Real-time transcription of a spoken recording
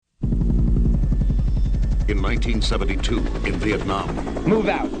In 1972, in Vietnam. Move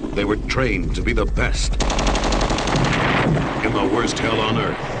out. They were trained to be the best. In the worst hell on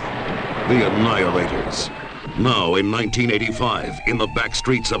Earth. The Annihilators. Now, in 1985, in the back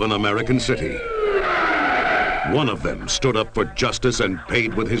streets of an American city. One of them stood up for justice and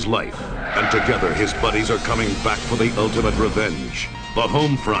paid with his life. And together, his buddies are coming back for the ultimate revenge. The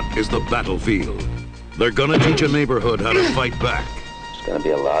home front is the battlefield. They're gonna teach a neighborhood how to fight back. There's gonna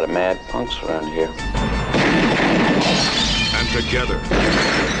be a lot of mad punks around here. And together,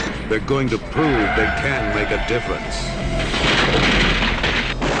 they're going to prove they can make a difference.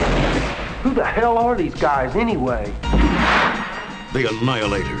 Who the hell are these guys, anyway? The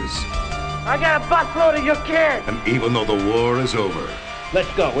Annihilators. I got a busload of your kids! And even though the war is over...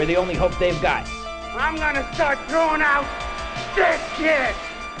 Let's go. We're the only hope they've got. I'm gonna start throwing out this kid!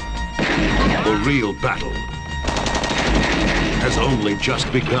 The real battle has only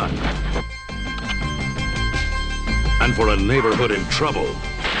just begun. And for a neighborhood in trouble,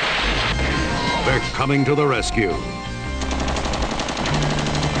 they're coming to the rescue.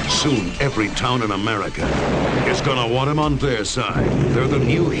 Soon, every town in America is gonna want them on their side. They're the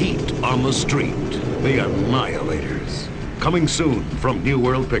new heat on the street. The Annihilators. Coming soon from New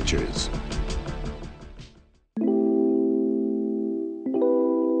World Pictures.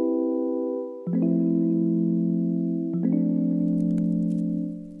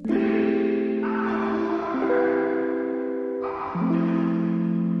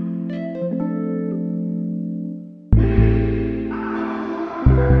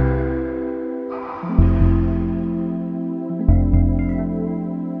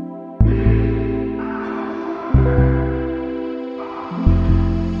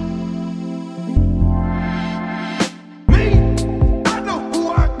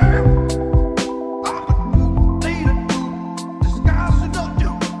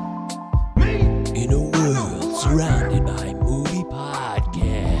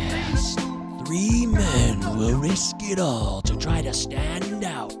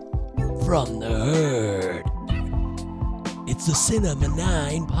 Cinema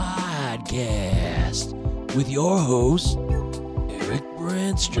 9 Podcast with your hosts, Eric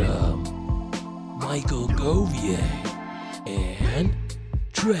Brandstrom, Michael Govier, and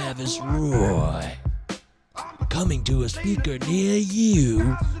Travis Roy. Coming to a speaker near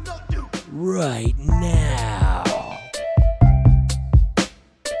you right now.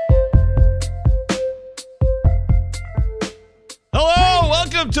 Hello,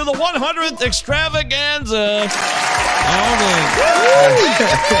 welcome to the 100th extravaganza.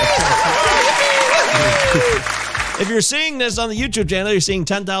 If you're seeing this on the YouTube channel, you're seeing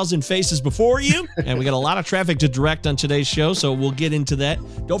 10,000 faces before you, and we got a lot of traffic to direct on today's show, so we'll get into that.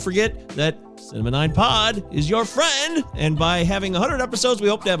 Don't forget that Cinema 9 Pod is your friend, and by having 100 episodes, we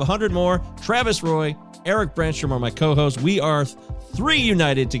hope to have 100 more. Travis Roy, Eric Brandstrom are my co-hosts. We are three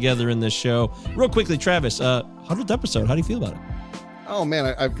united together in this show. Real quickly, Travis, 100th episode, how do you feel about it? Oh,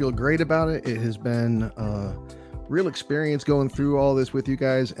 man, I feel great about it. It has been real experience going through all this with you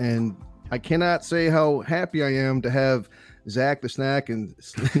guys, and I cannot say how happy I am to have Zach the Snack and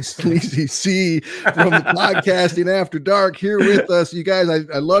Sleazy C from the Podcasting After Dark here with us. You guys,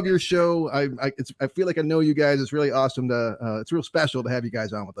 I love your show. I feel like I know you guys. It's really awesome to it's real special to have you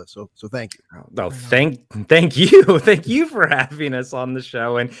guys on with us. So thank you. Oh, thank you. Thank you for having us on the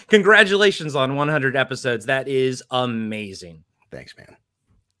show, and congratulations on 100 episodes. That is amazing. Thanks, man.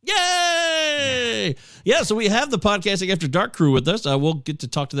 Yay! Yeah, so we have the Podcasting After Dark crew with us. We'll get to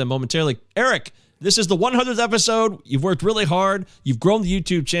talk to them momentarily. Eric, this is the 100th episode. You've worked really hard. You've grown the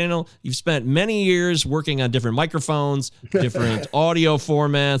YouTube channel. You've spent many years working on different microphones, different audio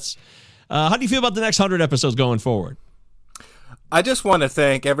formats. How do you feel about the next 100 episodes going forward? I just want to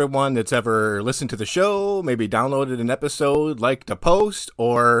thank everyone that's ever listened to the show, maybe downloaded an episode, liked a post,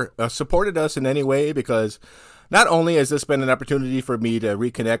 or supported us in any way, because not only has this been an opportunity for me to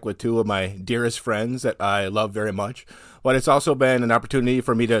reconnect with two of my dearest friends that I love very much, but it's also been an opportunity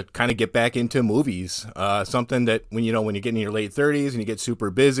for me to kind of get back into movies. Something that when you get in your late 30s and you get super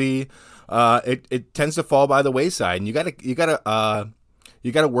busy, it tends to fall by the wayside. And you gotta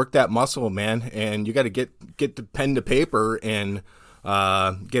work that muscle, man, and you gotta get the pen to paper and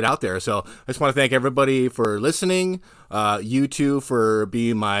get out there. So I just want to thank everybody for listening, you two for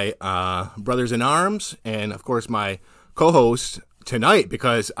being my brothers in arms, and of course my co-host tonight,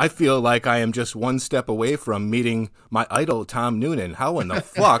 because I feel like I am just one step away from meeting my idol, Tom Noonan. How in the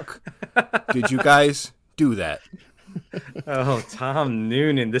fuck did you guys do that? Oh, Tom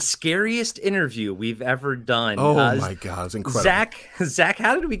Noonan, the scariest interview we've ever done. Oh my God, it's incredible. Zach,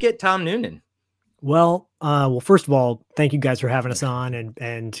 how did we get Tom Noonan? Well, first of all, thank you guys for having us on,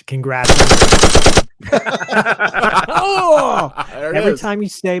 and congrats. Every time you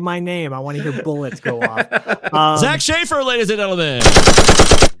say my name, I want to hear bullets go off. Zach Schaefer, ladies and gentlemen.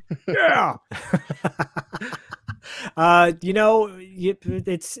 Yeah.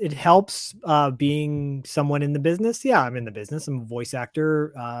 It helps being someone in the business. Yeah, I'm in the business. I'm a voice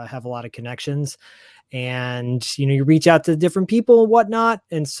actor. Have a lot of connections, and you reach out to different people and whatnot,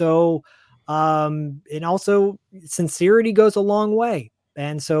 and so. And also sincerity goes a long way.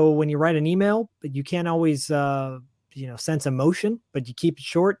 And so when you write an email, but you can't always, sense emotion, but you keep it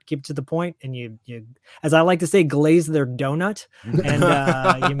short, keep it to the point, and you as I like to say, glaze their donut,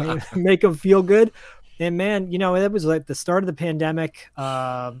 and you make them feel good. And man, it was like the start of the pandemic,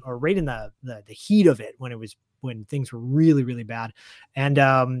 or right in the heat of it when things were really, really bad.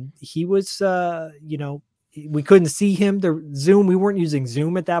 And he was, we couldn't see him. We weren't using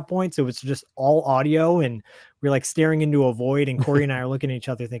Zoom at that point. So it's just all audio, and we're like staring into a void, and Corey and I are looking at each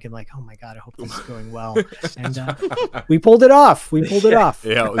other thinking like, oh my God, I hope this is going well. And we pulled it off.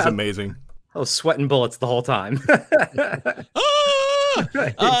 Yeah, it was amazing. I was sweating bullets the whole time.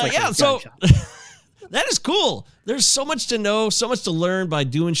 So that is cool. There's so much to know, so much to learn by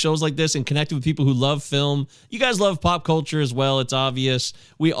doing shows like this and connecting with people who love film. You guys love pop culture as well. It's obvious.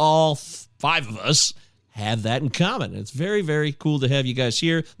 We all, 5 of us, have that in common. It's very, very cool to have you guys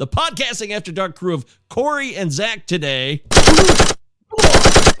here. The Podcasting After Dark crew of Corey and Zach today. I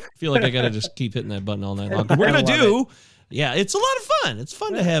feel like I got to just keep hitting that button all night long. We're going to do, it's a lot of fun. It's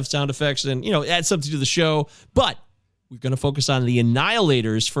fun to have sound effects and, add something to the show. But we're going to focus on the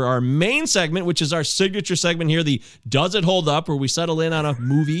Annihilators for our main segment, which is our signature segment here, the Does It Hold Up, where we settle in on a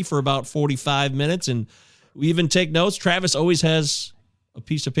movie for about 45 minutes. And we even take notes. Travis always has a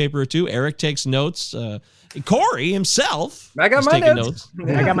piece of paper or two. Eric takes notes. Corey himself I got my notes.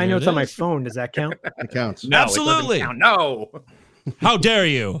 I got my notes on my phone. Does that count? It counts. No, absolutely. It doesn't count. No. How dare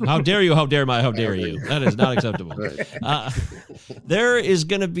you? How dare you? How dare you? That is not acceptable. There is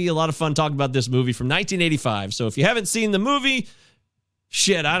going to be a lot of fun talking about this movie from 1985. So if you haven't seen the movie,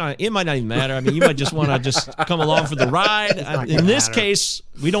 it might not even matter. I mean, you might just want to just come along for the ride. In this case,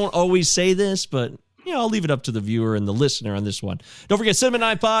 we don't always say this, but I'll leave it up to the viewer and the listener on this one. Don't forget Cinema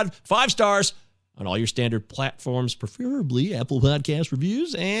 9 Pod, 5 stars on all your standard platforms, preferably Apple Podcast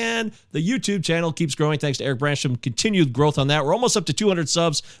reviews, and the YouTube channel keeps growing thanks to Eric Branstrom. Continued growth on that. We're almost up to 200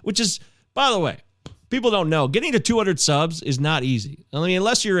 subs, which is, by the way, people don't know, getting to 200 subs is not easy. I mean,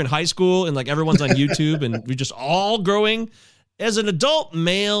 unless you're in high school and like everyone's on YouTube and we're just all growing. As an adult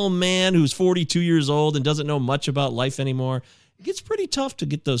male man who's 42 years old and doesn't know much about life anymore, it gets pretty tough to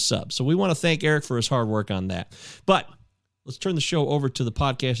get those subs. So we want to thank Eric for his hard work on that. But let's turn the show over to the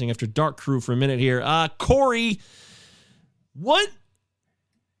Podcasting After Dark crew for a minute here. Corey, what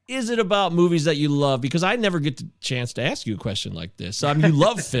is it about movies that you love? Because I never get the chance to ask you a question like this. You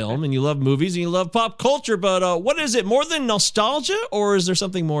love film and you love movies and you love pop culture, but what is it? More than nostalgia, or is there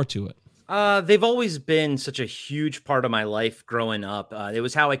something more to it? They've always been such a huge part of my life growing up. It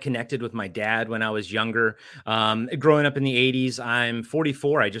was how I connected with my dad when I was younger. Growing up in the 80s, I'm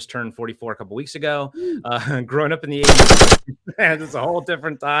 44. I just turned 44 a couple weeks ago. Growing up in the 80s, man, it's a whole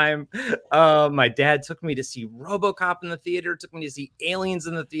different time. My dad took me to see RoboCop in the theater, took me to see Aliens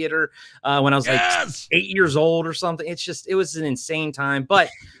in the theater when I was like 8 years old or something. It was an insane time. But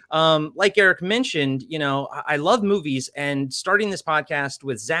like Eric mentioned, I love movies, and starting this podcast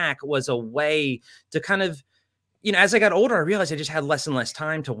with Zach was a way to kind of, as I got older, I realized I just had less and less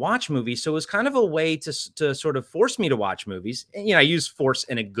time to watch movies. So it was kind of a way to sort of force me to watch movies. And, I use force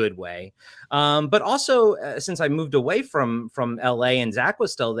in a good way. But also, since I moved away from LA and Zach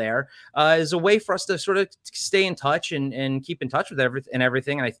was still there, is a way for us to sort of stay in touch and keep in touch with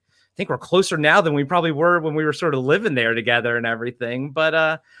everything. And I think we're closer now than we probably were when we were sort of living there together and everything.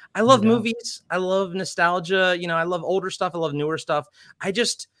 But I love movies. I love nostalgia. I love older stuff. I love newer stuff.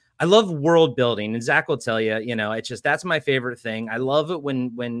 I love world building, and Zach will tell you, it's just, that's my favorite thing. I love it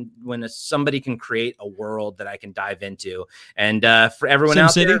when somebody can create a world that I can dive into. And for everyone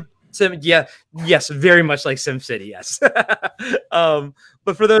out there, yes, very much like SimCity, yes.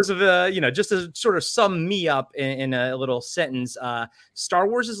 But for those of just to sort of sum me up in a little sentence, Star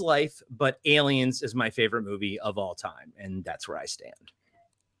Wars is life, but Aliens is my favorite movie of all time, and that's where I stand.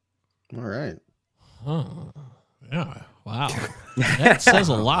 All right. Oh, yeah. Wow. That says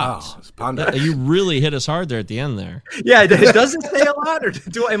a lot. Wow, you really hit us hard there at the end there. Yeah, it doesn't say a lot, or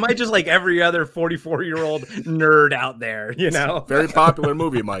am I just like every other 44-year-old nerd out there, Very popular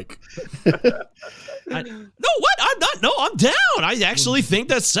movie, Mike. I'm down. I actually think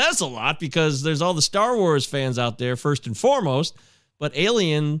that says a lot, because there's all the Star Wars fans out there, first and foremost, but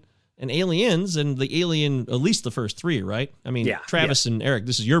Alien and Aliens and the Alien, at least the first three, right? I mean, Travis and Eric,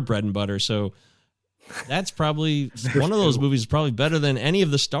 this is your bread and butter. So that's probably one of those movies is probably better than any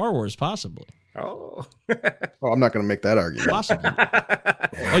of the Star Wars, possibly. Oh, I'm not going to make that argument. Possibly.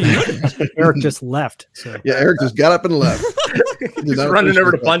 Oh, you wouldn't? Eric just left. So. Yeah, Eric just got up and left. He's running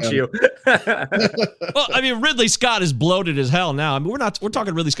over to punch you. Well, I mean, Ridley Scott is bloated as hell now. I mean, we're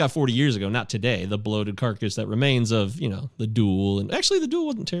talking Ridley Scott 40 years ago, not today. The bloated carcass that remains of, the Duel, and actually the Duel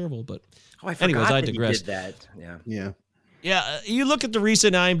wasn't terrible, but anyways, I digress. He did that. Yeah. You look at the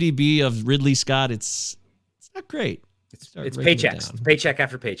recent IMDb of Ridley Scott. It's not great. It's paychecks, paycheck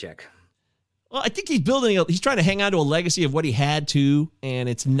after paycheck. Well, I think he's he's trying to hang on to a legacy of what he had to, and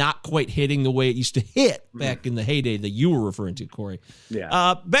it's not quite hitting the way it used to hit back in the heyday that you were referring to, Corey.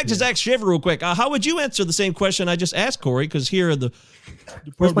 Yeah. Back to Zach Shiver real quick. How would you answer the same question I just asked, Corey? Because here at the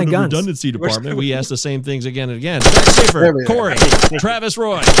Department of Redundancy Department, we ask the same things again and again. Zach Shiver, Corey, Travis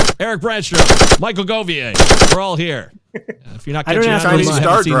Roy, Eric Branstrom, Michael Govier. We're all here. If you're not catching on, you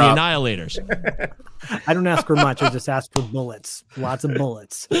haven't seen The Annihilators. I don't ask for much. I just ask for bullets, lots of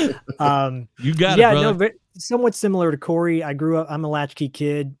bullets. You got it, brother. No, somewhat similar to Corey. I'm a latchkey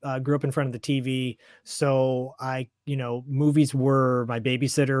kid. Grew up in front of the TV, so movies were my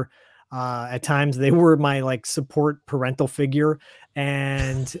babysitter. At times, they were my support parental figure,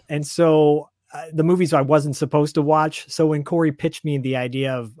 and so. The movies I wasn't supposed to watch. So when Corey pitched me the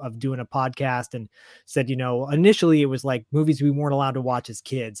idea of doing a podcast and said, initially it was like movies we weren't allowed to watch as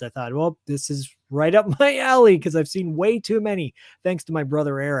kids. I thought, well, this is right up my alley because I've seen way too many, thanks to my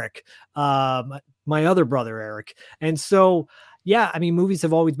brother Eric, my other brother Eric. And so, movies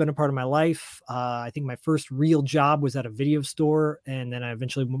have always been a part of my life. I think my first real job was at a video store, and then I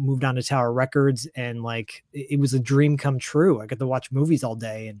eventually moved on to Tower Records, and it was a dream come true. I got to watch movies all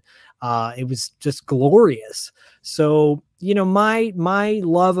day, and it was just glorious. So, my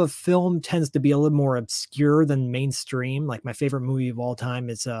love of film tends to be a little more obscure than mainstream. Like my favorite movie of all time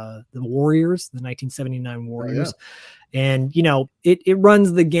is The Warriors, the 1979 Warriors. Oh, yeah. And, it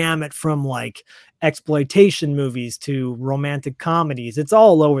runs the gamut from exploitation movies to romantic comedies. It's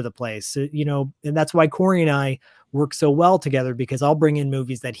all over the place, and that's why Corey and I work so well together, because I'll bring in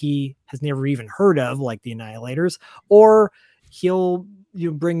movies that he has never even heard of, like The Annihilators, or he'll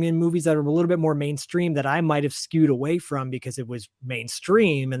bring in movies that are a little bit more mainstream that I might have skewed away from because it was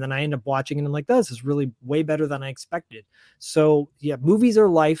mainstream. And then I end up watching and I'm like, this is really way better than I expected. So yeah, movies are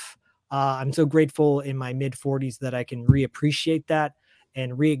life. I'm so grateful in my mid 40s that I can reappreciate that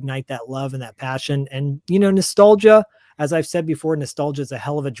and reignite that love and that passion. And, nostalgia, as I've said before, nostalgia is a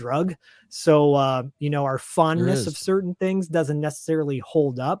hell of a drug. So, our fondness of certain things doesn't necessarily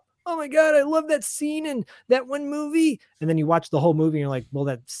hold up. Oh my God, I love that scene in that one movie. And then you watch the whole movie and you're like, well,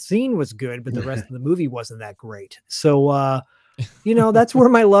 that scene was good, but the rest of the movie wasn't that great. So, that's where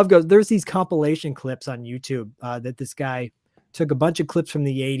my love goes. There's these compilation clips on YouTube that this guy took a bunch of clips from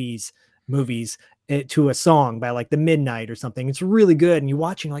the 80s movies to a song by The Midnight or something. It's really good. And you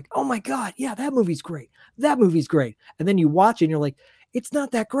watch and you're like, oh my God, yeah, that movie's great. That movie's great. And then you watch it and you're like, it's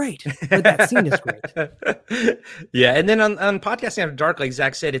not that great, but that scene is great. Yeah. And then on Podcasting After Dark, like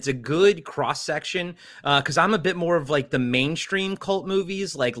Zach said, it's a good cross section because I'm a bit more of the mainstream cult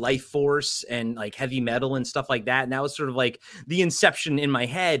movies like Life Force and heavy metal and stuff like that. And that was sort of the inception in my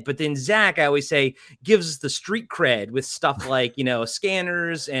head. But then Zach, I always say, gives us the street cred with stuff like,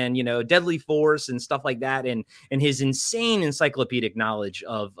 Scanners and, Deadly Force and stuff like that. And his insane encyclopedic knowledge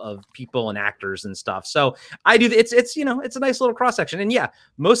of people and actors and stuff. So I do, it's a nice little cross section. And yeah,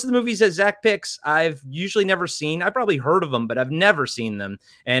 most of the movies that Zach picks, I've usually never seen. I've probably heard of them, but I've never seen them.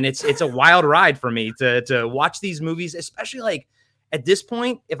 And it's a wild ride for me to watch these movies, especially at this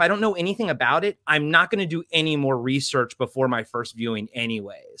point, if I don't know anything about it, I'm not going to do any more research before my first viewing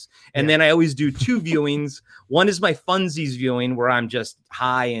anyways. And then I always do two viewings. One is my funsies viewing where I'm just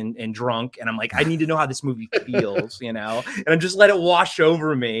high and drunk. And I'm like, I need to know how this movie feels, and I'm just let it wash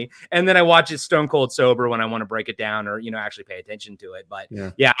over me. And then I watch it stone cold sober when I want to break it down or, actually pay attention to it. But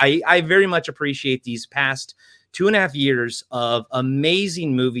yeah, I very much appreciate these past 2.5 years of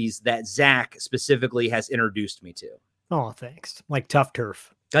amazing movies that Zach specifically has introduced me to. Oh, thanks. Like Tough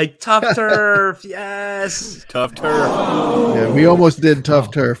Turf. Tough Turf. Yes. Tough Turf. Yeah, we almost did Tough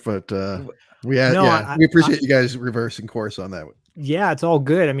Turf, but we appreciate you guys reversing course on that one. Yeah, it's all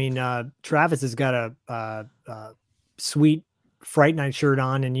good. I mean, Travis has got a sweet Fright Night shirt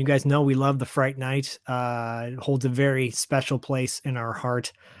on, and you guys know we love the Fright Night. It holds a very special place in our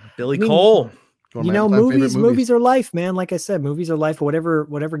heart. Billy Cole. Movies are life, man. Like I said, movies are life.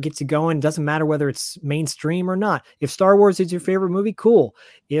 Whatever gets you going. It doesn't matter whether it's mainstream or not. If Star Wars is your favorite movie, cool.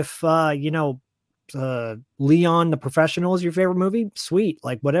 If Lord Leon the Professional is your favorite movie, sweet.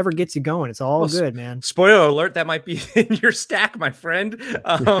 Like whatever gets you going, it's all good, man. Spoiler alert, that might be in your stack, my friend.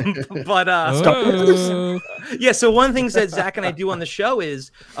 Yeah, so one of the things that Zach and I do on the show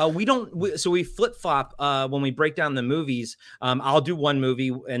is we flip-flop when we break down the movies. I'll do one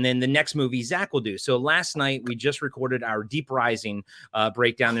movie, and then the next movie Zach will do. So last night we just recorded our Deep Rising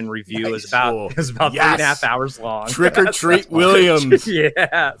breakdown and review. It was about 3.5 hours long. Trick or Treat Williams.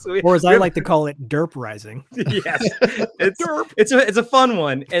 Yeah. So or as I like to call it, Derp Rising. Yes, it's a fun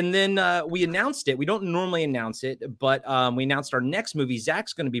one. And then we announced it. We don't normally announce it, but we announced our next movie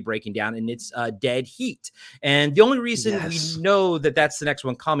Zach's going to be breaking down, and it's Dead Heat. And the only reason we know that that's the next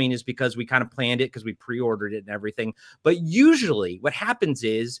one coming is because we kind of planned it because we pre-ordered it and everything. But usually what happens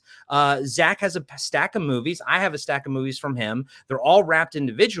is Zach has a stack of movies. I have a stack of movies from him. They're all wrapped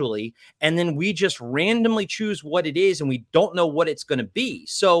individually. And then we just randomly choose what it is, and we don't know what it's going to be.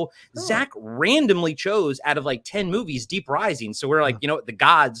 So Zach randomly chose out of like 10 movies Deep Rising. So we're like, you know, the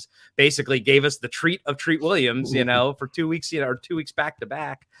gods basically gave us the treat of Treat Williams, you know, for 2 weeks, or 2 weeks back to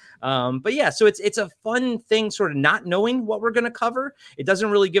back. But yeah, so it's a fun thing, sort of not knowing what we're going to cover. It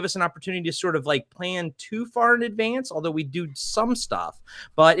doesn't really give us an opportunity to sort of like plan too far in advance, although we do some stuff.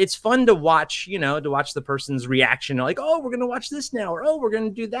 But it's fun to watch, you know, to watch the person's reaction, like, oh, we're going to watch this now, or oh, we're going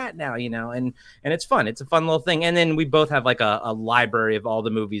to do that now, you know, and it's fun. It's a fun little thing. And then we both have like a library of all the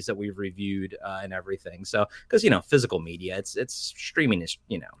movies that we've reviewed and everything. So because, you know, physical media, it's streaming is,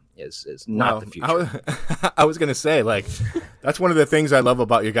 you know, is not the future. I was gonna say, like, that's one of the things I love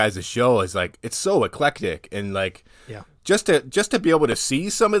about your guys' show is like it's so eclectic, and like just to be able to see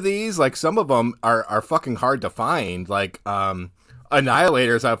some of these, like some of them are fucking hard to find, like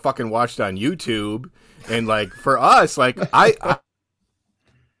Annihilators I fucking watched on YouTube, and like for us, like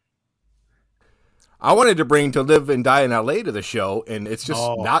I wanted to bring To Live and Die in LA to the show, and it's just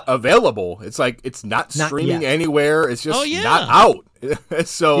not available. It's like it's not streaming anywhere. It's just not out.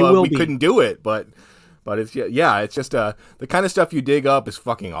 So we couldn't do it, but it's it's just the kind of stuff you dig up is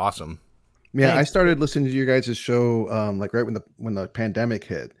fucking awesome. Yeah, I started listening to your guys' show like right when the pandemic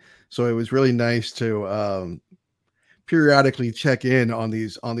hit. So it was really nice to periodically check in on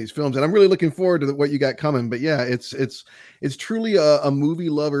these films, and I'm really looking forward to what you got coming. But yeah, it's truly a movie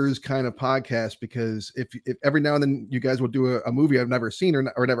lovers kind of podcast, because if every now and then you guys will do a movie I've never seen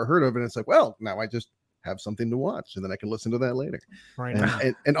or never heard of, and it's like, well, now I just have something to watch, and then I can listen to that later. Right.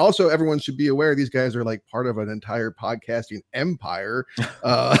 And also everyone should be aware these guys are like part of an entire podcasting empire.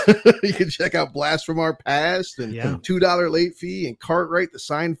 You can check out Blast from Our Past and $2 Late Fee and Cartwright, the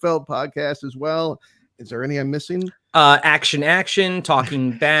Seinfeld podcast as well. Is there any I'm missing? Action,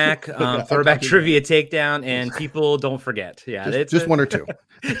 Talking Back, Throwback Trivia Takedown, and People Don't Forget. Yeah, it's just one or two.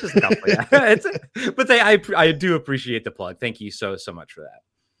 Just a couple, yeah. But I do appreciate the plug. Thank you so much for that.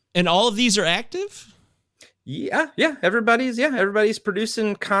 And all of these are active? Yeah. Everybody's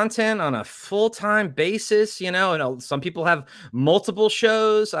producing content on a full-time basis, you know, and some people have multiple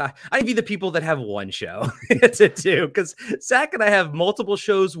shows. I'd be the people that have one show to do, because Zach and I have multiple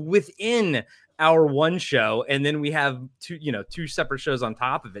shows within our one show, and then we have two separate shows on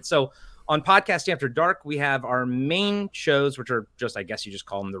top of it. So on Podcasting After Dark, we have our main shows, which are just, I guess you just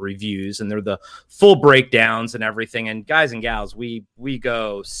call them the reviews, and they're the full breakdowns and everything. And guys and gals, we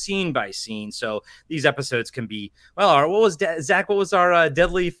go scene by scene. So these episodes can be, well, what was our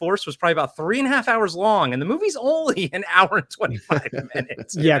Deadly Force was probably about 3.5 hours long, and the movie's only an hour and 25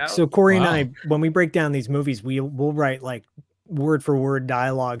 minutes. Yeah. know? So Corey and I, when we break down these movies, we'll write like word for word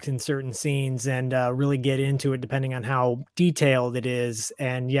dialogues in certain scenes and really get into it depending on how detailed it is.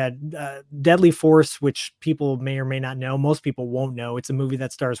 And Deadly Force, which people may or may not know, most people won't know, it's a movie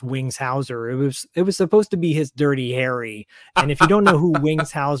that stars Wings Hauser. It was supposed to be his Dirty Harry, and if you don't know who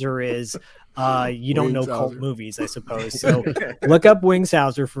Wings Hauser is, you don't know cult movies, I suppose. So look up Wings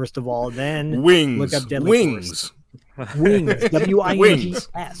Hauser first of all, then look up Deadly Force. Wings,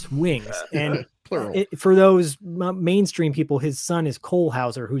 W-I-N-G-S, Wings. And for those mainstream people, his son is Cole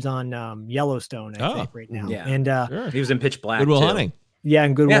Hauser, who's on Yellowstone, I think, right now. Yeah. And he was in Pitch Black. Good Will Hunting. Yeah,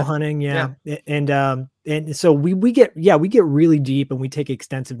 and Good Will Hunting. Yeah. And so we get really deep, and we take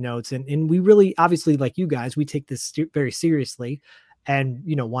extensive notes, and we really, obviously, like you guys, we take this very seriously. And,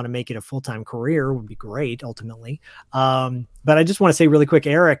 want to make it a full-time career would be great ultimately. But I just want to say really quick,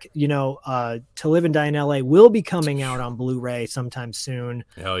 Eric, To Live and Die in LA will be coming out on Blu-ray sometime soon.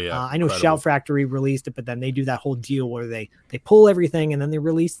 Hell yeah. I know Shout Factory released it, but then they do that whole deal where they pull everything and then they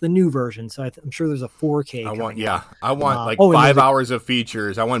release the new version. So I'm sure there's a 4K. I want 5 hours of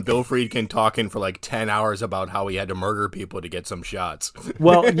features. I want Bill Friedkin talking for like 10 hours about how he had to murder people to get some shots.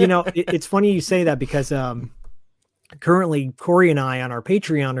 Well, it's funny you say that because, currently Corey and I on our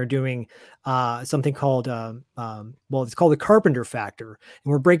Patreon are doing something called it's called the Carpenter Factor,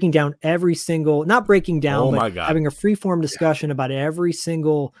 and we're breaking down every single, not breaking down, but having a free-form discussion about every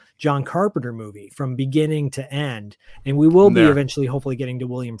single John Carpenter movie from beginning to end. And we will be eventually hopefully getting to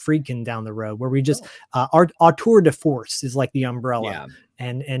William Friedkin down the road, where we just our tour de force is like the umbrella.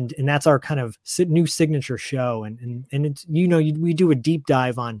 And that's our kind of new signature show, and it's, we do a deep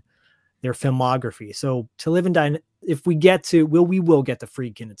dive on their filmography. So To Live and Die, if we get to, we will get to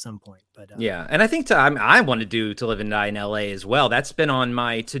Friedkin at some point. But and I think I want to do To Live and Die in LA as well. That's been on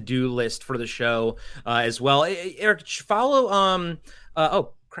my to-do list for the show as well. Eric, follow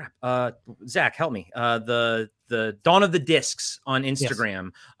Zach, help me. The Dawn of the Discs on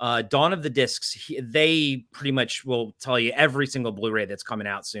Instagram. Yes. Dawn of the Discs, they pretty much will tell you every single Blu-ray that's coming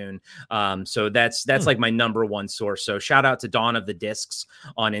out soon. So that's like my number one source. So shout out to Dawn of the Discs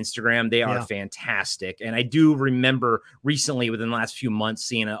on Instagram. They are fantastic. And I do remember recently, within the last few months,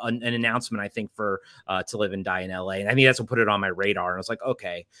 seeing an announcement, I think, for To Live and Die in LA. And I think that's what put it on my radar. And I was like,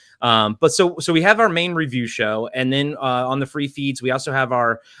 okay. But so we have our main review show. And then on the free feeds, we also have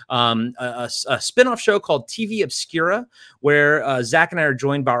our a spinoff show called TV Obscura, where Zach and I are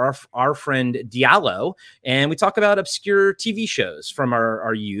joined by our friend Diallo, and we talk about obscure TV shows from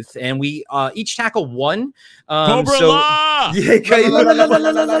our youth, and we each tackle one. Cobra Law! Where's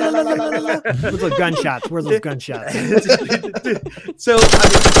those gunshots? Where's those gunshots? So,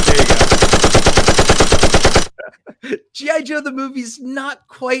 there you go. G.I. Joe the movie's not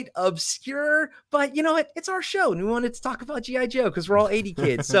quite obscure, but you know what? It's our show, and we wanted to talk about G.I. Joe because we're all 80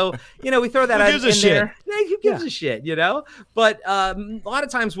 kids. So, we throw that out in there. Hey, who gives a shit, But a lot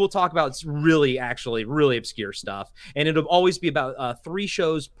of times we'll talk about really obscure stuff, and it'll always be about 3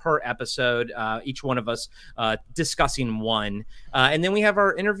 shows per episode, each one of us discussing one. And then we have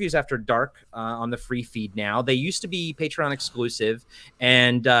our interviews after dark on the free feed now. They used to be Patreon exclusive,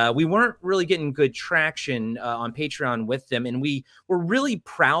 and we weren't really getting good traction on Patreon with them, and we were really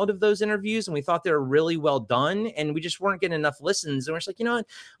proud of those interviews, and we thought they were really well done, and we just weren't getting enough listens, and we're just like, what,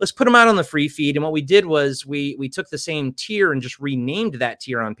 let's put them out on the free feed. And what we did was we took the same tier and just renamed that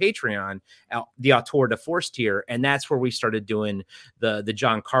tier on Patreon the Auteur de Force tier, and that's where we started doing the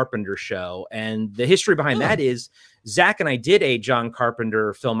John Carpenter show. And the history behind that is Zach and I did a John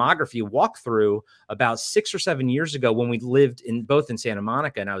Carpenter filmography walkthrough about 6 or 7 years ago when we lived both in Santa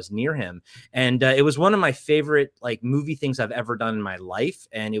Monica, and I was near him. And it was one of my favorite movie things I've ever done in my life.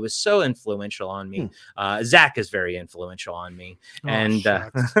 And it was so influential on me. Zach is very influential on me. And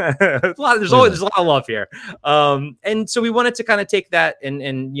there's a lot of love here. And so we wanted to kind of take that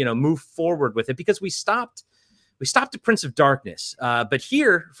and move forward with it, because we stopped at Prince of Darkness. But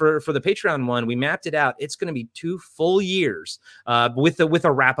here for the Patreon one, we mapped it out. It's going to be 2 full years with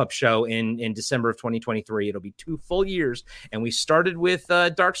a wrap-up show in December of 2023. It'll be 2 full years. And we started with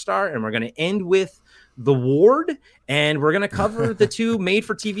Dark Star, and we're going to end with The Ward. And we're going to cover the 2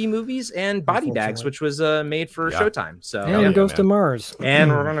 made-for-TV movies and Body Bags, which was made for Showtime. So and Ghost of Mars. And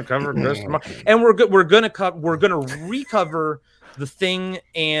we're going to cover Ghost of Mars. And we're going to recover The Thing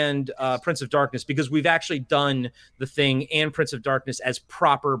and Prince of Darkness, because we've actually done The Thing and Prince of Darkness as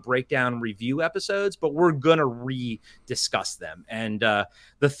proper breakdown review episodes, but we're gonna re-discuss them. And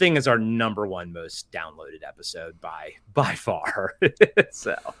The Thing is our number 1 most downloaded episode by far.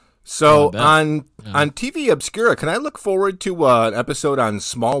 So on TV Obscura, can I look forward to an episode on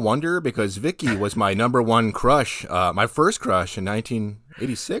Small Wonder? Because Vicky was my number 1 crush, my first crush in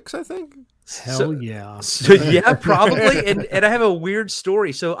 1986, I think. Yeah. So yeah, probably. And I have a weird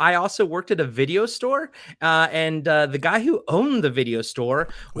story. So I also worked at a video store, and the guy who owned the video store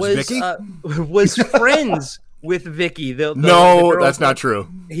was friends with Vicky. No, that's not true.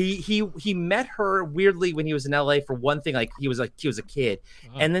 He met her weirdly when he was in LA for one thing. He was a kid,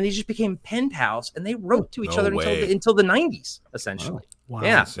 and then they just became pen pals, and they wrote to each other until the 90s, essentially. Wow.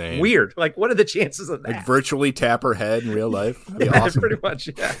 Yeah, insane. Weird. What are the chances of that? Virtually tap her head in real life. That'd be awesome. Pretty much.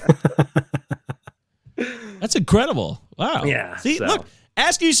 Yeah. That's incredible. Wow. Yeah. See, look,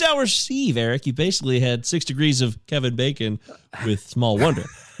 ask you shall receive, Eric. You basically had 6 degrees of Kevin Bacon with Small Wonder.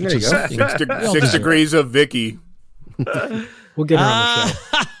 There you go. 6 degrees of Vicky. We'll get her on the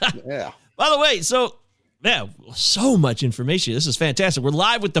show. Yeah. By the way, so much information. This is fantastic. We're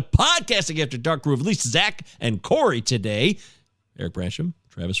live with the Podcasting After Dark crew of at least Zach and Corey today. Eric Bransham,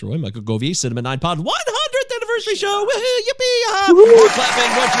 Travis Roy, Michael Govier, Cinema 9 Pod 100th anniversary show. Woohoo, yippee! More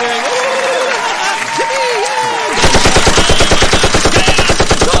clapping, more cheering. Chaos!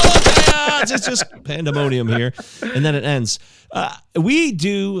 It's just pandemonium here. And then it ends. We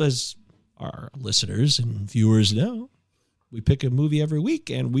do, as our listeners and viewers know, we pick a movie every week,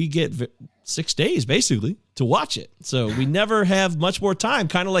 and we get 6 days basically to watch it. So we never have much more time,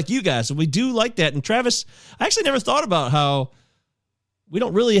 kind of like you guys. And we do like that. And Travis, I actually never thought about how we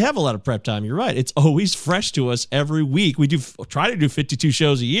don't really have a lot of prep time. You're right. It's always fresh to us every week. We do try to do 52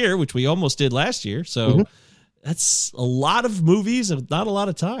 shows a year, which we almost did last year. So that's a lot of movies and not a lot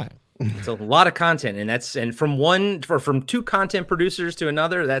of time. It's a lot of content, and from two content producers to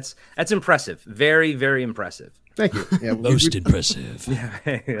another, that's impressive. Very, very impressive. Thank you. Yeah, Most impressive.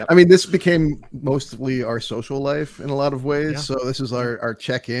 Yeah. I mean, this became mostly our social life in a lot of ways. Yeah. So this is our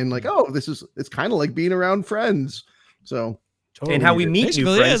check-in. Like, it's kind of like being around friends. So totally. And how we meet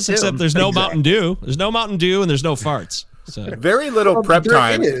new friends, except there's no Mountain Dew. There's no Mountain Dew, and there's no farts. So very little prep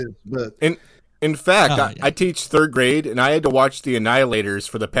time. In fact, I teach third grade, and I had to watch The Annihilators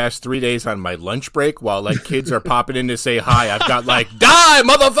for the past 3 days on my lunch break while like kids are popping in to say hi. I've got like, die,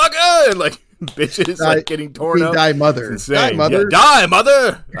 motherfucker! And like bitches like getting torn up. Die, mother. Insane. Die, mother. Yeah, die,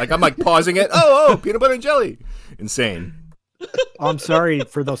 mother! Like I'm like pausing it. Oh, peanut butter and jelly. Insane. I'm sorry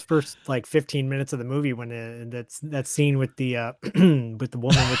for those first like 15 minutes of the movie when that scene with the with the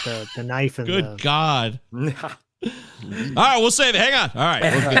woman with the knife and good God. All right, we'll save it. Hang on. All right.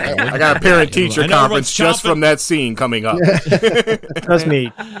 I got a parent-teacher conference just from that scene coming up. Trust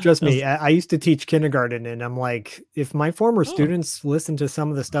me. I used to teach kindergarten, and I'm like, if my former students listen to some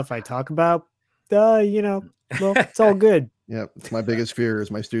of the stuff I talk about, well, it's all good. Yeah, it's my biggest fear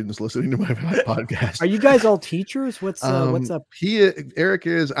is my students listening to my podcast. Are you guys all teachers? What's up? Eric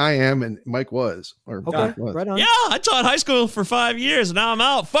is, I am, and Mike was. Okay, was. right on. Yeah, I taught high school for 5 years, and now I'm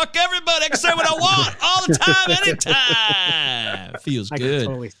out. Fuck everybody. I can say what I want all the time, anytime. Feels good. I can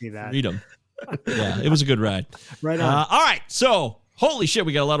totally see that. Freedom. Yeah, it was a good ride. Right on. All right, so holy shit,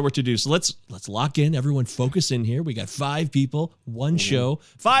 we got a lot of work to do. So let's lock in. Everyone focus in here. We got 5 people, 1 show,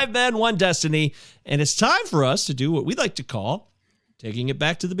 5 men, 1 destiny. And it's time for us to do what we like to call taking it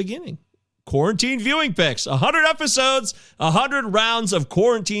back to the beginning. Quarantine viewing picks. 100 episodes, 100 rounds of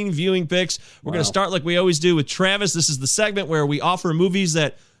quarantine viewing picks. We're going to start like we always do with Travis. This is the segment where we offer movies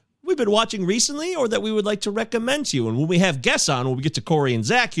that we've been watching recently or that we would like to recommend to you. And when we have guests on, when we get to Corey and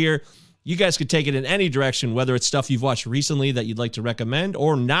Zach here, you guys could take it in any direction, whether it's stuff you've watched recently that you'd like to recommend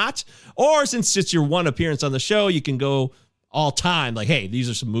or not. Or since it's your 1 appearance on the show, you can go all time. Like, hey, these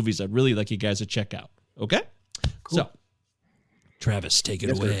are some movies I'd really like you guys to check out. Okay? Cool. So, Travis, take it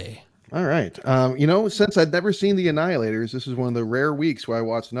away. Sir. All right. Since I'd never seen The Annihilators, this is one of the rare weeks where I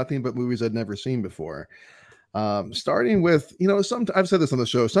watched nothing but movies I'd never seen before. Starting with, I've said this on the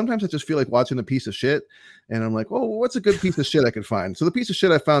show. Sometimes I just feel like watching a piece of shit, and I'm like, well, what's a good piece of shit I could find? So the piece of shit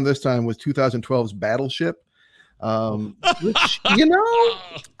I found this time was 2012's Battleship, which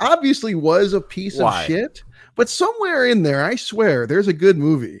obviously was a piece of shit. But somewhere in there, I swear, there's a good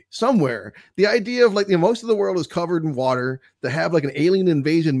movie somewhere. The idea of most of the world is covered in water. To have like an alien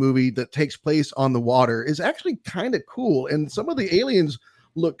invasion movie that takes place on the water is actually kind of cool, and some of the aliens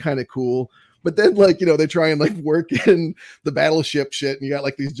look kind of cool. But then, they try and work in the battleship shit, and you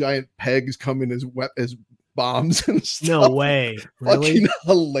got these giant pegs coming as bombs and stuff. No way, really? Fucking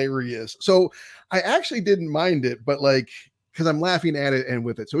hilarious. So I actually didn't mind it, but because I'm laughing at it and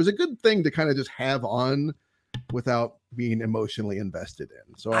with it, so it was a good thing to kind of just have on without being emotionally invested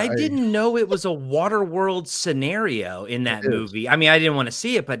in. So I didn't know it was a Waterworld scenario in that movie. I mean, I didn't want to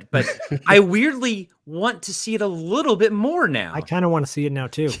see it, but I weirdly want to see it a little bit more now. I kind of want to see it now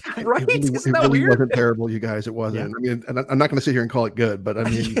too. Right? It really wasn't terrible, you guys. It wasn't. Yeah. I mean, and I'm not going to sit here and call it good, but I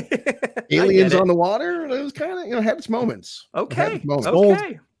mean, aliens on the water, it was kind of, had its moments. Okay.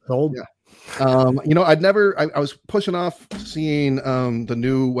 Sold. Yeah. I was pushing off seeing the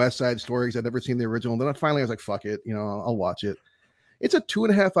new West Side Story because I'd never seen the original. Then finally I was like, fuck it, I'll watch it. It's a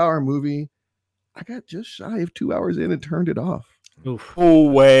 2.5 hour movie. I got just shy of 2 hours in and turned it off. Oof. No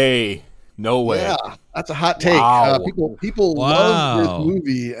way. Yeah, that's a hot take. Wow. People love this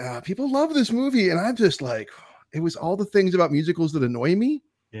movie. People love this movie, and I'm just like, it was all the things about musicals that annoy me.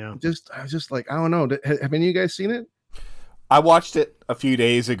 Yeah. I was just like, I don't know. Have any of you guys seen it? I watched it a few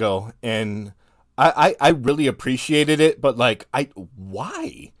days ago, and I really appreciated it, but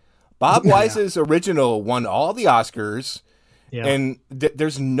why? Bob Wise's original won all the Oscars, and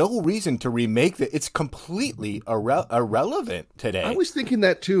there's no reason to remake that. It's completely irrelevant today. I was thinking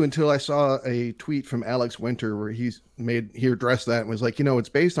that too until I saw a tweet from Alex Winter where he addressed that and was like, it's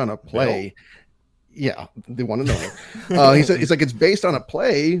based on a play. Yeah, they want to know. He said it's based on a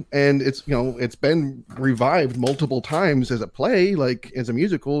play, and it's been revived multiple times as a play, as a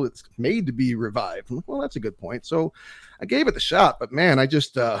musical. It's made to be revived. I'm like, well, that's a good point. So I gave it the shot, but man, I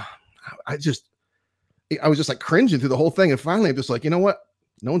was just cringing through the whole thing, and finally I'm just like, you know what?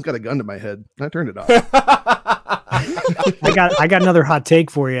 No one's got a gun to my head. And I turned it off. I got another hot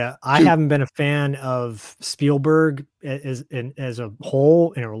take for you. I haven't been a fan of Spielberg as a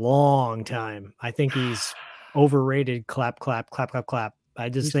whole in a long time. I think he's overrated. Clap, clap, clap, clap, clap. I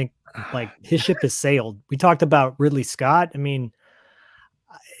just think like his ship has sailed. We talked about Ridley Scott. I mean,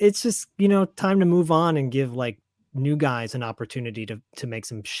 it's just, time to move on and give like new guys an opportunity to make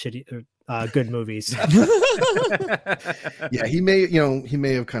some shitty good movies. Yeah, he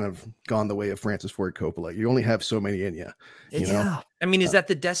may have kind of gone the way of Francis Ford Coppola. You only have so many in you. Yeah. I mean, is that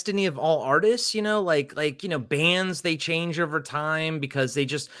the destiny of all artists? Like bands, they change over time because they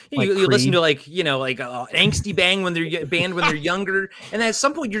just you listen to an angsty band when they're younger, and at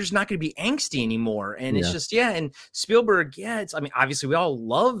some point you're just not going to be angsty anymore. And it's just And Spielberg, obviously we all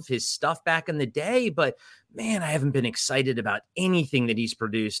love his stuff back in the day, but man, I haven't been excited about anything that he's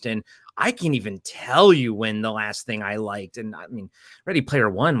produced, and I can't even tell you when the last thing I liked. And I mean, Ready Player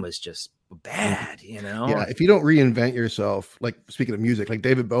One was just bad, Yeah, if you don't reinvent yourself, like speaking of music, like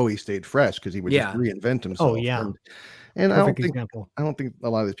David Bowie stayed fresh because he would just reinvent himself. Oh yeah, and I don't think a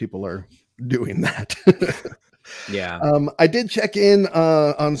lot of these people are doing that. Yeah. I did check in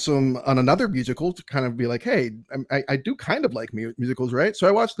on another musical to kind of be like, hey, I do kind of like musicals, right? So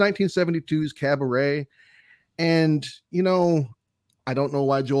I watched 1972's Cabaret, and I don't know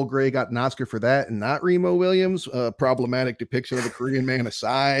why Joel Grey got an Oscar for that and not Remo Williams. Problematic depiction of a Korean man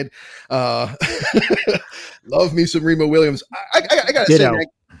aside. Love me some Remo Williams. I gotta say,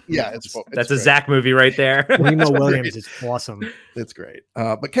 that's a Zach movie right there. Remo Williams is awesome. It's great.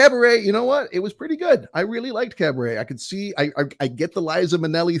 But Cabaret, you know what? It was pretty good. I really liked Cabaret. I could see, I get the Liza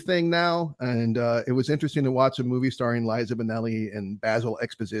Minnelli thing now, and it was interesting to watch a movie starring Liza Minnelli and Basil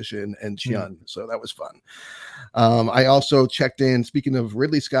Exposition and Cheon. So that was fun. I also checked in, speaking of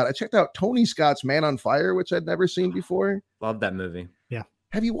Ridley Scott, I checked out Tony Scott's Man on Fire, which I'd never seen before. Love that movie. Yeah.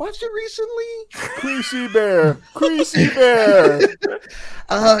 Have you watched it recently? Creasy Bear.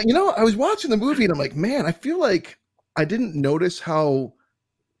 I was watching the movie and I'm like, man, I feel like I didn't notice how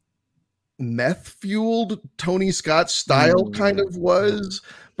meth fueled Tony Scott's style kind of was.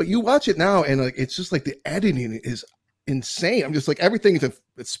 But you watch it now and like it's just like the editing is insane. I'm just like, everything is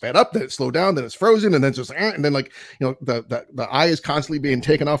it's sped up, then it's slowed down, then it's frozen, and then just and then like the eye is constantly being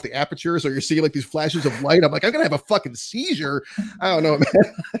taken off the aperture, so you're seeing like these flashes of light. I'm like, I'm gonna have a fucking seizure. I don't know,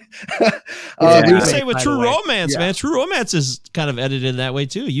 man. I was gonna say with True Romance, man. True Romance is kind of edited that way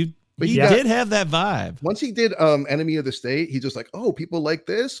too. He did have that vibe. Once he did Enemy of the State, he's just like, oh, people like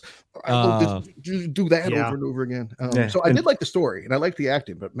this. I just do that over and over again. So I did like the story and I like the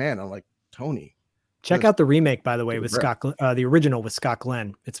acting, but man, I'm like, Tony. Check out the remake, by the way, with Scott. The original with Scott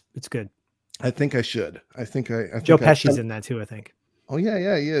Glenn. It's good. I think I should. I think Joe Pesci's in that too, I think. Oh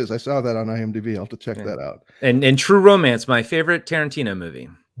yeah, he is. I saw that on IMDb. I'll have to check that out. And True Romance, my favorite Tarantino movie.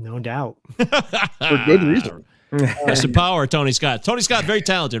 No doubt. For good reason. Rest in power, Tony Scott. Tony Scott, very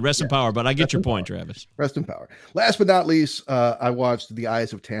talented. Rest in power, but I get your point, Travis. Rest in power. Last but not least, I watched The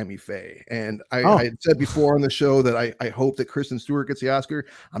Eyes of Tammy Faye. And I had said before on the show that I hope that Kristen Stewart gets the Oscar.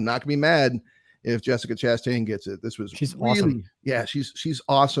 I'm not going to be mad if Jessica Chastain gets it. She's really awesome. Yeah, she's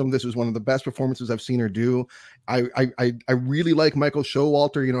awesome. This was one of the best performances I've seen her do. I really like Michael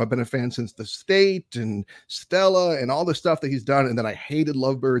Showalter. I've been a fan since The State and Stella and all the stuff that he's done. And then I hated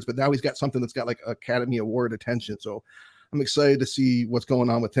Lovebirds, but now he's got something that's got like Academy Award attention. So I'm excited to see what's going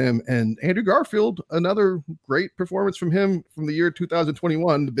on with him. And Andrew Garfield, another great performance from him from the year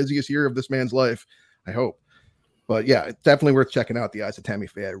 2021, the busiest year of this man's life, I hope. But yeah, it's definitely worth checking out The Eyes of Tammy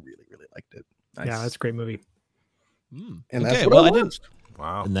Faye. I really, really liked it. Nice. Yeah, that's a great movie. And that's what I watched.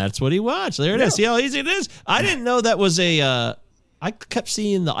 Wow. And that's what he watched. There it is. See how easy it is? I didn't know that was I kept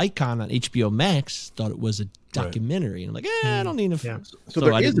seeing the icon on HBO Max, thought it was a documentary. And I'm like, I don't need a So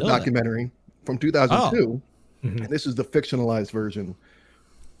there is a documentary from 2002. And this is the fictionalized version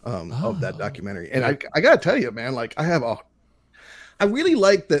of that documentary. And I got to tell you, man, like I really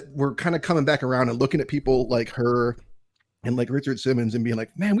like that we're kind of coming back around and looking at people like her and like Richard Simmons and being like,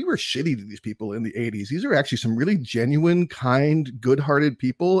 man, we were shitty to these people in the 80s. These are actually some really genuine, kind, good-hearted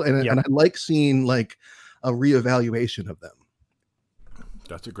people. And I like seeing like a reevaluation of them.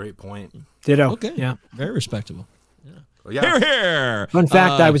 That's a great point. Ditto. Okay. Yeah. Very respectable. Yeah. Well, yeah. Here. Fun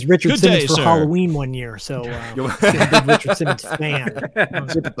fact, I was Richard Simmons for Halloween one year. So I'm a big Richard Simmons fan.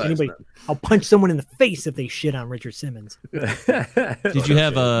 I'll punch someone in the face if they shit on Richard Simmons. Did you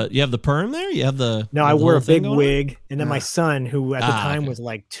have the perm there? You have the I wore a big wig, and then my son, who at the time was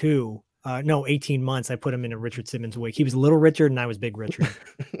like 18 months, I put him in a Richard Simmons wig. He was Little Richard and I was Big Richard.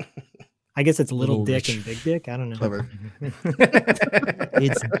 I guess it's Little Dick and Big Dick. I don't know. Clever.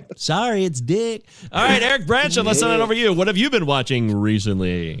 It's Dick. All right, Eric Bradshaw, let's send it over to you. What have you been watching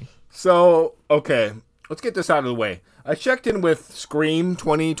recently? So, okay, let's get this out of the way. I checked in with Scream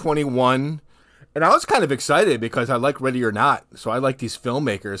 2021, and I was kind of excited because I like Ready or Not, so I like these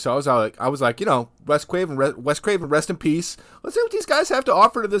filmmakers. So I was like, you know, Wes Craven, rest in peace. Let's see what these guys have to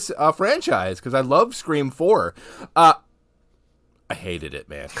offer to this franchise, because I love Scream 4. I hated it,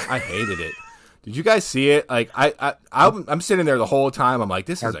 man. I hated it. Did you guys see it? Like, I'm sitting there the whole time. I'm like,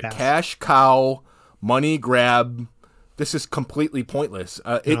 this is a cash cow, money grab. This is completely pointless.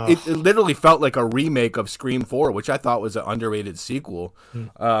 It literally felt like a remake of Scream 4, which I thought was an underrated sequel.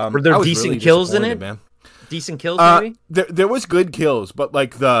 Were there decent really kills in it, man? Decent kills, maybe? There was good kills, but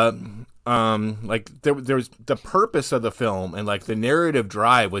like there was the purpose of the film and like the narrative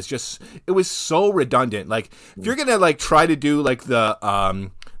drive was just, it was so redundant. Like, if you're gonna like try to do like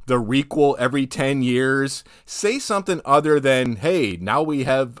the requel every 10 years, say something other than, hey, now we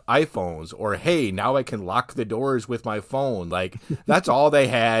have iPhones, or hey, now I can lock the doors with my phone. Like, that's all they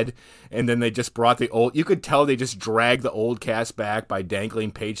had. And then they just brought you could tell they just dragged the old cast back by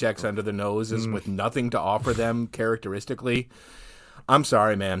dangling paychecks under their noses with nothing to offer them characteristically. I'm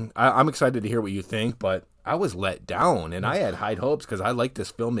sorry, man. I'm excited to hear what you think, but I was let down, and I had high hopes because I like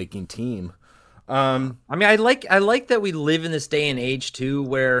this filmmaking team. I mean, I like that we live in this day and age too,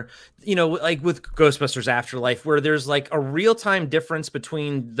 where, you know, like with Ghostbusters Afterlife, where there's like a real time difference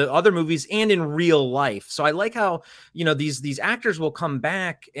between the other movies and in real life. So I like how, you know, these actors will come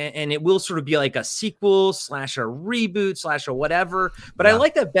back and it will sort of be like a sequel / a reboot / or whatever. But I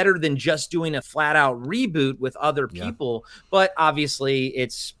like that better than just doing a flat out reboot with other people. But obviously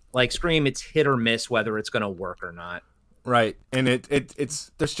it's like Scream, it's hit or miss whether it's going to work or not. Right, and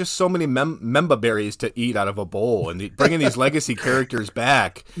it's there's just so many memba berries to eat out of a bowl, and bringing these legacy characters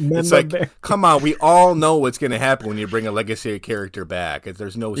back, it's like, come on, we all know what's going to happen when you bring a legacy character back.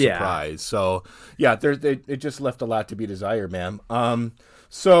 There's no surprise. Yeah. So yeah, it just left a lot to be desired, man.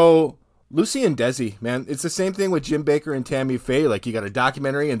 So Lucy and Desi, man, it's the same thing with Jim Baker and Tammy Faye. Like, you got a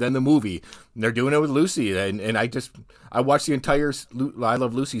documentary and then the movie. And they're doing it with Lucy, and I watched the entire I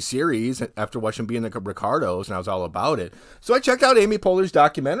Love Lucy series after watching Being the Ricardos, and I was all about it. So I checked out Amy Poehler's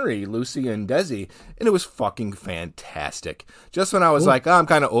documentary, Lucy and Desi, and it was fucking fantastic. Just when I was like, oh, I'm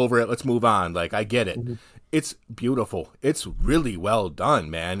kind of over it, let's move on. Like, I get it. It's beautiful. It's really well done,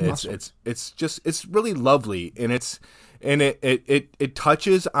 man. Awesome. It's really lovely, and it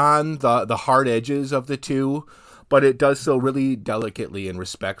touches on the hard edges of the two, but it does so really delicately and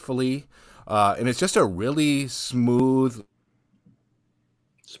respectfully. And it's just a really smooth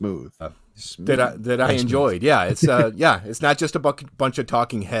that I enjoyed. Yeah, it's it's not just a bunch of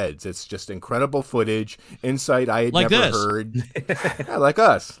talking heads. It's just incredible footage, insight I had never heard. Yeah, like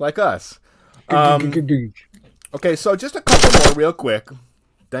us. Okay, so just a couple more real quick.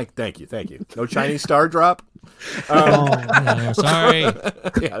 Thank you. No Chinese star drop. Sorry. Yeah,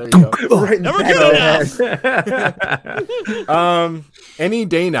 there you go. Never good enough. Any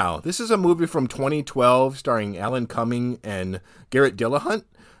Day Now. This is a movie from 2012 starring Alan Cumming and Garrett Dillahunt.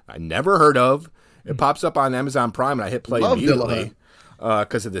 I never heard of. It pops up on Amazon Prime, and I hit play immediately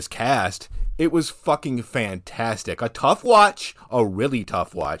because of this cast. It was fucking fantastic. A really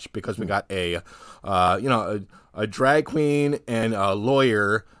tough watch, because we got a drag queen and a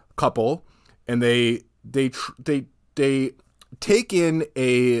lawyer couple, and they take in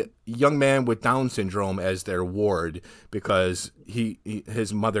a young man with Down syndrome as their ward because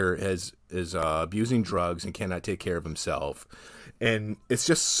his mother is abusing drugs and cannot take care of himself. And it's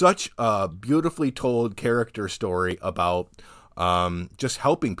just such a beautifully told character story about just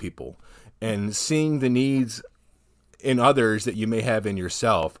helping people and seeing the needs in others that you may have in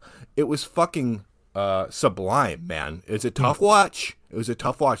yourself. It was fucking sublime, man. It's a tough watch.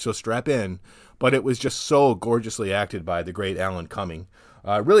 So strap in. But it was just so gorgeously acted by the great Alan Cumming.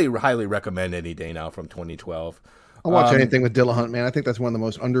 Really highly recommend Any Day Now from 2012. I'll watch anything with Dillahunt, man. I think that's one of the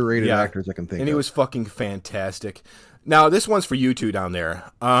most underrated actors I can think of. And he was fucking fantastic. Now, this one's for you two down there.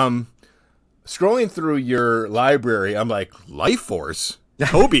 Scrolling through your library, I'm like, Life Force?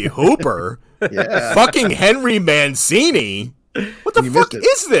 Toby Hooper? Yeah. Fucking Henry Mancini? What the fuck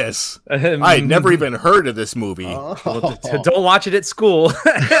is this? I had never even heard of this movie. Well, don't watch it at school.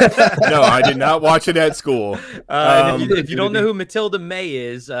 No, I did not watch it at school. If you don't know who Matilda May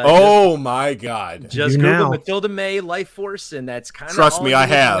is, my God. Just Google Matilda May Life Force, and that's kind of Trust me, I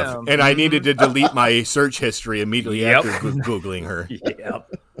have. And I needed to delete my search history immediately after Googling her. Yep.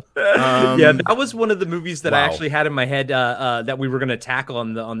 Yeah, that was one of the movies that I actually had in my head that we were going to tackle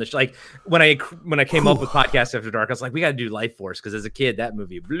on the show. Like when I came up with Podcast After Dark, I was like, we got to do Life Force, because as a kid, that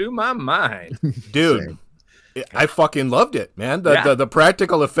movie blew my mind. Dude, I fucking loved it, man. The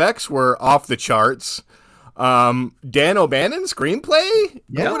practical effects were off the charts. Dan O'Bannon screenplay?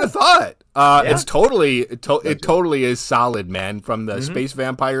 Who would have thought? It's totally, it totally is solid, man. From the Space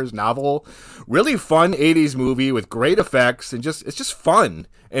Vampires novel, really fun 80s movie with great effects and it's just fun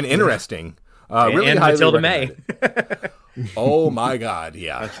and interesting. Really and highly Matilda May. Oh my God,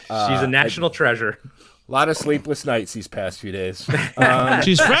 yeah, she's a national treasure. A lot of sleepless nights these past few days.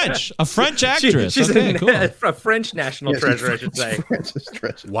 She's French, a French actress. She's cool. a French national treasure, I should say.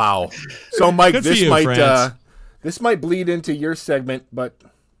 Wow. So, Mike, Good for this you, this might bleed into your segment, but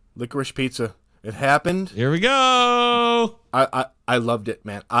Licorice Pizza, it happened. Here we go. I loved it,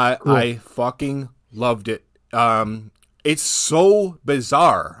 man. I fucking loved it. It's so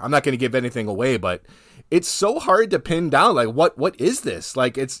bizarre. I'm not going to give anything away, but it's so hard to pin down. Like, what is this?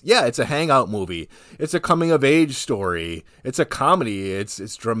 Like, it's a hangout movie. It's a coming of age story. It's a comedy.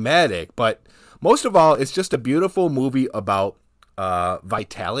 It's dramatic, but most of all, it's just a beautiful movie about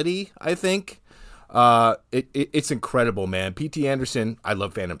vitality, I think. It's incredible, man. P.T. Anderson, I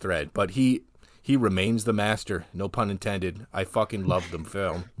love Phantom Thread, but he remains the master. No pun intended. I fucking love the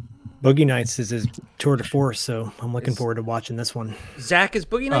film. Boogie Nights is his tour de force, so I'm looking forward to watching this one. Zach, is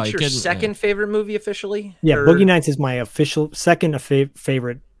Boogie Nights your second favorite movie officially? Yeah, Boogie Nights is my official second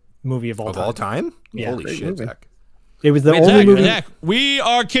favorite movie of all time. Of all time? Yeah. Holy shit, Zach. It was the only movie. Zach, we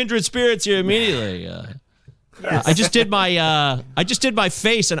are kindred spirits here immediately. Yes. I just did my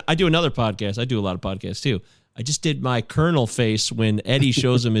face, and I do another podcast. I do a lot of podcasts too. I just did my Colonel face when Eddie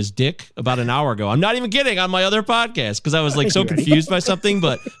shows him his dick about an hour ago. I'm not even kidding, on my other podcast, because I was like so confused by something,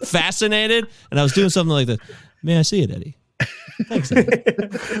 but fascinated, and I was doing something like that. May I see it, Eddie? Thanks, Eddie.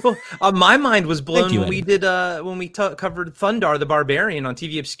 Well, my mind was blown you, when we did when we covered Thundar the Barbarian on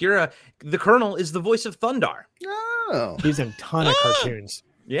TV Obscura. The Colonel is the voice of Thundar. Oh, he's in a ton of cartoons.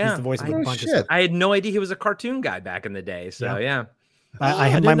 Yeah, he's the voice of a bunch of stuff. I had no idea he was a cartoon guy back in the day. So yeah. I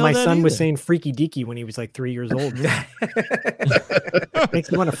had my son was saying freaky deaky when he was like 3 years old. Makes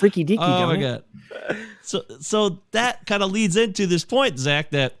me want a freaky deaky. Oh my God. So that kind of leads into this point, Zach,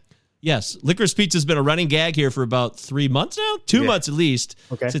 that yes, Licorice Pizza has been a running gag here for about 3 months now, 2 months at least,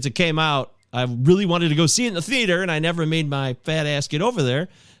 since it came out. I really wanted to go see it in the theater, and I never made my fat ass get over there,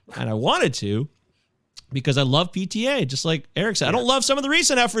 and I wanted to because I love PTA, just like Eric said. I don't love some of the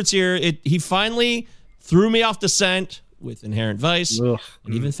recent efforts here. He finally threw me off the scent with Inherent Vice and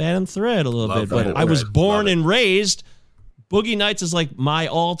even Phantom Thread a little bit. But I was born and raised. Boogie Nights is like my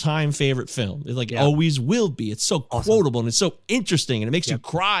all-time favorite film. It always will be. It's so quotable and it's so interesting and it makes you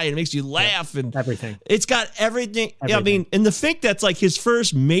cry and it makes you laugh and everything. It's got everything. Yeah, I mean, and to think that's like his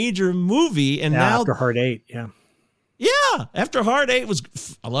first major movie, and now after Hard 8, yeah, after Hard 8 was.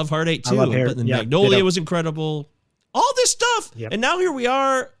 I love Hard 8 too. But then Magnolia was incredible. All this stuff, and now here we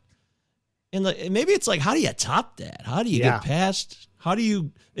are. And maybe it's like, how do you top that? How do you get past? How do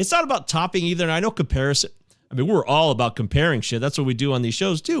you? It's not about topping either. And I know comparison. I mean, we're all about comparing shit. That's what we do on these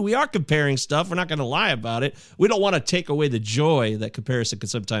shows too. We are comparing stuff. We're not going to lie about it. We don't want to take away the joy that comparison can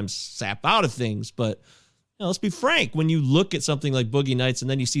sometimes sap out of things. But let's be frank. When you look at something like Boogie Nights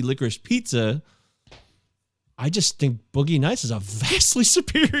and then you see Licorice Pizza, I just think Boogie Nights is a vastly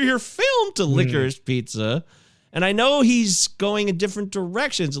superior film to Licorice Pizza. And I know he's going in different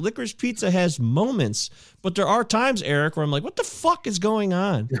directions. Licorice Pizza has moments, but there are times, Eric, where I'm like, what the fuck is going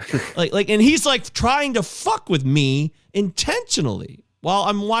on? And he's like trying to fuck with me intentionally while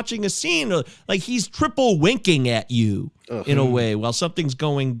I'm watching a scene. Like he's triple winking at you in a way while something's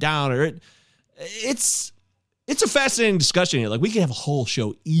going down. Or it's a fascinating discussion here. Like we could have a whole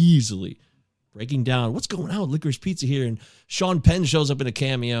show easily breaking down what's going on with Licorice Pizza here, and Sean Penn shows up in a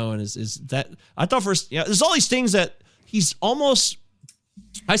cameo, and is that I thought first, there's all these things that he's almost.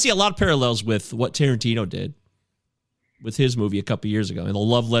 I see a lot of parallels with what Tarantino did with his movie a couple years ago, in the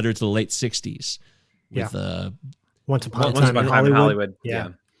love letter to the late '60s. With Once Upon a Time in Hollywood.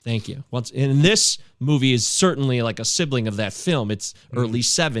 Yeah. Thank you. And this movie is certainly like a sibling of that film. It's early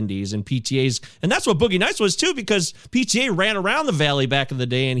 70s and PTA's, and that's what Boogie Nights was too, because PTA ran around the Valley back in the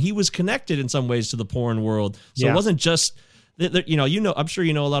day, and he was connected in some ways to the porn world. So it wasn't just, I'm sure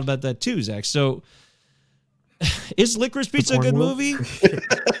you know a lot about that too, Zach. So is Licorice Pizza a good movie?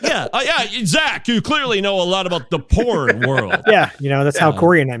 Yeah. Zach, you clearly know a lot about the porn world. Yeah. That's how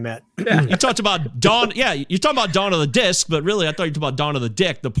Corey and I met. Yeah. You talked about Dawn. Yeah. You're talking about Dawn of the Disc, but really I thought you were talking about Dawn of the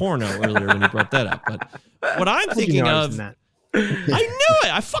Dick, the porno earlier when you brought that up. But what I'm thinking of, I knew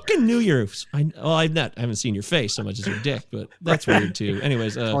it. I fucking knew I haven't seen your face so much as your dick, but that's weird too.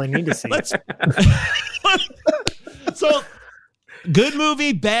 Anyways. All I need to see. So, good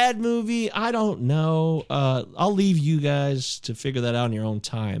movie, bad movie, I don't know. I'll leave you guys to figure that out in your own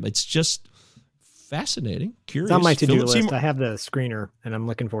time. It's just fascinating, curious. It's on my to-do list. I have the screener, and I'm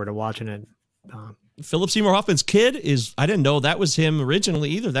looking forward to watching it. Philip Seymour Hoffman's kid is, I didn't know that was him originally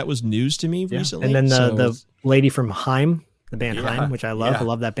either. That was news to me recently. And then the lady from Haim, the band Haim, which I love. Yeah. I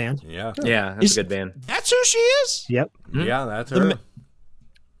love that band. Yeah. Yeah, that's a good band. That's who she is? Yep. Yeah, that's her.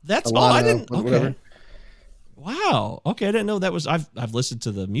 That's, Alana, I didn't, whatever. okay. Wow. Okay, I didn't know that was, I've listened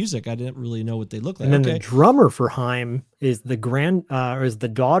to the music. I didn't really know what they look like. And then the drummer for Haim is the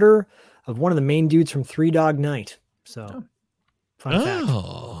daughter of one of the main dudes from Three Dog Night. So, fun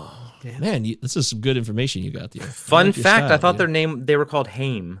fact. Yeah. Man, this is some good information you got there. Fun fact, I thought they were called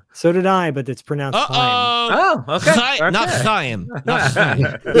Haim. So did I, but it's pronounced Haim. Oh, okay. Not Chaim. Not Chaim.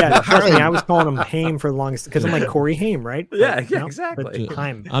 Yeah, trust me, I was calling him Haim for the longest because I'm like Corey Haim, right? Yeah, But, no, exactly. but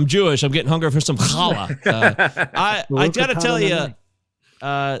Haim. I'm Jewish. I'm getting hungry for some challah. I got to tell you,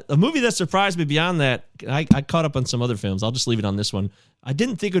 a movie that surprised me beyond that, I caught up on some other films. I'll just leave it on this one. I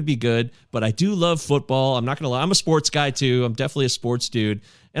didn't think it would be good, but I do love football. I'm not going to lie. I'm a sports guy too. I'm definitely a sports dude.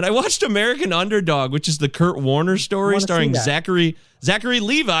 And I watched American Underdog, which is the Kurt Warner story starring Zachary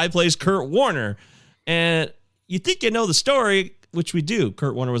Levi plays Kurt Warner. And you think you know the story, which we do.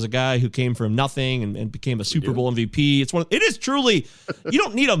 Kurt Warner was a guy who came from nothing and became a Super Bowl MVP. It is truly, you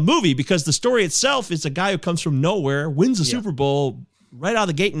don't need a movie because the story itself is a guy who comes from nowhere, wins a Super Bowl right out of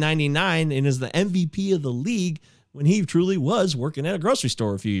the gate in 99 and is the MVP of the league when he truly was working at a grocery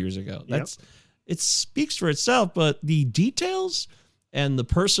store a few years ago. It speaks for itself, but the details and the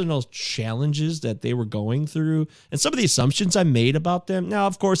personal challenges that they were going through and some of the assumptions I made about them. Now,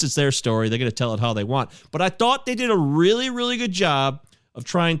 of course, it's their story. They're going to tell it how they want. But I thought they did a really, really good job of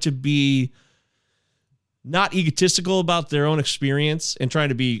trying to be not egotistical about their own experience and trying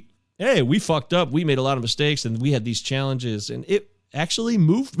to be, hey, we fucked up. We made a lot of mistakes and we had these challenges. And it actually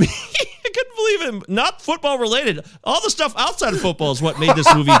moved me. I couldn't believe it. Not football related. All the stuff outside of football is what made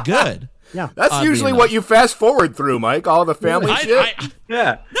this movie good. Yeah, that's usually what you fast forward through, Mike. All the family shit.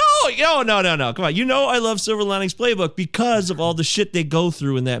 No. Come on. You know I love Silver Linings Playbook because of all the shit they go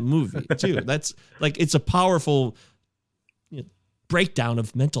through in that movie too. That's like it's a powerful breakdown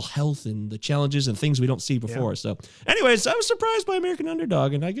of mental health and the challenges and things we don't see before. So, anyways, I was surprised by American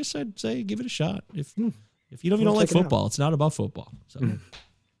Underdog, and I guess I'd say give it a shot if you don't like football. It's not about football. So,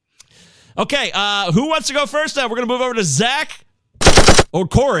 okay, who wants to go first? Now we're gonna move over to Zach. Or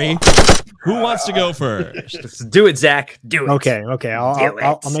Corey, who wants to go first? Let's do it, Zach. Do it. Okay.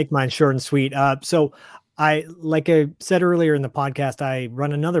 I'll make mine short and sweet. So like I said earlier in the podcast, I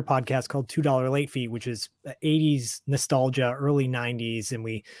run another podcast called $2 Late Fee, which is 80s nostalgia, early 90s. And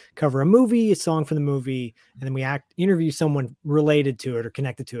we cover a movie, a song from the movie, and then we interview someone related to it or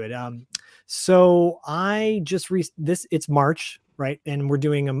connected to it. So I just it's March. Right. And we're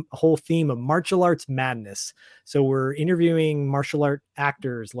doing a whole theme of martial arts madness. So we're interviewing martial art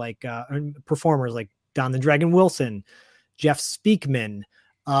actors like performers like Don the Dragon Wilson, Jeff Speakman.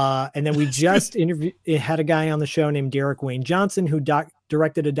 And then we just had a guy on the show named Derek Wayne Johnson who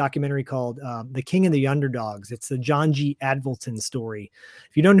directed a documentary called The King of the Underdogs. It's the John G. Avildsen story.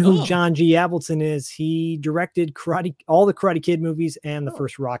 If you don't know who John G. Avildsen is, he directed all the Karate Kid movies and the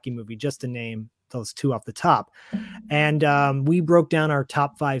first Rocky movie, just to name those two off the top. And we broke down our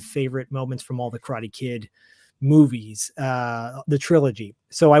top 5 favorite moments from all the Karate Kid movies, the trilogy.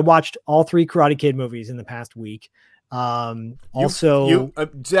 So I watched all 3 Karate Kid movies in the past week. Zach,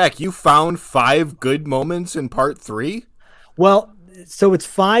 you found 5 good moments in part 3? Well, so it's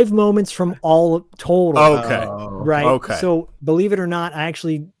 5 moments from all total. Okay. Right. Okay. So believe it or not, I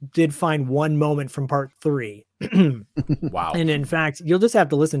actually did find 1 moment from part 3. Wow. And in fact, you'll just have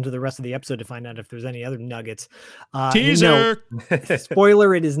to listen to the rest of the episode to find out if there's any other nuggets. Teaser.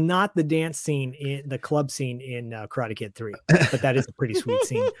 Spoiler, it is not the dance scene in the club scene in Karate Kid 3, but that is a pretty sweet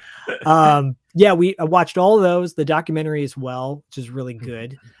scene. I watched all of those, the documentary as well, which is really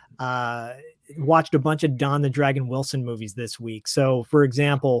good. Watched a bunch of Don the Dragon Wilson movies this week. So for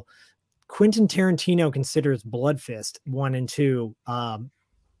example, Quentin Tarantino considers Blood Fist 1 and 2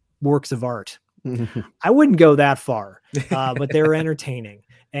 works of art. I wouldn't go that far, but they're entertaining.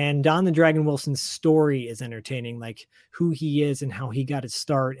 And Don the Dragon Wilson's story is entertaining, like who he is and how he got his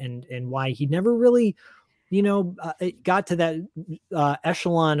start and why he never really, got to that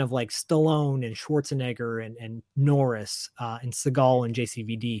echelon of like Stallone and Schwarzenegger and Norris and Seagal and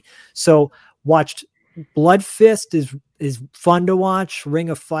JCVD. So watched Blood Fist is fun to watch.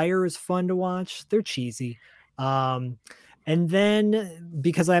 Ring of Fire is fun to watch. They're cheesy. And then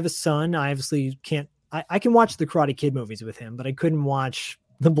because I have a son, I obviously can't, I can watch the Karate Kid movies with him, but I couldn't watch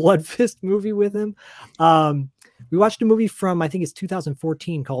the Blood Fist movie with him. We watched a movie from, I think it's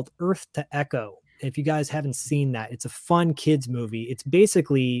 2014 called Earth to Echo. If you guys haven't seen that, it's a fun kids movie. It's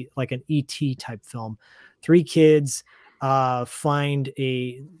basically like an ET type film. 3 kids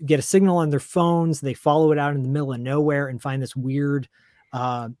get a signal on their phones. They follow it out in the middle of nowhere and find this weird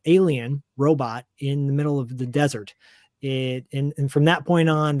alien robot in the middle of the desert. And from that point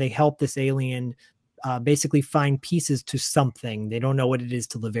on, they help this alien basically find pieces to something. They don't know what it is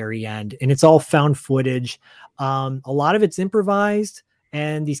till the very end. And it's all found footage. A lot of it's improvised.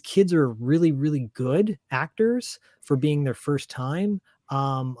 And these kids are really, really good actors for being their first time.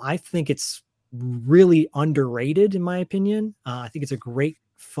 I think it's really underrated, in my opinion. I think it's a great,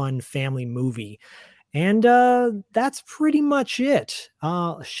 fun family movie. And that's pretty much it.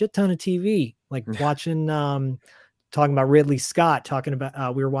 A shit ton of TV, like watching, talking about Ridley Scott, talking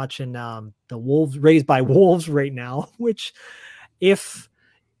about, we were watching The Wolves, Raised by Wolves right now, which if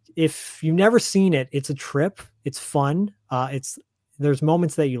you've never seen it, it's a trip. It's fun. There's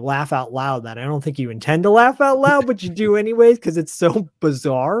moments that you laugh out loud that I don't think you intend to laugh out loud, but you do anyways, because it's so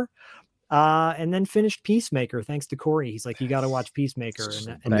bizarre. And then finished Peacemaker, thanks to Corey. He's like, you got to watch Peacemaker.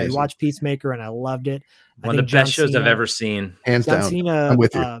 And I watched Peacemaker and I loved it. One of the best shows I've ever seen. Hands John down. Cena, I'm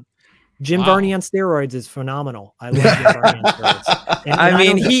with you. Jim Varney on steroids is phenomenal. I love Jim Varney on steroids. And I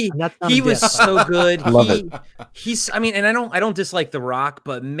mean, he was so good. Love it. I mean, and I don't dislike The Rock,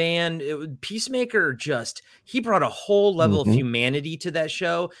 but man, Peacemaker he brought a whole level of humanity to that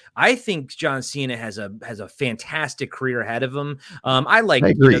show. I think John Cena has a fantastic career ahead of him. I like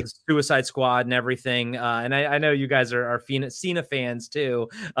Suicide Squad and everything, and I know you guys are Cena fans too.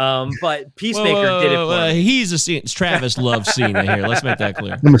 But Peacemaker did it for me. He's a Cena. Travis loves Cena here. Let's make that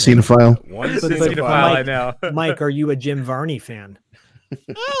clear. I'm a Cinephile. I know. Mike, are you a Jim Varney fan?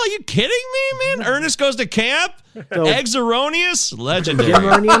 Oh, are you kidding me, man? Ernest Goes to Camp, Eggs Erroneous, legendary. Jim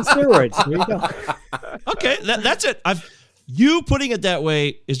Varney on steroids. There you go. Okay, that's it. You putting it that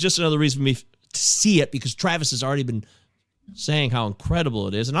way is just another reason for me to see it, because Travis has already been saying how incredible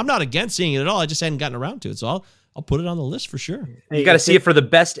it is, and I'm not against seeing it at all. I just hadn't gotten around to it, so I'll put it on the list for sure. You got to see it for the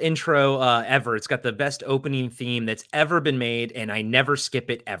best intro ever. It's got the best opening theme that's ever been made, and I never skip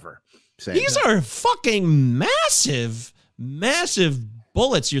it ever. Same. These are fucking massive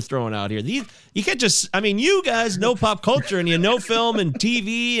bullets you're throwing out here. You can't just, I mean, you guys know pop culture and you know film and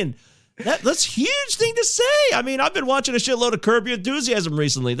TV, and that's a huge thing to say. I mean, I've been watching a shitload of Curb Your Enthusiasm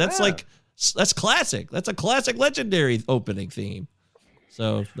recently. That's that's classic. That's a classic legendary opening theme.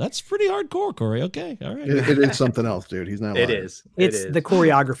 So that's pretty hardcore, Corey. Okay. All right. It is something else, dude. He's not lying. It is. The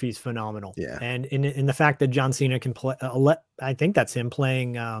choreography is phenomenal. Yeah. And in the fact that John Cena can play, I think that's him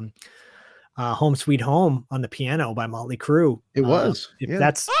playing Home Sweet Home on the piano by Motley Crue. It was.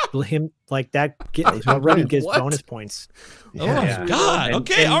 That's him, like that already gives bonus points. Oh my God.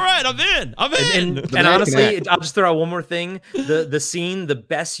 Okay. All right. I'm in. And honestly, I'll just throw out one more thing. The scene, the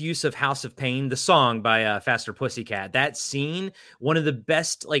best use of House of Pain, the song by Faster Pussycat, that scene, one of the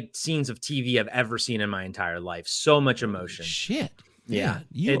best scenes of TV I've ever seen in my entire life. So much emotion. Shit. Yeah.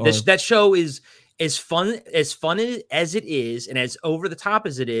 That show is as fun as it is, and as over the top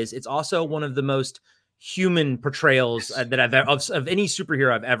as it is, it's also one of the most human portrayals that I've of any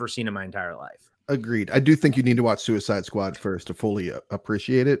superhero I've ever seen in my entire life. Agreed. I do think you need to watch Suicide Squad first to fully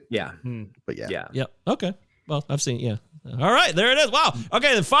appreciate it. Yeah. But yeah. Yep. Okay. Well, I've seen. Yeah. All right. There it is. Wow.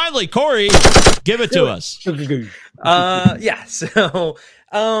 Okay. Then finally, Corey, give it to us. Yeah. So.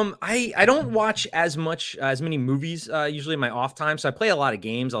 I don't watch as many movies usually in my off time. So I play a lot of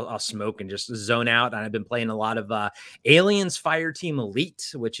games. I'll smoke and just zone out. And I've been playing a lot of Aliens Fireteam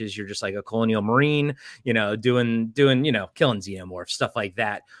Elite, which is you're just like a colonial marine, doing killing xenomorphs, stuff like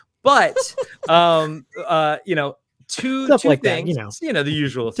that. But two like things, that, the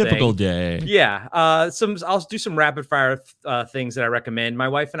usual typical thing. day. Yeah. I'll do some rapid fire things that I recommend. My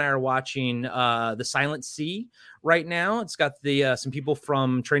wife and I are watching The Silent Sea right now. It's got some people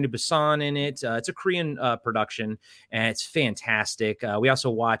from Train to Busan in it. It's a Korean production, and it's fantastic. We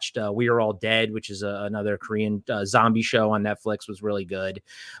also watched We Are All Dead, which is another Korean zombie show on Netflix. Was really good.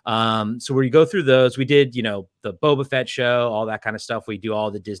 So we go through those. We did, the Boba Fett show, all that kind of stuff. We do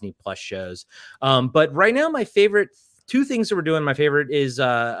all the Disney Plus shows. But right now, my favorite two things that we're doing. My favorite is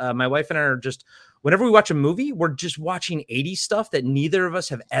my wife and I are just, whenever we watch a movie, we're just watching 80s stuff that neither of us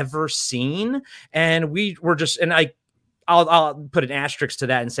have ever seen. And we're just, and I'll put an asterisk to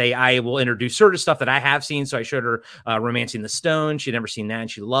that and say I will introduce her to stuff that I have seen. So I showed her Romancing the Stone. She'd never seen that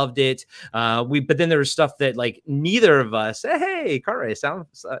and she loved it. But then there was stuff that neither of us. Hey, car race!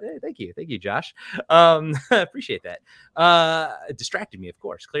 Hey, thank you, Josh. Appreciate that. It distracted me, of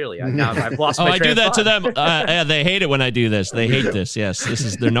course. Clearly, I've lost. My I do that to them. Yeah, they hate it when I do this. They hate this. Yes, this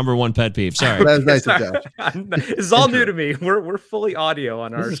is their number one pet peeve. Sorry. That's nice of Josh. This is all new to me. We're fully audio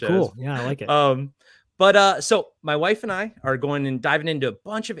on our shows. Cool. Yeah, I like it. But so my wife and I are going and diving into a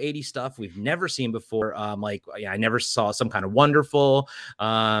bunch of 80s stuff we've never seen before. I never saw Some Kind of Wonderful.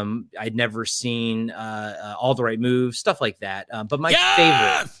 I'd never seen All the Right Moves, stuff like that. But my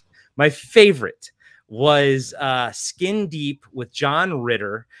favorite was Skin Deep with John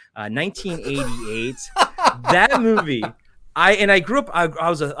Ritter, 1988. That movie. I grew up. I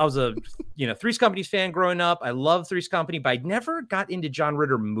was a Three's Company's fan growing up. I love Three's Company, but I never got into John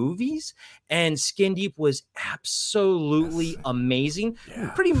Ritter movies. And Skin Deep was absolutely amazing. Yeah.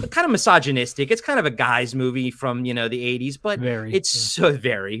 Pretty kind of misogynistic. It's kind of a guy's movie from the 80s, but it's so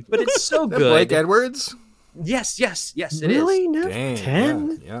good. Blake Edwards. Yes, it really? is. No, Dang,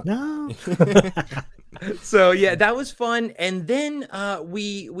 10? yeah. No. So yeah, that was fun. And then our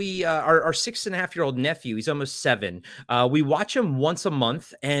 6.5-year-old nephew, he's almost 7. We watch him once a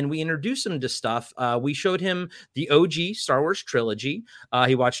month and we introduce him to stuff. We showed him the OG Star Wars trilogy.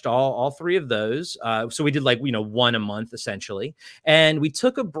 He watched all 3 of those. So we did one a month essentially. And we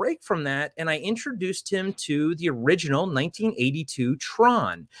took a break from that and I introduced him to the original 1982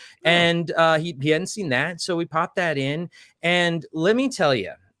 Tron. And he hadn't seen that. So we popped that in. And let me tell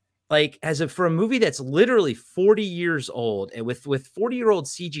you, for a movie that's literally 40 years old and with 40-year-old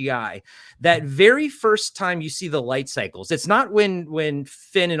CGI, that very first time you see the light cycles, it's not when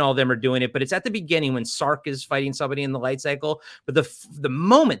Finn and all them are doing it, but it's at the beginning when Sark is fighting somebody in the light cycle. But the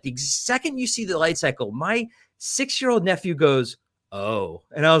second you see the light cycle, my 6-year-old nephew goes, "Oh,"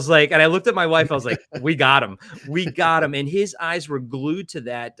 and I was like, and I looked at my wife, I was like, we got him. And his eyes were glued to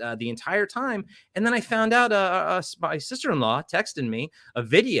that the entire time. And then I found out my sister-in-law texted me a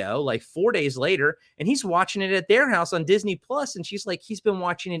video 4 days later, and he's watching it at their house on Disney Plus. And she's like, he's been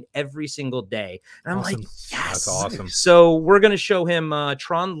watching it every single day. And I'm like, yes, that's awesome. So we're going to show him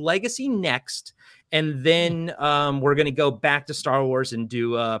Tron Legacy next. And then we're going to go back to Star Wars and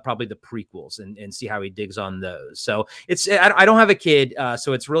do probably the prequels and see how he digs on those. So I don't have a kid,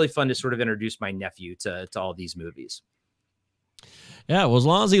 so it's really fun to sort of introduce my nephew to all these movies. Yeah, well, as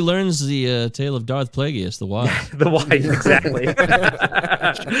long as he learns the tale of Darth Plagueis, the wise. The wise, exactly.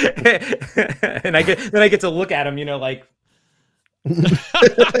 And I get to look at him,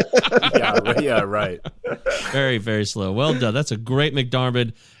 yeah, right. Very, very slow. Well done. That's a great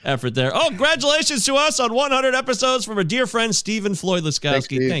McDarmid effort there. Oh, congratulations to us on 100 episodes from our dear friend Stephen Floyd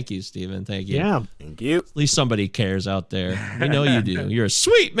Laskowski. Thank you, Stephen. Thank you. Yeah. Thank you. At least somebody cares out there. We know you do. You're a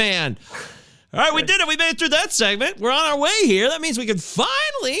sweet man. All right, we did it. We made it through that segment. We're on our way here. That means we can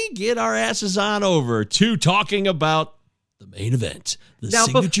finally get our asses on over to talking about the main event, the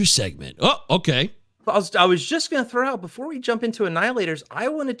signature segment. Oh, okay. I was just going to throw out, before we jump into Annihilators, I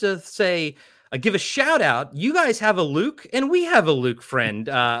wanted to say, give a shout out. You guys have a Luke, and we have a Luke friend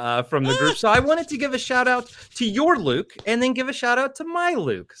from the group. So I wanted to give a shout out to your Luke, and then give a shout out to my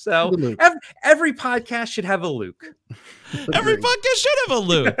Luke. So every podcast should have a Luke. Every podcast should have a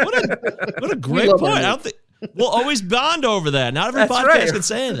Luke. What a great point. I don't think we'll always bond over that. Not every podcast can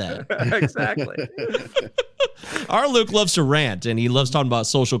say that. Exactly. Our Luke loves to rant, and he loves talking about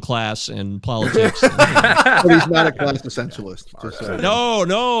social class and politics. But he's not a class essentialist.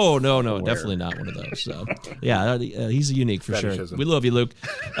 No, definitely not one of those. So, yeah, he's unique for sure. We love you, Luke.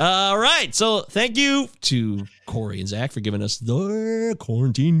 All right, so thank you to Corey and Zach for giving us their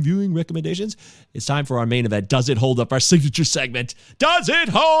quarantine viewing recommendations. It's time for our main event. Does it hold up? Our signature segment. Does it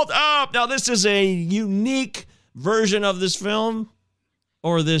hold up? Now, this is a unique version of this film.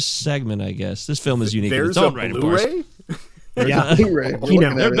 Or this segment, I guess. This film is unique. There's a Blu-ray? Yeah. Blu-ray. Oh,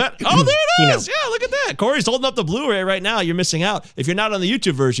 there it is. Yeah, look at that. Corey's holding up the Blu-ray right now. You're missing out. If you're not on the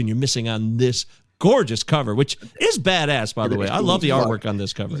YouTube version, you're missing on this gorgeous cover, which is badass, by the way. I love the artwork on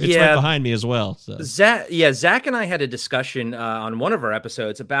this cover. It's right behind me as well. So. Zach and I had a discussion on one of our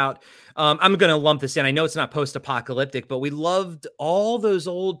episodes about, I'm going to lump this in. I know it's not post-apocalyptic, but we loved all those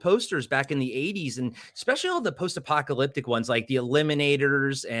old posters back in the 80s, and especially all the post-apocalyptic ones, like the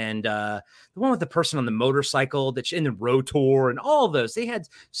Eliminators and the one with the person on the motorcycle that's in the Rotor and all of those. They had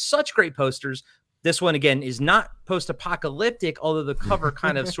such great posters. This one, again, is not post-apocalyptic, although the cover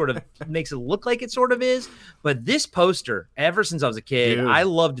kind of sort of makes it look like it sort of is. But this poster, ever since I was a kid, I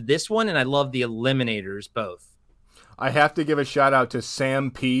loved this one, and I loved the Eliminators both. I have to give a shout-out to Sam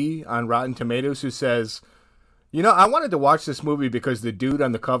P. on Rotten Tomatoes, who says, I wanted to watch this movie because the dude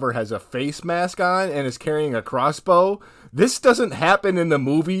on the cover has a face mask on and is carrying a crossbow. This doesn't happen in the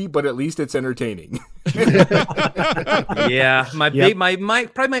movie, but at least it's entertaining. Yeah, probably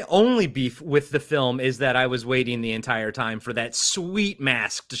my only beef with the film is that I was waiting the entire time for that sweet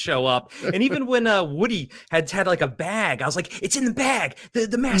mask to show up. And even when Woody had like a bag, I was like, it's in the bag.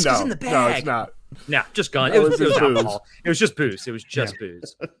 The mask is in the bag. No, it's not. No, just gun. That It was was just booze. alcohol. It was just booze. It was just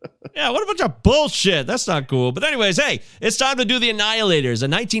booze. Yeah, what a bunch of bullshit. That's not cool. But anyways, hey, it's time to do The Annihilators, a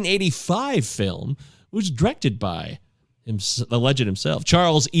 1985 film, which was directed by the legend himself,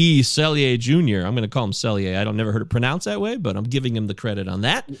 Charles E. Sellier Jr. I'm going to call him Sellier. I don't never heard it pronounced that way, but I'm giving him the credit on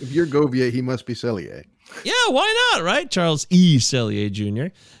that. If you're Govier, he must be Sellier. Yeah, why not, right? Charles E. Sellier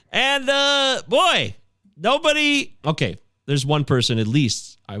Jr. And, boy, nobody... Okay, there's one person at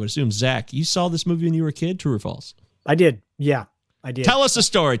least, I would assume, Zach, you saw this movie when you were a kid, true or false? I did. Yeah, I did. Tell us a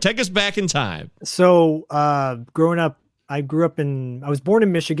story. Take us back in time. So, growing up, I was born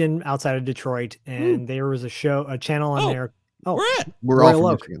in Michigan outside of Detroit, and there was a channel on there. Oh, where at? We're all Royal from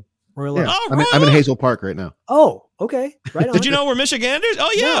Oak. Michigan. Royal Yeah. Oak. Oh, I'm in Hazel Park right now. Oh, okay. Right on. Did you know we're Michiganders? Oh,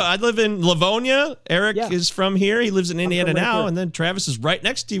 yeah. I live in Livonia. Eric Yeah. is from here. He lives in Indiana from right now. there. And then Travis is right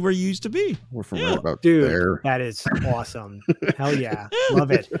next to where you used to be. We're from Yeah. right about Dude, there. that is awesome. Hell yeah.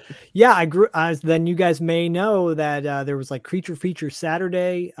 Love it. Yeah, I grew then you guys may know that there was like Creature Feature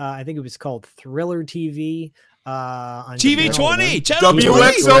Saturday. I think it was called Thriller TV. On TV20. Channel 20.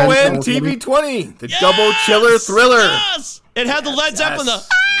 WXON TV20, the double chiller thriller. Yes! It had the Led Zeppelin.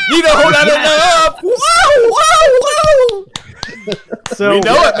 Need to hold that up. Whoa, whoa, whoa. So We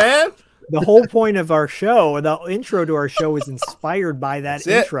know it, man. the whole point of our show, the intro to our show, was inspired by that That's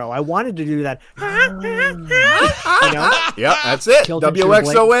it. intro. I wanted to do that. You know? Yep, that's it. Kilton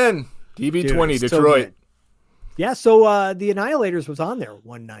WXON TV20 Dude, so Detroit. good. Yeah, so the Annihilators was on there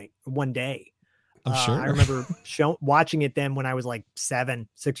one day. I'm sure. I remember watching it then when I was like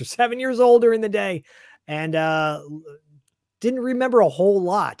 6 or 7 years old during the day, and didn't remember a whole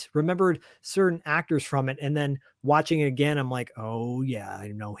lot. Remembered certain actors from it, and then watching it again, I'm like, oh yeah, I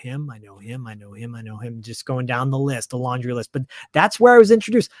know him. Just going down the list, the laundry list. But that's where I was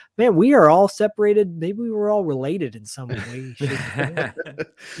introduced. Man, we are all separated. Maybe we were all related in some way.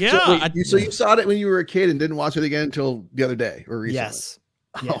 Yeah. So you saw it when you were a kid and didn't watch it again until the other day or recently? Yes.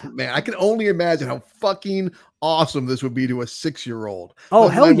 Yeah. Oh man, I can only imagine how fucking awesome this would be to a 6-year-old. Oh,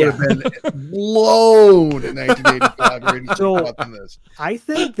 My hell mind yeah. would have been blown in 1985 or 86 So- watching this. I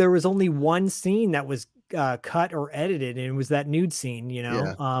think there was only one scene that was cut or edited, and it was that nude scene,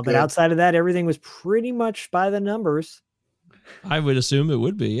 Yeah, but good. outside of that, everything was pretty much by the numbers. I would assume it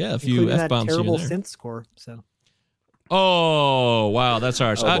would be. Yeah, a few including that F-bombs here terrible and there. synth score. So Oh, wow. That's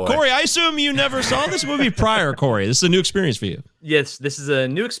harsh. Oh, boy. Corey, I assume you never saw this movie prior, Corey. This is a new experience for you. Yes, this is a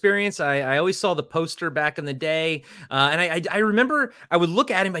new experience. I always saw the poster back in the day. And I remember I would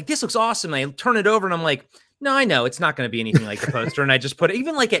look at him like, this looks awesome. And I turn it over and I'm like, no, I know it's not going to be anything like the poster. And I just put it,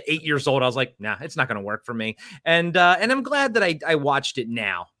 even like at 8 years old, I was like, nah, it's not going to work for me. And I'm glad that I watched it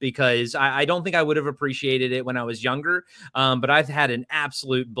now, because I don't think I would have appreciated it when I was younger. But I've had an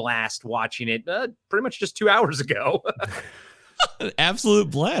absolute blast watching it pretty much just 2 hours ago. An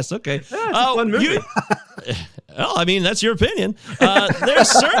absolute blast. Okay. Yeah, it's a fun movie. Well, I mean, that's your opinion. There's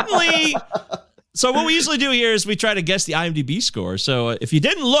certainly... So what we usually do here is we try to guess the IMDb score. So if you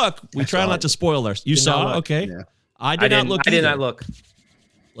didn't look, we try not to spoil our... You Did not saw? look. Okay. Yeah. I did not look I did either. not look.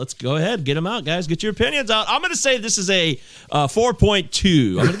 Let's go ahead. Get them out, guys. Get your opinions out. I'm going to say this is a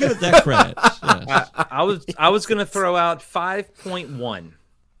 4.2. I'm going to give it that credit. Yes. I was going to throw out 5.1.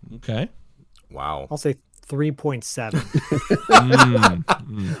 Okay. Wow. I'll say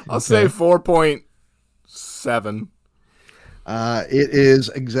 3.7. I'll say 4.7. It is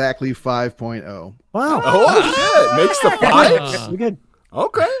exactly 5.0. Wow. Oh, shit. Makes the fives? We good.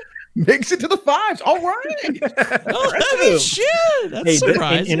 Okay. Makes it to the fives. All right. Oh, shit. That's Hey,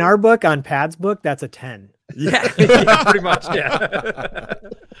 surprising. in our book, on Pat's book, that's a 10. Yeah, pretty much. Yeah.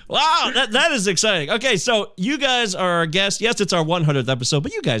 Wow, that is exciting. Okay, so you guys are our guests. Yes, it's our 100th episode,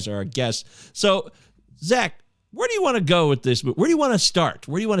 but you guys are our guests. So, Zach, where do you want to go with this? Where do you want to start?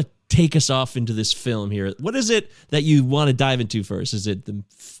 Where do you want to take us off into this film here? What is it that you want to dive into first? Is it the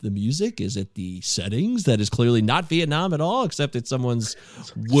music? Is it the settings that is clearly not Vietnam at all, except it's someo's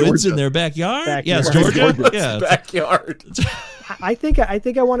woods in their backyard? Yes, Georgia. Yeah. Backyard. I think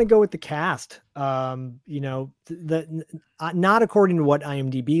I want to go with the cast. Not according to what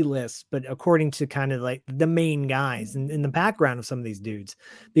IMDb lists, but according to kind of like the main guys and in the background of some of these dudes.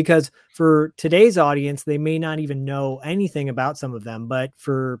 Because for today's audience, they may not even know anything about some of them. But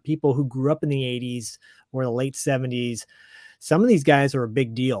for people who grew up in the 80s or the late 70s, some of these guys are a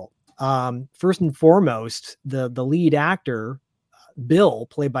big deal. First and foremost, the lead actor, Bill,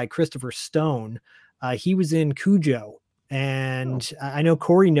 played by Christopher Stone, he was in Cujo. And I know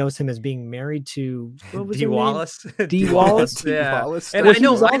Corey knows him as being married to Dee Wallace. Dee Wallace. Yeah. Wallace. And Well,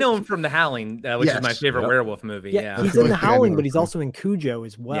 I know him from The Howling, which is my favorite werewolf movie. Yeah. He's in The Howling, but he's also in Cujo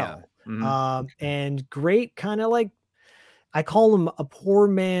as well. Yeah. Mhm. And great kind of like I call him a poor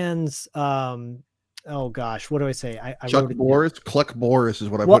man's oh gosh, what do I say? I Chuck wrote it Boris, Cluck Boris is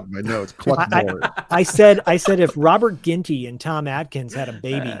what I Well, put in my notes. Cluck Boris. I said if Robert Ginty and Tom Atkins had a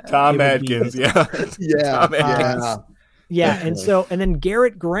baby, Tom it would Atkins, be- yeah. Yeah, Tom Atkins. yeah, and then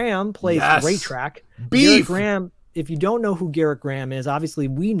Garrett Graham plays Yes. Ray Track. Beef. Garrett Graham. If you don't know who Garrett Graham is, obviously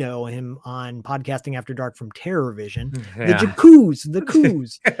we know him on Podcasting After Dark from Terror Vision, the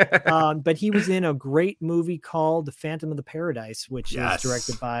Coos. But he was in a great movie called The Phantom of the Paradise, which is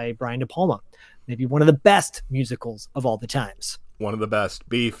directed by Brian De Palma. Maybe one of the best musicals of all the times. One of the best.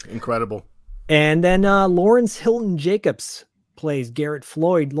 Beef, incredible. And then Lawrence Hilton Jacobs plays Garrett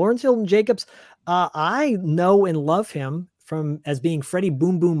Floyd. Lawrence Hilton Jacobs, I know and love him from as being Freddie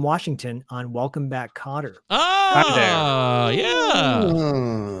Boom Boom Washington on Welcome Back, Kotter. Oh, yeah.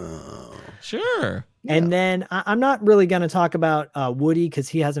 Oh. Sure. And then I'm not really going to talk about Woody because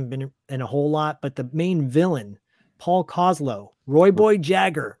he hasn't been in a whole lot, but the main villain, Paul Coslow, Roy Boy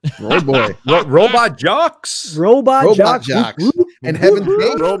Jagger. Roy Boy. Robot Jocks. Robot Jocks. And Heaven's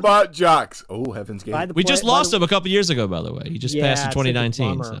Gate. Robot Jocks. Oh, Heaven's Gate. We just lost him a couple years ago, by the way. He just passed in it's like a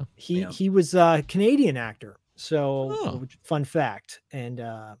 2019. bummer. So. He was a Canadian actor. So fun fact. And,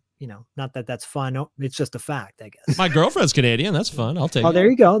 not that that's fun. It's just a fact, I guess. My girlfriend's Canadian. That's fun. I'll take it. Oh, there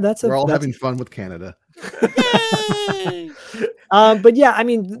you go. We're all having fun with Canada. But yeah, I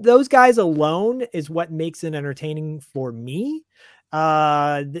mean, those guys alone is what makes it entertaining for me.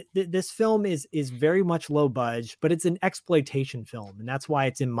 This film is very much low budge, but it's an exploitation film, and that's why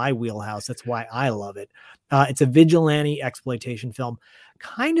it's in my wheelhouse. That's why I love it. It's a vigilante exploitation film,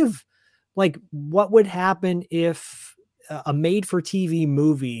 kind of like what would happen if a made-for-TV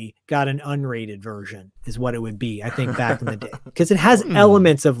movie got an unrated version is what it would be, I think, back in the day, because it has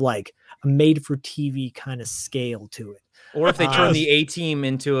elements of like a made-for-TV kind of scale to it. Or if they turned the A-Team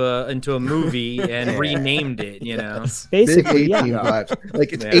into a movie and renamed it, basically, big 18 vibes.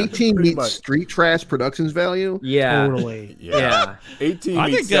 Like it's 18 meets much. Street Trash Productions value. Yeah, totally. Yeah. 18 I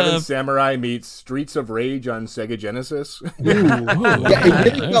meets think, Seven Samurai meets Streets of Rage on Sega Genesis. Yeah,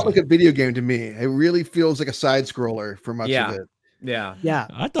 it really felt like a video game to me. It really feels like a side scroller for much of it. Yeah.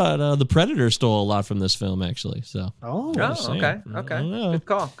 I thought The Predator stole a lot from this film, actually. So. Just saying. Okay. I don't know.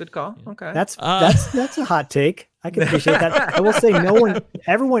 Good call. Okay. That's a hot take. I can appreciate that. I will say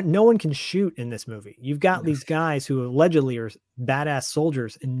no one can shoot in this movie. You've got these guys who allegedly are badass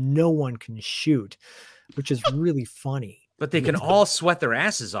soldiers and no one can shoot, which is really funny. But they can all sweat their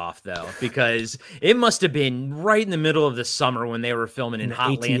asses off, though, because it must have been right in the middle of the summer when they were filming in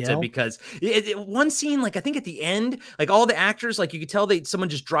Hotlanta. ATL? Because one scene, like I think at the end, like all the actors, like you could tell someone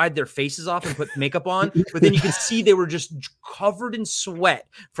just dried their faces off and put makeup on, but then you can see they were just covered in sweat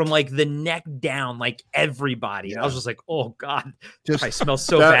from like the neck down, like everybody. And I was just like, oh God, I smell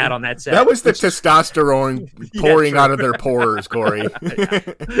so bad on that set. That was the testosterone pouring out of their pores, Corey.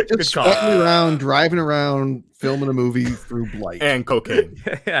 Just sweating around, driving around, filming a movie through blight and cocaine.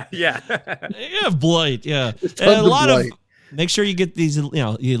 Yeah, blight. Yeah, and a lot of. Make sure you get these,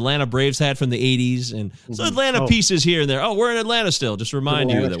 the Atlanta Braves hat from the 80s, and so Atlanta pieces here and there. Oh, we're in Atlanta still. Just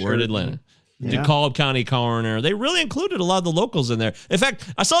remind you that we're in Atlanta. Yeah. DeKalb County Coroner. They really included a lot of the locals in there. In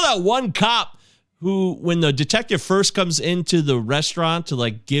fact, I saw that one cop who, when the detective first comes into the restaurant to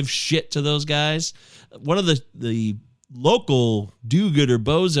like give shit to those guys, one of the local do-gooder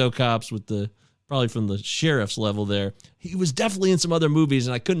bozo cops with probably from the sheriff's level there. He was definitely in some other movies,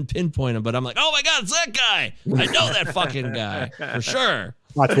 and I couldn't pinpoint him, but I'm like, oh my God, it's that guy. I know that fucking guy for sure.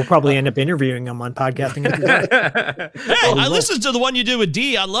 Watch, we'll probably end up interviewing him on podcasting. Hey, I listened to the one you did with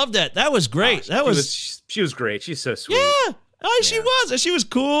Dee. I loved that. That was great. She was great. She's so sweet. Yeah. Oh, she was. And she was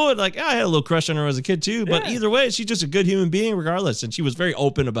cool. And like, I had a little crush on her as a kid too. But either way, she's just a good human being regardless. And she was very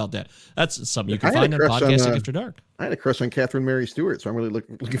open about that. That's something you can find on Podcasting After Dark. I had a crush on Catherine Mary Stewart, so I'm really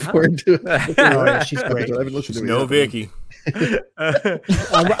looking forward to it. She's great. I haven't listened to No Vicky.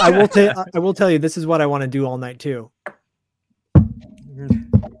 I will tell you, this is what I want to do all night too.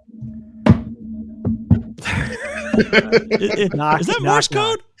 Is that Morse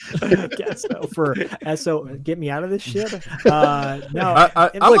code? I guess so. For SO, get me out of this shit. No,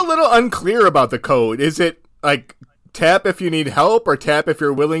 I'm a little unclear about the code. Is it like tap if you need help, or tap if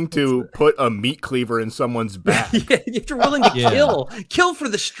you're willing to put a meat cleaver in someone's back? If you're willing to kill for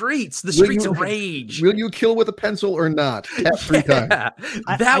the streets of rage. Will you kill with a pencil or not? Tap 3 times.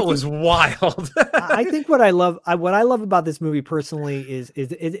 That was wild. I think what I love about this movie personally is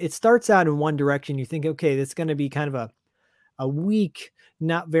it starts out in one direction. You think, okay, this is going to be kind of a weak,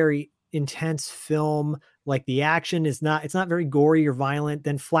 not very intense film. Like the action it's not very gory or violent.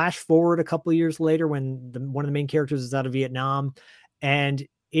 Then flash forward a couple of years later when one of the main characters is out of Vietnam, and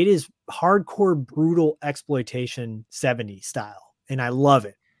it is hardcore, brutal exploitation 70s style. And I love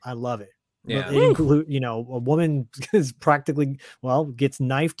it. I love it. Yeah. It include, a woman is practically, gets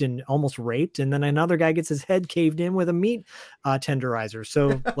knifed and almost raped. And then another guy gets his head caved in with a meat tenderizer.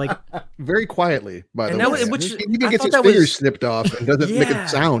 So like very quietly, by the that way. was- He even gets his fingers snipped off and doesn't make a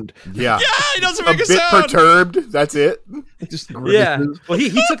sound. Yeah. Yeah, he doesn't make a bit sound. perturbed. That's it. Just Yeah. Well, he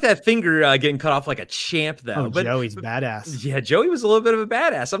took that finger getting cut off like a champ, though. Oh, Joey's badass. Yeah, Joey was a little bit of a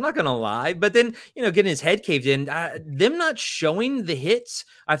badass. I'm not gonna lie. But then, getting his head caved in, them not showing the hits,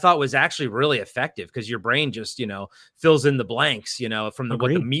 I thought was actually really effective because your brain just, fills in the blanks, from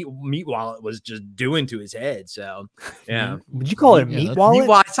what the meat wallet was just doing to his head. So, yeah. Would you call it a meat wallet? Meat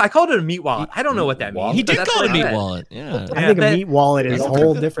wallet. I called it a meat wallet. I don't know what that means. He but did that's call it what a I meat said. wallet. Yeah. I think a meat wallet is a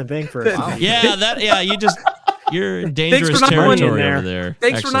whole different thing for us. You're in dangerous not going in territory there. over there.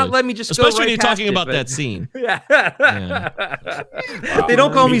 Thanks for not letting me just go especially when right you're past talking it, about but- that scene. Yeah. Wow. They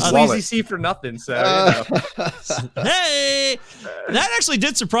don't call me Meat Sleazy wallet. C for nothing. So, Hey, that actually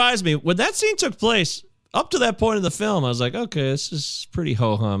did surprise me when that scene took place. Up to that point in the film, I was like, okay, this is pretty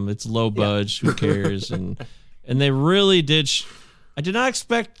ho hum. It's low budge. Who cares? And they really did. I did not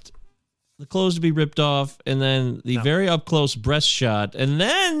expect the clothes to be ripped off, and then the very up close breast shot, and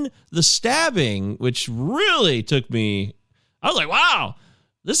then the stabbing, which really took me. I was like, wow,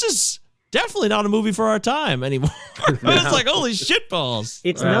 this is definitely not a movie for our time anymore. I was like, holy shitballs.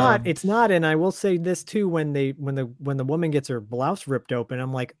 It's not. And I will say this too, when the woman gets her blouse ripped open,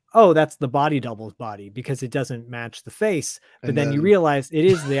 I'm like, oh, that's the body double's body because it doesn't match the face. But And then you then- realize it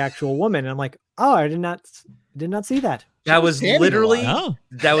is the actual woman. And I'm like, oh, I did not see that. that was literally Oh.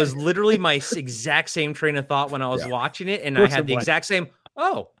 my exact same train of thought when I was watching it, and I course had it the was. exact same.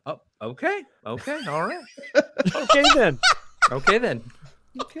 Oh, okay, all right, Okay then. okay then.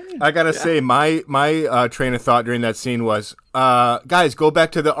 I gotta say, my train of thought during that scene was, guys, go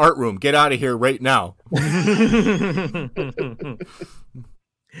back to the art room. Get out of here right now.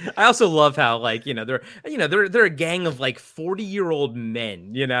 I also love how they're a gang of 40-year-old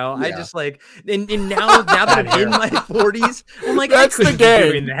men. I just and now that I'm in my 40s, I'm like, That's I the couldn't be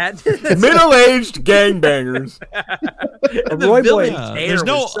gang. doing that. Middle-aged gangbangers. The Roy villain's boy. hair There's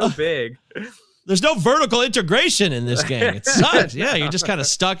no- was so big. There's no vertical integration in this gang. It sucks. Yeah, you're just kind of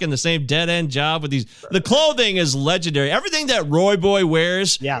stuck in the same dead end job with these. The clothing is legendary. Everything that Roy Boy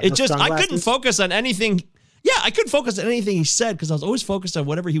wears. Yeah, it those just I couldn't sunglasses. focus on anything. Yeah, I couldn't focus on anything he said because I was always focused on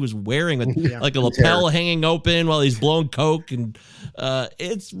whatever he was wearing with like a lapel hanging open while he's blowing coke, and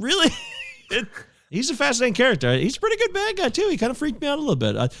it's really. He's a fascinating character. He's a pretty good bad guy too. He kind of freaked me out a little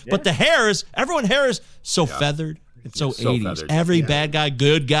bit. But the hair is everyone's hair is so feathered. It's so So 80s. feathered. Every bad guy,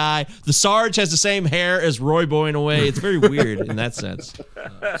 good guy. The Sarge has the same hair as Roy Boy in a way. It's very weird in that sense.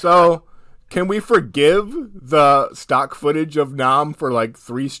 So, can we forgive the stock footage of Nam for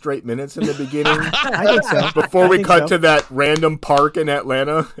 3 straight minutes in the beginning? I think so. Before we think cut so. to that random park in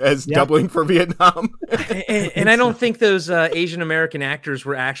Atlanta as doubling for Vietnam? And I don't think those Asian American actors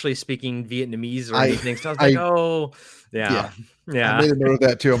were actually speaking Vietnamese or anything. So I was like, oh, yeah. I made a note of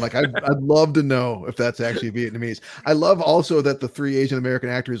that too. I'm like, I'd love to know if that's actually Vietnamese. I love also that the 3 Asian American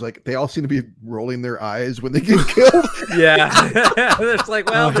actors, they all seem to be rolling their eyes when they get killed. Yeah. It's like,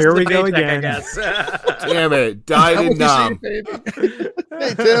 well, Oh, this here is the we go paycheck, again. I guess. Damn it. Died How in would you say Nam. it, baby?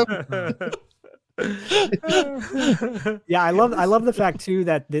 Hey, Tim. Yeah, I love the fact too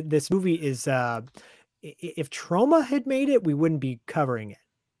that this movie is if Trauma had made it, we wouldn't be covering it.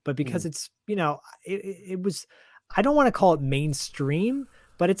 But because it's, it was, I don't want to call it mainstream,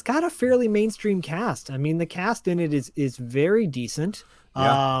 but it's got a fairly mainstream cast. I mean, the cast in it is very decent.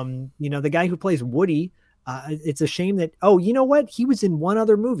 Yeah. The guy who plays Woody, it's a shame that, oh, you know what? He was in one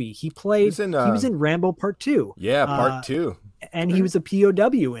other movie. He was in Rambo Part 2. Yeah, part 2. And he was a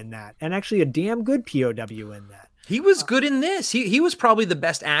POW in that, and actually a damn good POW in that. He was good in this. He was probably the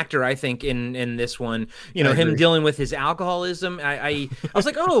best actor, I think, in this one. Him agree. dealing with his alcoholism. I was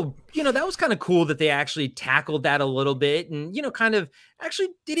like, oh, that was kind of cool that they actually tackled that a little bit, and kind of actually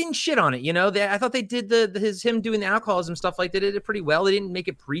they didn't shit on it. I thought they did him doing the alcoholism stuff they did it pretty well. They didn't make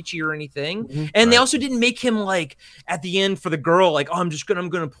it preachy or anything, and they also didn't make him at the end for the girl oh, I'm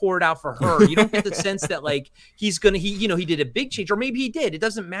gonna pour it out for her. You don't get the sense that he's gonna he did a big change, or maybe he did. It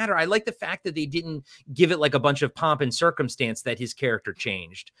doesn't matter. I like the fact that they didn't give it a bunch of pomp and circumstance that his character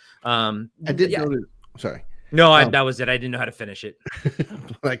changed. I did notice. Sorry. No, that was it. I didn't know how to finish it.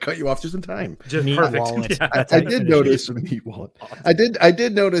 I cut you off just in time. Just Meat perfect. wallet. Yeah. That's how I you did finish notice some meat wallet. I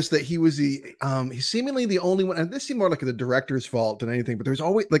did notice that he was he's seemingly the only one, and this seemed more like the director's fault than anything, but there's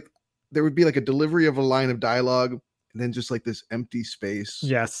always there would be a delivery of a line of dialogue and then just this empty space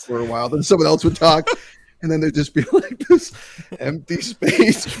Yes. for a while. Then someone else would talk. and then there'd just be like this empty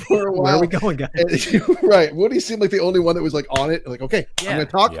space for a while. Where are we going, guys? And, right. Woody seemed like the only one that was like on it. Like, okay, I'm going to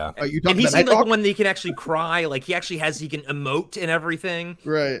talk. Yeah. You And he talking seemed like talk? one that he can actually cry. Like he can emote and everything.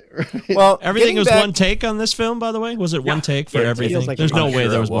 Right. Well, Everything was getting one take on this film, by the way. Was it one take for Yeah, it everything? feels like There's it no was. way Sure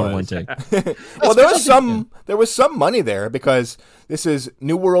there it was more than one was. take. Well, there was some money there because this is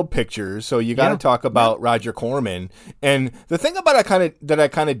New World Pictures, so you got to talk about Roger Corman. And the thing about I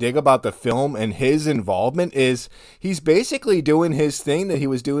kind of dig about the film and his involvement is he's basically doing his thing that he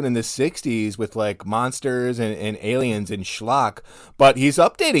was doing in the 60s with like monsters and aliens and schlock, but he's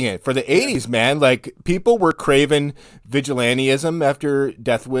updating it for the 80s, man. Like people were craving vigilantism after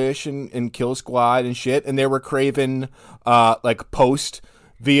Death Wish and Kill Squad and shit, and they were craving like post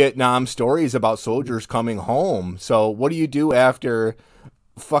Vietnam stories about soldiers coming home. So what do you do after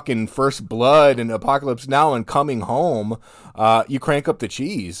fucking First Blood and Apocalypse Now and Coming Home? You crank up the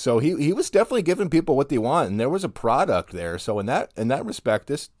cheese. So he was definitely giving people what they want, and there was a product there. So in that respect,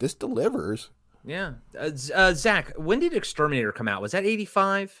 this delivers. Yeah. Zach, when did Exterminator come out? Was that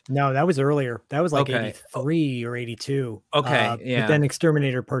 85? No, that was earlier. That was like Okay. 83 or 82. Okay, yeah. But then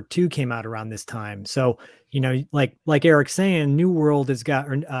Exterminator Part 2 came out around this time. So, like Eric's saying, New World has got,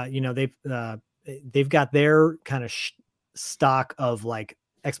 they've got their kind of stock of like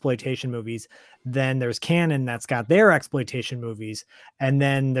exploitation movies. Then there's Canon that's got their exploitation movies. And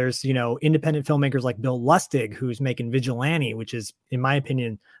then there's, independent filmmakers like Bill Lustig, who's making Vigilante, which is, in my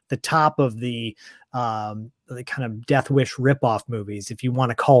opinion, the top of the kind of Death Wish ripoff movies, if you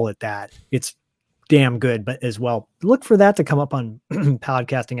want to call it that. It's damn good, but as well, look for that to come up on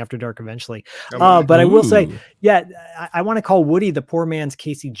Podcasting After Dark eventually. But I will say, I want to call Woody the poor man's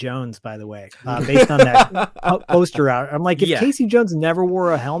Casey Jones, by the way, based on that poster out. I'm like, if Casey Jones never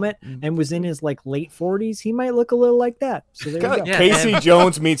wore a helmet and was in his like late 40s, he might look a little like that. So there you go. Casey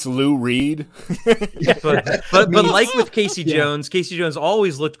Jones meets Lou Reed. but like with Casey Jones, Casey Jones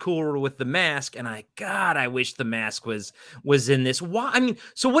always looked cooler with the mask, and I wish the mask was in this. Why? I mean,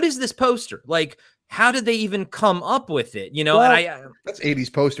 so what is this poster? Like, how did they even come up with it? Well, and that's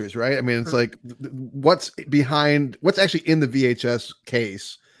 80s posters, right? I mean, it's like what's actually in the VHS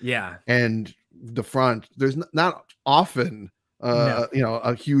case. Yeah. And the front, there's not often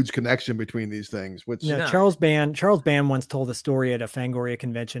a huge connection between these things. Which Charles Band once told a story at a Fangoria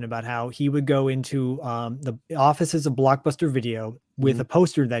convention about how he would go into the offices of Blockbuster Video with a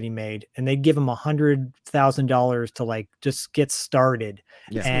poster that he made, and they'd give him $100,000 to like just get started.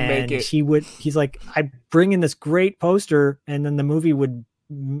 Yeah. And he's like, I bring in this great poster, and then the movie would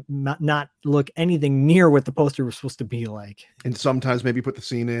not look anything near what the poster was supposed to be like. And sometimes maybe put the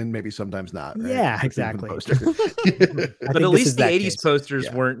scene in, maybe sometimes not. Right? Yeah, exactly. But at least the 80s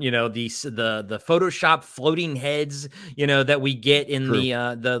posters weren't, the Photoshop floating heads, that we get in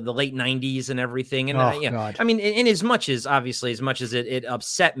the late 90s and everything. And I mean, in as much as it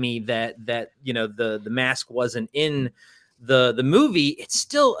upset me that the mask wasn't in the movie, it's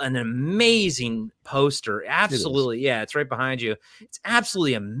still an amazing poster. Absolutely. It's right behind you. It's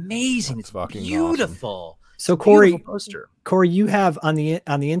absolutely amazing. It's fucking beautiful. Awesome. So Corey, you have on the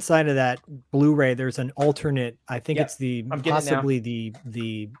inside of that Blu-ray, there's an alternate, I think it's possibly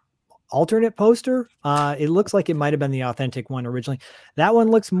the alternate poster. It looks like it might have been the authentic one originally. That one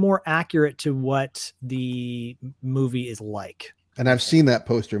looks more accurate to what the movie is like. And I've seen that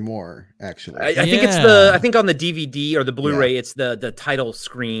poster more, actually. I think it's I think on the DVD or the Blu-ray, it's the title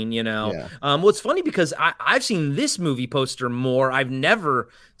screen, Well, it's funny because I've seen this movie poster more. I've never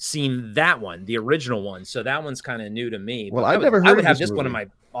seen that one, the original one. So that one's kind of new to me. Well, I've never heard I would of have this one in movie.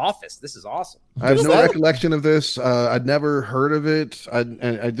 my office. This is awesome. I have no recollection of this. I'd never heard of it.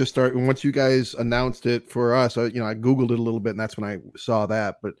 I just started once you guys announced it for us. I Googled it a little bit, and that's when I saw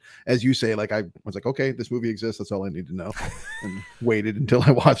that. But as you say, like I was like, okay, this movie exists. That's all I need to know. And waited until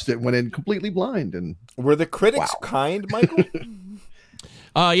I watched it. Went in completely blind. And were the critics kind, Michael?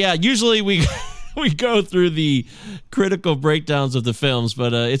 Usually we go through the critical breakdowns of the films,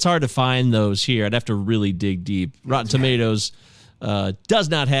 but it's hard to find those here. I'd have to really dig deep. Rotten Tomatoes does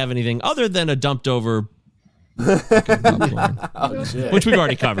not have anything other than a dumped over which we've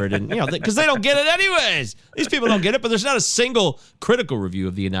already covered, and because they don't get it anyways. These people don't get it, but there's not a single critical review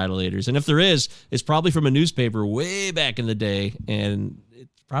of the Annihilators, and if there is, it's probably from a newspaper way back in the day, and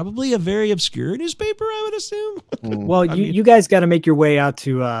it's probably a very obscure newspaper, I would assume. Well, you guys got to make your way out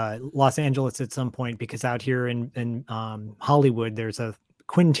to Los Angeles at some point, because out here in Hollywood, there's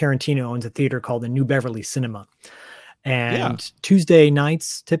Quentin Tarantino owns a theater called the New Beverly Cinema. And Tuesday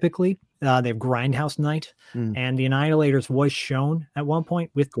nights, typically, they have Grindhouse Night, and the Annihilators was shown at one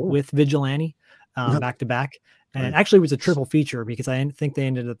point with Vigilante back to back. And it actually was a triple feature because I think they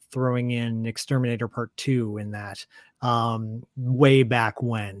ended up throwing in Exterminator Part 2 in that way back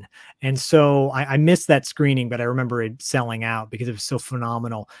when. And so I missed that screening, but I remember it selling out because it was so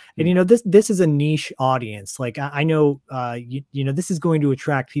phenomenal. And, you know, this is a niche audience. Like I know, you know, this is going to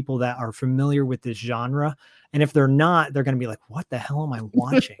attract people that are familiar with this genre. And if they're not, they're going to be like, what the hell am I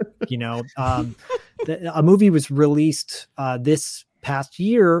watching? You know, a movie was released this past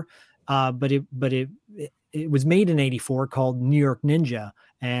year, but it was made in '84 called New York Ninja.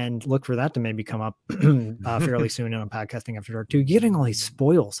 And look for that to maybe come up fairly soon on Podcasting After Dark too. Getting all these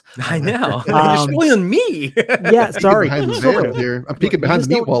spoils. I know. You're spoiling me. Yeah, sorry. Behind the veil here. I'm peeking behind the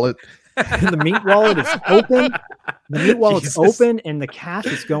meat wallet. The meat wallet is open. The meat wallet's open, and the cash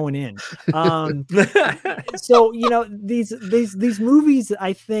is going in. So you know these movies.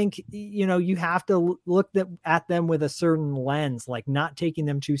 I think you know you have to look at them with a certain lens, like not taking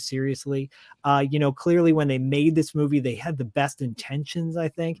them too seriously. You know, clearly when they made this movie, they had the best intentions. I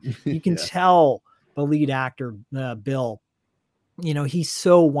think you can tell the lead actor, Bill. You know, he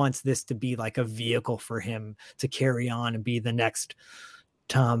so wants this to be like a vehicle for him to carry on and be the next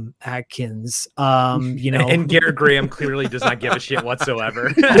Tom Atkins, you know, and Garrett Graham clearly does not give a shit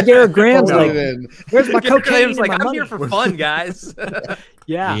whatsoever. Garrett Graham's like, "Where's my cocaine?" Like, I'm here for fun, guys.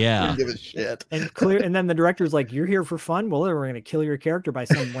 Yeah. Don't give a shit. And then the director's like, "You're here for fun? Well, we're going to kill your character by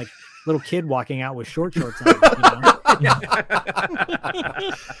some like little kid walking out with short shorts on." You know?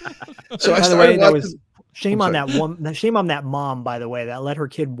 So by the way, that was shame on that one. Shame on that mom, by the way, that let her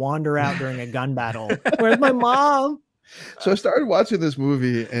kid wander out during a gun battle. Where's my mom? So I started watching this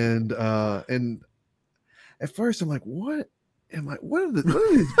movie, and at first I'm like, "What am I? What are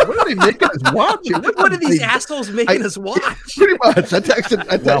they making us watch? What are these assholes making us watch?" Pretty much. I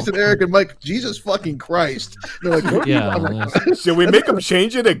texted Eric and Mike, "Jesus fucking Christ!" And they're like, "What?" Yeah. I'm like, Should we make them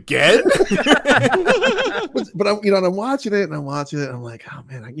change it again? but I'm, you know, and I'm watching it, and I'm like, "Oh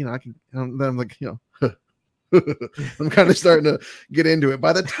man, I can." And then I'm like, you know. I'm kind of starting to get into it.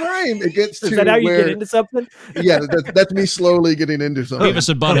 By the time it gets to is that how you get into something? Yeah, that's me slowly getting into something. Beavis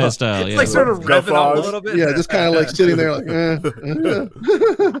and Butthead style. It's Yeah. like sort of revving up a little bit. Yeah, just kind of like sitting there like, and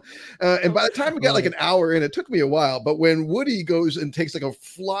by the time we got like an hour in, it took me a while. But when Woody goes and takes like a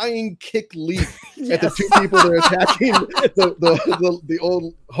flying kick leap at the two people that are attacking the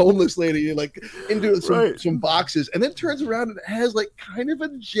old homeless lady, like into some boxes, and then turns around and has like kind of a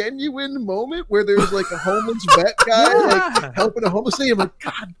genuine moment where there's like a homeless vet guy like helping a homeless lady. I'm like,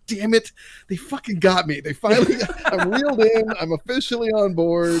 God damn it, they fucking got me. They finally, I'm reeled in. I'm officially on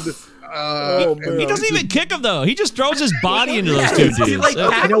board. He doesn't even kick him though. He just throws his body into those two dudes. He like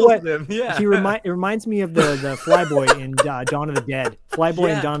You know what? them. Yeah. It reminds me of the Flyboy in Dawn of the Dead.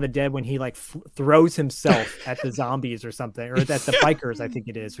 Flyboy in Dawn of the Dead when he like throws himself at the zombies or something, or at the bikers, I think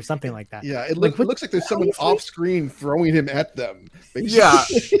it is, or something like that. Yeah, it looks like there's someone off screen throwing him at them. Basically. Yeah,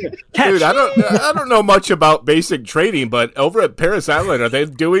 dude, I don't know much about basic training, but over at Paris Island, are they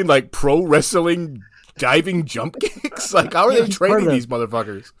doing like pro wrestling diving jump kicks? Like, how are they training these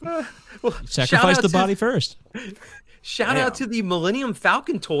motherfuckers? Well, Sacrifice the body first. Shout out to the Millennium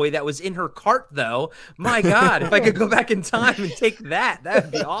Falcon toy that was in her cart, though. My God, if I could go back in time and take that,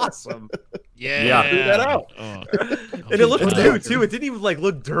 that'd be awesome. Yeah. Figure that out. And it looked new too. It didn't even like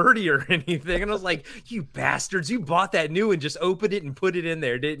look dirty or anything. And I was like, "You bastards! You bought that new and just opened it and put it in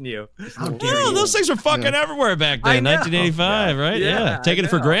there, didn't you?" Oh, those things were fucking everywhere back then, 1985, right? Yeah, taking it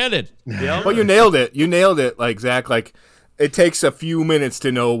for granted. Yep. Well, you nailed it. You nailed it, like Zach. Like, it takes a few minutes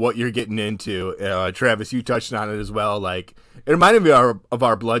to know what you're getting into. Travis, you touched on it as well. Like, it reminded me of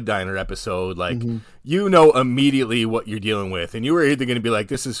our Blood Diner episode. Like, you know immediately what you're dealing with, and you were either going to be like,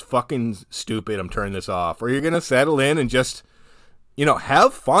 "This is fucking stupid, I'm turning this off," or you're going to settle in and just, you know,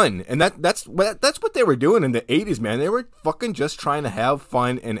 have fun. And that's what they were doing in the 80s, man. They were fucking just trying to have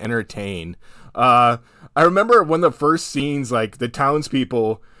fun and entertain. I remember one of the first scenes, like the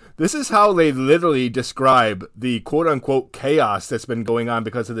townspeople. This is how they literally describe the quote-unquote chaos that's been going on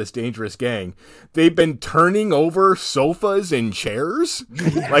because of this dangerous gang. They've been turning over sofas and chairs.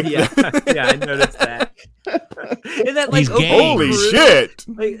 Like, yeah, I noticed that. And that, like, holy shit!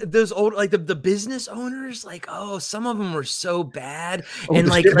 Like those old, like the business owners, like, oh, some of them were so bad, and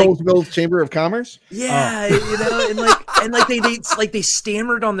like Chamber of Commerce. Yeah, you know, and they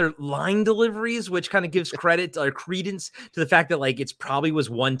stammered on their line deliveries, which kind of gives credit or credence to the fact that like it's probably was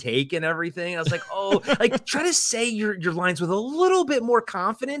one take and everything. I was like, oh, like try to say your lines with a little bit more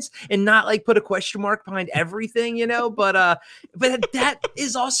confidence and not like put a question mark behind everything, you know. But that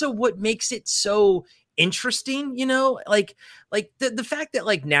is also what makes it so interesting, you know, like the fact that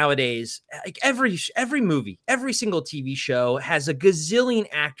like nowadays, like every movie, every single TV show has a gazillion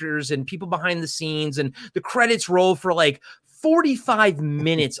actors and people behind the scenes, and the credits roll for like 45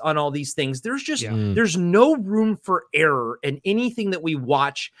 minutes on all these things. There's just there's no room for error in anything that we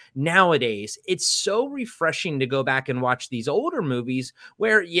watch nowadays. It's so refreshing to go back and watch these older movies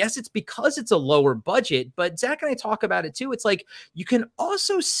where, yes, it's because it's a lower budget, but Zach and I talk about it too. It's like you can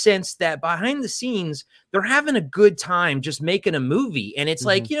also sense that behind the scenes they're having a good time just making a movie, and it's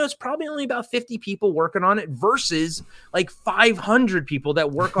like, you know, it's probably only about 50 people working on it versus like 500 people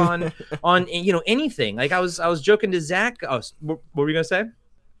that work on you know, anything. Like I was joking to Zach. Oh, what were we gonna say?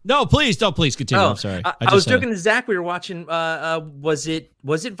 No, please continue. I'm sorry. I was joking to Zach. We were watching. Was it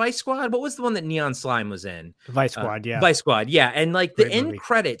Vice Squad? What was the one that Neon Slime was in? Vice Squad, yeah. Vice Squad, yeah. And like the Great end movie.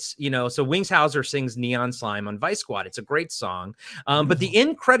 credits, you know. So Wings Hauser sings Neon Slime on Vice Squad. It's a great song. But the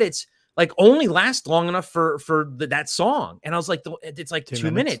end credits like only last long enough for that song. And I was like, it's like 2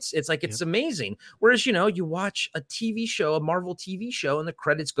 minutes. It's like, it's amazing. Whereas, you know, you watch a TV show, a Marvel TV show, and the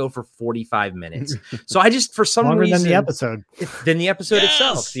credits go for 45 minutes. So I just, for some Longer reason, than the episode. Than the episode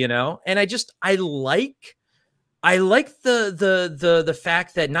itself, you know? And I like the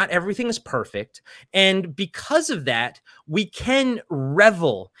fact that not everything is perfect. And because of that, we can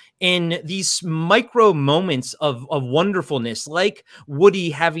revel in these micro moments of wonderfulness, like Woody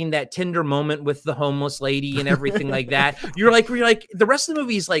having that tender moment with the homeless lady and everything like that. You're like, the rest of the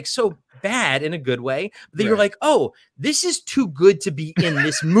movie is like so bad in a good way that you're like, oh, this is too good to be in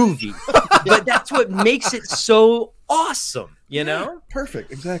this movie. But that's what makes it so awesome, you know?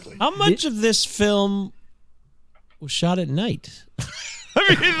 Perfect. Exactly. How much of this film was shot at night?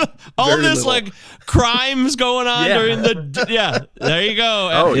 I mean, all Very this little. like crimes going on during the there you go.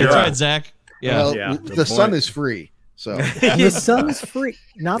 Oh, That's yeah. right, Zach. Yeah. Well, the sun is free, so The sun's free,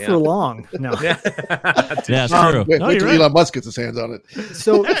 not for long. No. Yeah, it's true. wait No, till you're right. Elon Musk gets his hands on it.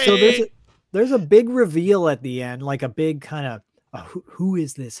 So Hey! there's a big reveal at the end, like a big kind of who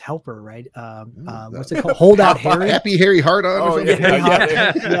is this helper, right? What's it called? Hold out Harry. Happy Harry Hard on. Oh, or something?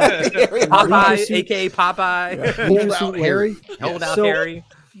 yeah. Popeye, see- aka Popeye. Hold out Harry. Hold out So- Harry.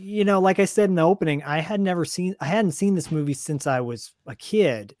 You know, like I said in the opening, I hadn't seen this movie since I was a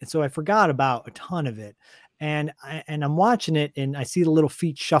kid, and so I forgot about a ton of it. And I'm watching it, and I see the little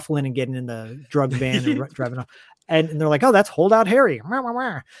feet shuffling and getting in the drug van and driving off, and they're like, "Oh, that's Hold Out Harry,"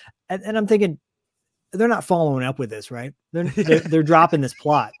 and I'm thinking, they're not following up with this, right? They're dropping this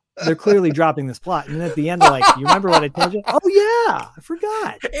plot. They're clearly dropping this plot, and then at the end, they're like, "You remember what I told you?" Oh yeah, I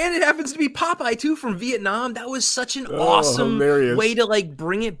forgot. And it happens to be Popeye too from Vietnam. That was such an awesome hilarious. way to like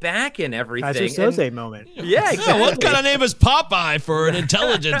bring it back and everything. Kaiser And- Soze moment. yeah, Yeah, exactly. what kind of name is Popeye for an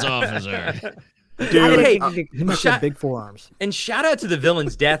intelligence officer? Dude, Hey, He must have big forearms. And shout out to the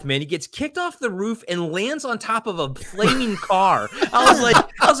villain's death, man. He gets kicked off the roof and lands on top of a flaming car. I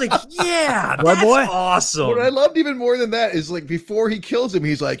was like, yeah, Boy, that's boy. awesome. What I loved even more than that is like before he kills him,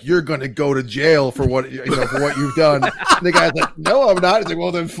 he's like, "You're gonna go to jail for what for what you've done." And the guy's like, "No, I'm not." He's like,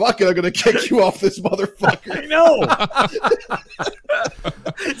 "Well, then fuck it, I'm gonna kick you off this motherfucker." No.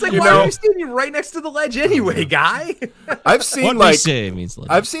 It's like, You why know- are you standing right next to the ledge anyway, guy? I've seen What we like say means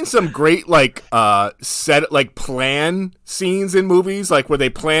legend. I've seen some great like plan scenes in movies, like where they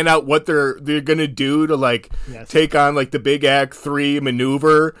plan out what they're gonna do to like Yes. take on like the big Act 3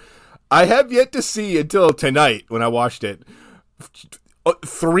 maneuver. I have yet to see until tonight when I watched it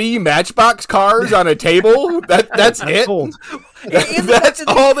 3 Matchbox cars on a table. That's it. Cold. And That's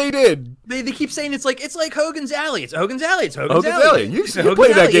all they did. They keep saying it's like Hogan's Alley. It's Hogan's Alley. It's Hogan's Hogan's Alley. Alley. You It's played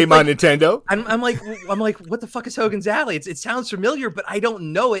Hogan's that Alley. game It's on like- Nintendo. I'm like, what the fuck is Hogan's Alley? It sounds familiar, but I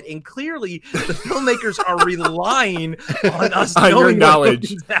don't know it. And clearly, the filmmakers are relying on us On your knowing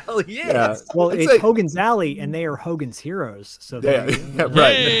knowledge. what Hogan's Alley is. Yeah. Well, It's it's like- Hogan's Alley, and they are Hogan's heroes. So Yeah, they're- yeah,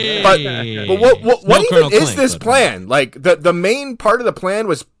 right. Hey. But what No even Colonel is Klink, this but- plan? Like the main part of the plan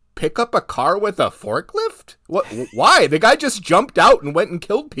was pick up a car with a forklift? What? Why? The guy just jumped out and went and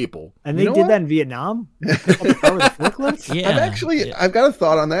killed people. and they You know did what? that in Vietnam. Pick up a car with a forklift? Yeah. I've got a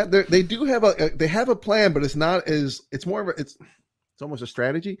thought on that. They do have they have a plan, but it's not as it's more of a it's almost a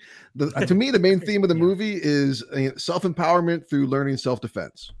strategy. To me, the main theme of the movie is self-empowerment through learning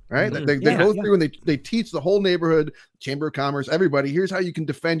self-defense. Right? They go through and they teach the whole neighborhood, Chamber of Commerce, everybody. Here's how you can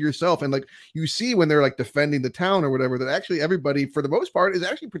defend yourself. And like you see when they're like defending the town or whatever, that actually everybody, for the most part, is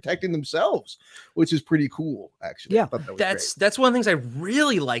actually protecting themselves, which is pretty cool. Actually, Yeah. I thought that was That's one of the things I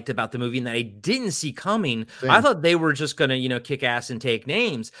really liked about the movie and that I didn't see coming. Same. I thought they were just gonna, kick ass and take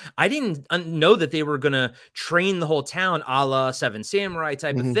names. I didn't know that they were gonna train the whole town, a la Seven Samurai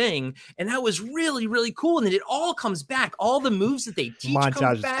type of thing, and that was really, really cool. And then it all comes back. All the moves that they teach Montage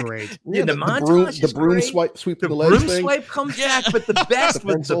comes is back. great. Yeah, the montage the is broom great. swipe, sweep The the legs broom thing. swipe comes back, but the best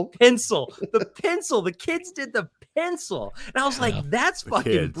was the pencil. The pencil. The kids did the pencil. And I was like, that's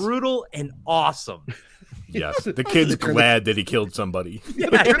fucking kids. brutal and awesome. Yes, the kid's glad that he killed somebody. Yeah,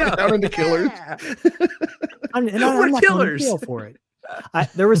 Down into killers. I'm We're not going to killers. feel for it.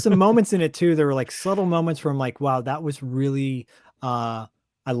 There were some moments in it too. There were like subtle moments where I'm like, wow, that was really, I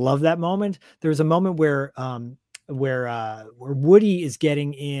love that moment. There was a moment where Woody is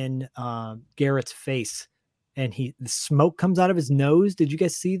getting in Garrett's face and the smoke comes out of his nose. Did you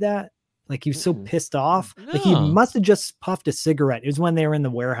guys see that? Like he was so pissed off. Like he must have just puffed a cigarette. It was when they were in the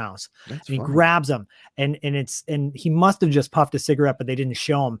warehouse. That's and he funny. grabs him and he must have just puffed a cigarette, but they didn't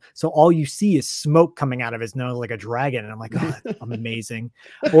show him. So all you see is smoke coming out of his nose like a dragon. And I'm like, oh, that's amazing.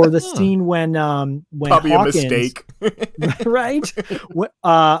 Or the scene when Probably Hawkins, a mistake. right?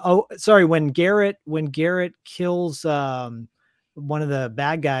 When Garrett kills one of the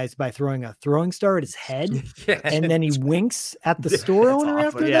bad guys by throwing a throwing star at his head, and then he winks at the store owner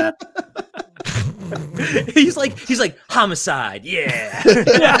after that. he's like homicide. Yeah.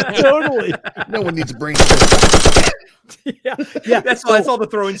 Yeah, totally. No one needs brain. Yeah. That's all the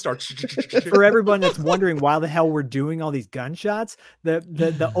throwing star. For everyone that's wondering why the hell we're doing all these gunshots,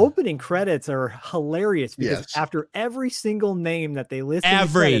 the opening credits are hilarious because after every single name that they list,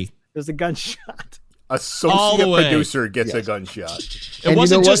 there's a gunshot. Associate producer gets a gunshot. It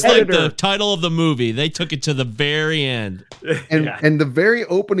wasn't just like the title of the movie. They took it to the very end. And the very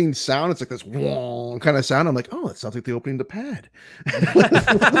opening sound, it's like this kind of sound. I'm like, oh, it sounds like the opening to Pad.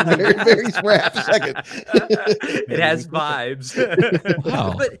 very for half a second. It has vibes.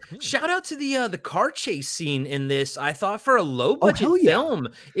 Wow. But shout out to the car chase scene in this. I thought for a low budget film,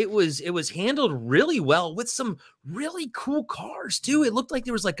 it was handled really well with some really cool cars too. It looked like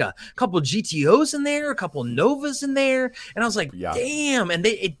there was like a couple of GTOs in there, a couple of Novas in there, and I was like, damn. And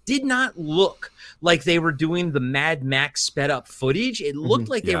it did not look like they were doing the Mad Max sped up footage. It looked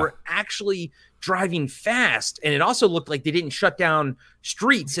like they were actually driving fast, and it also looked like they didn't shut down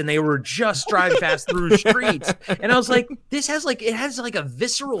streets and they were just driving fast through streets. And I was like, it has like a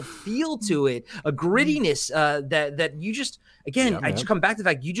visceral feel to it, a grittiness that you just, again, I just come back to the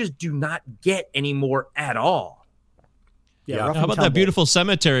fact you just do not get anymore at all. Yeah. How about that beautiful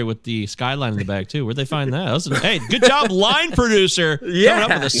cemetery with the skyline in the back too? Where'd they find that? Hey, good job, line producer. Coming up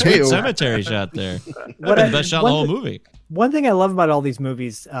with a sweet cemetery shot there. The best shot in the whole movie. One thing I love about all these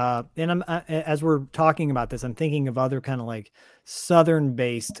movies, and I'm as we're talking about this, I'm thinking of other kind of like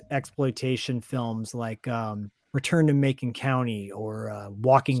Southern-based exploitation films, like Return to Macon County or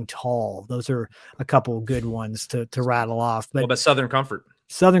Walking Tall. Those are a couple of good ones to rattle off. But what about Southern Comfort?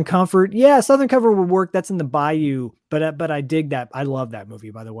 Southern Comfort, yeah, Southern Comfort would work. That's in the Bayou, but I dig that. I love that movie,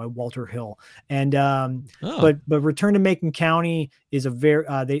 by the way, Walter Hill. And but Return to Macon County is a very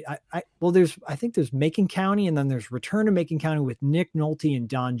I think there's Macon County and then there's Return to Macon County with Nick Nolte and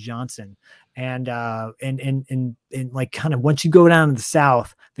Don Johnson. And like kind of once you go down to the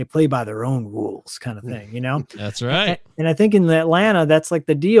South, they play by their own rules, kind of thing, you know? That's right. And I think in Atlanta, that's like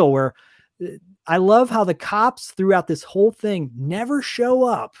the deal where I love how the cops throughout this whole thing never show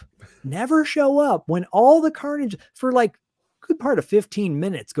up when all the carnage for like a good part of 15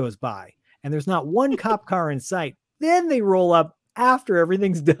 minutes goes by and there's not one cop car in sight. Then they roll up after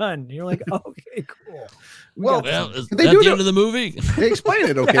everything's done. And you're like, okay, cool. Well, is that the end of the movie? They explain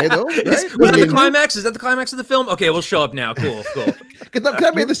it okay, though, right? Was that the climax? Is that the climax of the film? Okay, we'll show up now. Cool.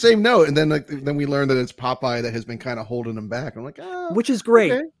 That made the same note, and then we learned that it's Popeye that has been kind of holding them back. I'm like, which is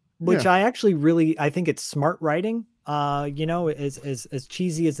great. Okay. Which I actually I think it's smart writing. As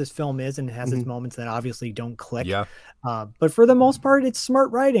cheesy as this film is, and it has its moments that obviously don't click. Yeah. But for the most part, it's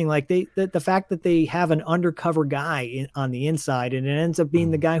smart writing. Like the fact that they have an undercover guy on the inside, and it ends up being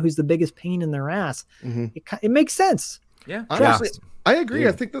the guy who's the biggest pain in their ass. It makes sense. Yeah. Honestly, I agree. Yeah.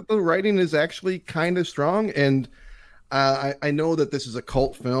 I think that the writing is actually kind of strong, and I know that this is a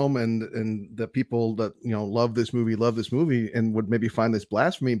cult film, and the people that love this movie and would maybe find this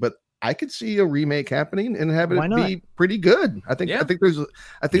blasphemy, but I could see a remake happening and have it be pretty good. I think that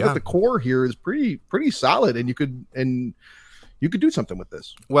the core here is pretty solid, and you could do something with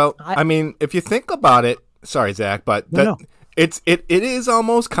this. Well, I mean, if you think about it, sorry, Zach, but it is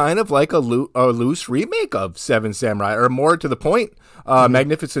almost kind of like a loose remake of Seven Samurai, or more to the point,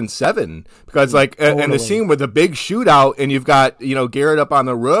 Magnificent Seven, because and the scene with the big shootout, and you've got Garrett up on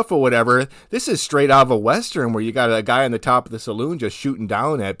the roof or whatever. This is straight out of a Western where you got a guy on the top of the saloon just shooting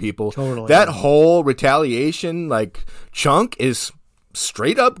down at people. Totally. That whole retaliation chunk is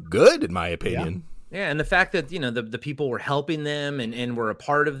straight up good in my opinion. Yeah, and the fact that, you know, the people were helping them and were a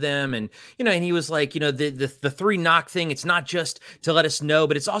part of them, and, you know, and he was like, you know, the three knock thing, it's not just to let us know,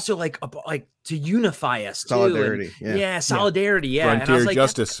 but it's also like to unify us too. Solidarity. And, solidarity. Yeah. Frontier and I was like,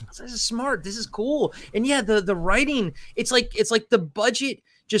 justice. This is smart. This is cool. And yeah, the writing, it's like the budget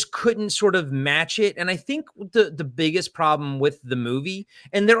just couldn't sort of match it. And I think the biggest problem with the movie,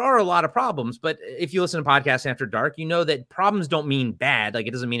 and there are a lot of problems, but if you listen to Podcasts After Dark, you know that problems don't mean bad. Like,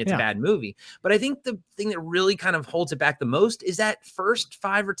 it doesn't mean it's a bad movie. But I think the thing that really kind of holds it back the most is that first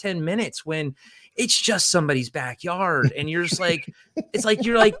 5 or 10 minutes when it's just somebody's backyard. And you're just like, it's like,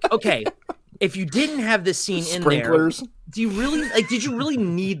 you're like, okay, if you didn't have this scene in there, do you really did you really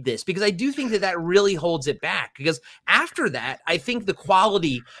need this? Because I do think that really holds it back, because after that, I think the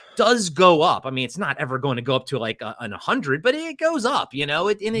quality does go up. I mean, it's not ever going to go up to like an 100, but it goes up, you know,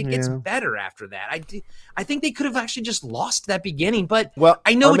 and it gets better after that. I think they could have actually just lost that beginning, but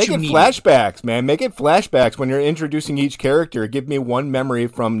I know what you mean. Make it flashbacks, man. Make it flashbacks when you're introducing each character. Give me one memory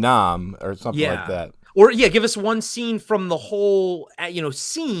from Nam or something like that. Or give us one scene from the whole,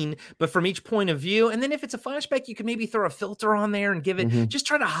 scene, but from each point of view. And then if it's a flashback, you can maybe throw a filter on there and give it, just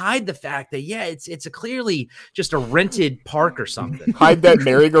try to hide the fact that, it's a clearly just a rented park or something. Hide that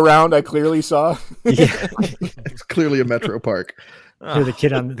merry-go-round I clearly saw. Yeah, it's clearly a metro park. Or the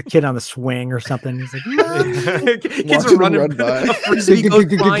kid on the swing or something. He's like, no. Kids are running by. A frisbee goes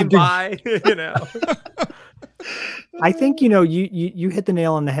flying by, you know. I think, you hit the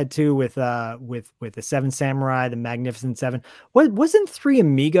nail on the head too with the Seven Samurai, the Magnificent Seven. Wasn't Three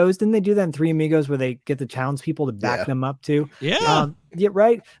Amigos? Didn't they do that in Three Amigos where they get the townspeople to back them up too? Yeah. Yeah,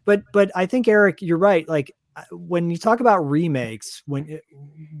 right. But I think, Eric, you're right. Like, when you talk about remakes,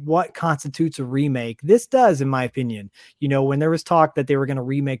 what constitutes a remake, this does, in my opinion, when there was talk that they were going to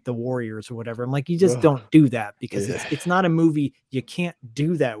remake The Warriors or whatever, I'm like, you just don't do that, because it's not a movie. You can't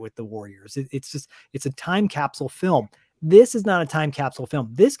do that with The Warriors. It's a time capsule film. This is not a time capsule film.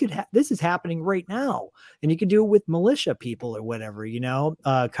 This is happening right now, and you could do it with militia people or whatever,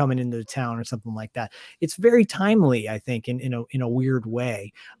 coming into the town or something like that. It's very timely, I think, in a weird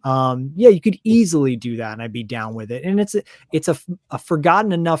way. You could easily do that, and I'd be down with it. And it's a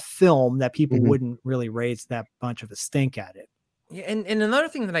forgotten enough film that people wouldn't really raise that bunch of a stink at it. Yeah, and another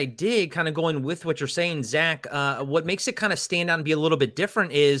thing that I did, kind of going with what you're saying, Zach, what makes it kind of stand out and be a little bit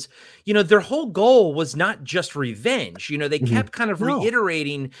different is, their whole goal was not just revenge. They kept kind of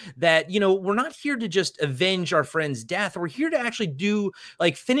reiterating that, we're not here to just avenge our friend's death. We're here to actually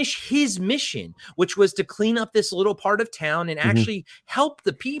finish his mission, which was to clean up this little part of town and actually help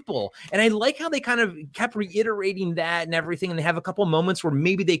the people. And I like how they kind of kept reiterating that and everything. And they have a couple moments where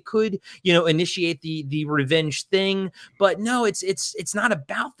maybe they could, initiate the revenge thing, but no, it's not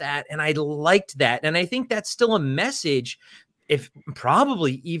about that. And I liked that. And I think that's still a message, if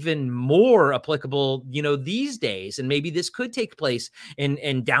probably even more applicable, these days. And maybe this could take place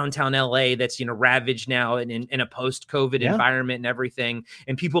in downtown LA that's, ravaged now in a post-COVID environment and everything.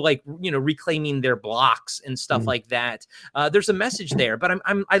 And people reclaiming their blocks and stuff like that. There's a message there, but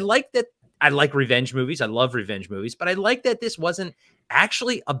I like that. I like revenge movies. I love revenge movies, but I like that this wasn't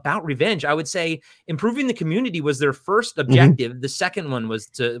actually about revenge. I would say improving the community was their first objective. The second one was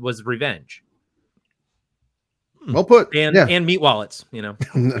revenge. Well put. And meat wallets,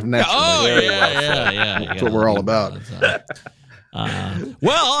 Naturally. That's what we're all about.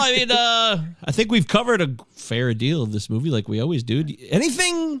 Well, I mean, I think we've covered a fair deal of this movie, like we always do.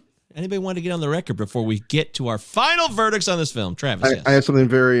 Anybody want to get on the record before we get to our final verdicts on this film? Travis, I have something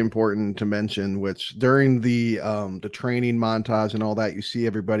very important to mention, which during the training montage and all that, you see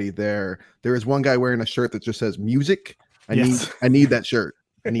everybody there. There is one guy wearing a shirt that just says music. I need that shirt.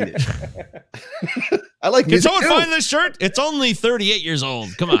 I need it. I like music. Can someone find this shirt? It's only 38 years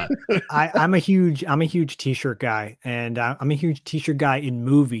old. Come on. I'm a huge t-shirt guy, and I'm a huge t-shirt guy in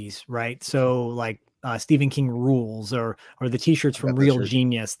movies, right? So like Stephen King Rules or the t-shirts from Real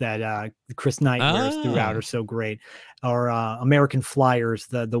Genius that Chris Knight wears throughout are so great. Or American Flyers,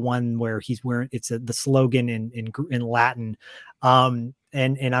 the one where he's wearing the slogan in Latin.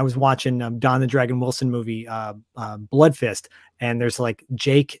 And I was watching Don the Dragon Wilson movie, Blood Fist, and there's like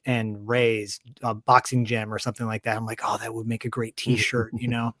Jake and Ray's boxing gym or something like that. I'm like, oh, that would make a great t-shirt.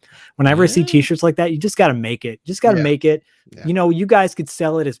 Whenever I see t-shirts like that, you just got to make it. Make it. Yeah. You guys could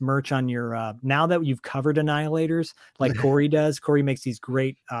sell it as merch on your, now that you've covered Annihilators, like Corey does. Corey makes these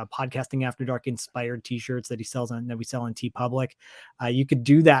great Podcasting After Dark inspired t-shirts that we sell on TeePublic. You could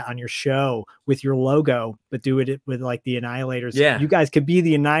do that on your show with your logo, but do it with like the Annihilators. Yeah. You guys could be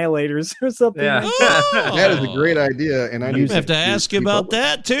the Annihilators or something. Yeah. That is a great idea. And I have to ask you about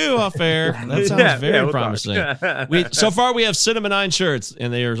that too, off air. That sounds very promising. So far we have Cinema 9 shirts,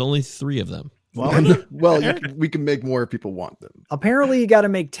 and there's only 3 of them. Well, we can make more if people want them. Apparently, you got to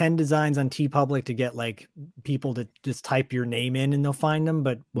make 10 designs on TeePublic to get like people to just type your name in and they'll find them.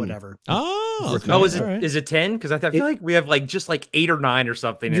 But whatever. Oh, okay. Oh, is it 10? Because I feel like we have like just like 8 or 9 or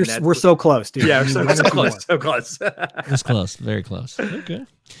something. We're so close, dude. Yeah, we're so close. So close. It's close. Very close. Okay.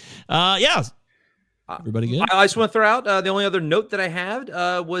 Yeah. Everybody good? I just want to throw out the only other note that I had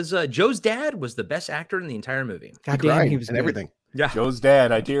was Joe's dad was the best actor in the entire movie. God damn, he was and good. everything. Yeah, Joe's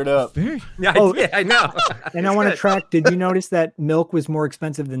dad. I teared up. Yeah, I know. And I want to track. Did you notice that milk was more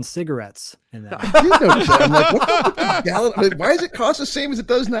expensive than cigarettes? In that? I did notice that. I'm like, what the gallon? I mean, why does it cost the same as it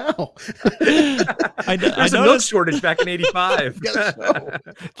does now? There's a milk shortage back in '85.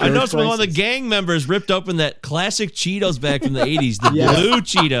 I noticed when one of the gang members ripped open that classic Cheetos bag from the 80s, the blue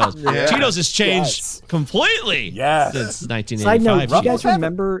Cheetos. Yeah. Cheetos has changed completely since 1985. Side note,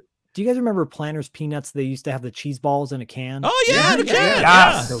 do you guys remember Planters peanuts? They used to have the cheese balls in a can. Oh yeah, the can.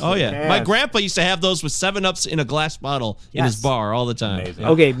 Yes. Yeah. Oh yeah. My grandpa used to have those with 7-Ups in a glass bottle in his bar all the time. Amazing.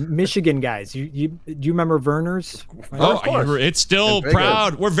 Okay, Michigan guys, you do you remember Verner's? Oh, of course. It's still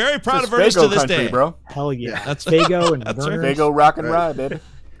proud. We're very proud of Verner's to this country, day, bro. Hell yeah, That's Fago and That's Verner's. Fago rock and ride, baby.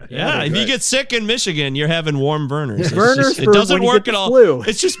 Yeah, if you get sick in Michigan, you're having warm Verner's. Verner's it doesn't work at all. Flu.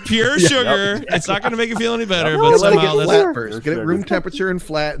 It's just pure sugar. It's not going to make you feel any better. But But let it somehow get that's flat first. Get it room temperature and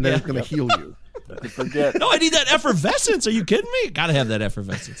flat, and then it's going to heal you. Forget. No, I need that effervescence. Are you kidding me? Got to have that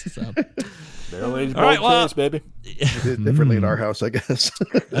effervescence. So. Barrel-aged All right, bold well- taste, baby. We did differently at our house, I guess.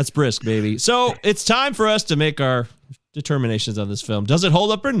 That's brisk, baby. So it's time for us to make our determinations on this film. Does it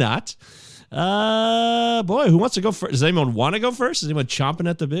hold up or not? Boy, who wants to go first? Does anyone want to go first? Is anyone chomping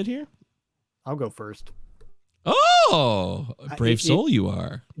at the bit here? I'll go first. Oh, brave soul you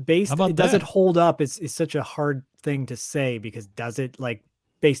are. Based, How about does that? it hold up? It's such a hard thing to say because does it like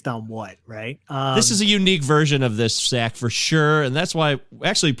based on what, right? This is a unique version of this, Zach, for sure. And that's why,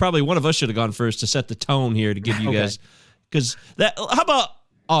 actually, probably one of us should have gone first to set the tone here to give you guys. Because that, how about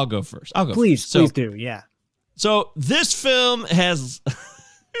I'll go first? I'll go please, first. please do. Yeah. So this film has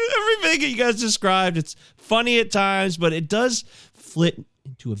everything that you guys described. It's funny at times, but it does flit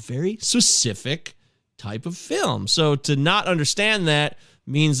into a very specific type of film. So to not understand that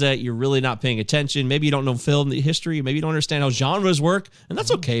means that you're really not paying attention. Maybe you don't know film history. Maybe you don't understand how genres work, and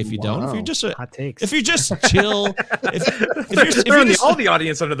that's okay if you don't. If you're just hot takes. if you're just chill, if you're Throwing just, all the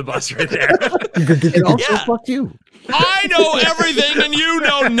audience under the bus right there. And also, Yeah. fuck you. I know everything and you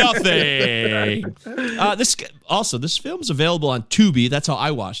know nothing. This film is available on Tubi. That's how I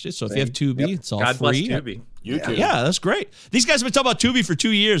watched it. So if you have Tubi, it's all God bless free. Tubi. YouTube. Yeah, that's great. These guys have been talking about Tubi for 2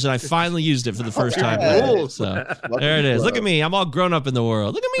 years, and I finally used it for the first time. Cool. So there it is. Look at me. I'm all grown up in the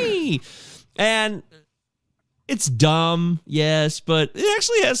world. Look at me. And it's dumb, yes, but it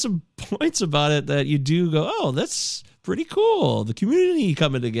actually has some points about it that you do go, oh, that's pretty cool. The community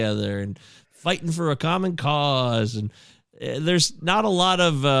coming together and fighting for a common cause. And there's not a lot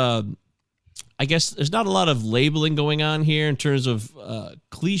of... I guess there's not a lot of labeling going on here in terms of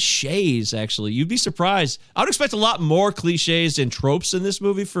cliches, actually. You'd be surprised. I would expect a lot more cliches and tropes in this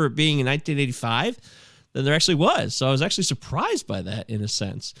movie for it being in 1985 than there actually was. So I was actually surprised by that in a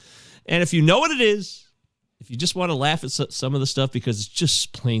sense. And if you know what it is, if you just want to laugh at some of the stuff because it's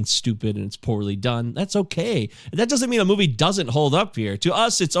just plain stupid and it's poorly done, that's okay. And that doesn't mean a movie doesn't hold up here. To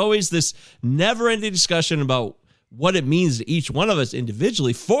us, it's always this never-ending discussion about what it means to each one of us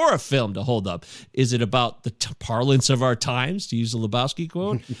individually for a film to hold up. Is it about the parlance of our times, to use the Lebowski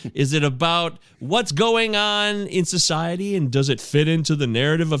quote? Is it about what's going on in society and does it fit into the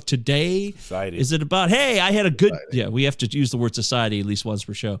narrative of today? Society. Is it about, hey, I had a good... Yeah, we have to use the word society at least once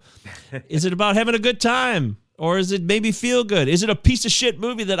per show. Is it about having a good time? Or is it maybe feel good? Is it a piece of shit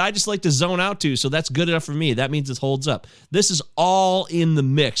movie that I just like to zone out to? So that's good enough for me. That means it holds up. This is all in the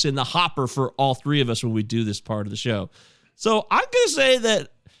mix, in the hopper for all three of us when we do this part of the show. So I'm going to say that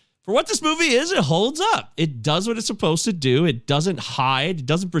for what this movie is, it holds up. It does what it's supposed to do. It doesn't hide. It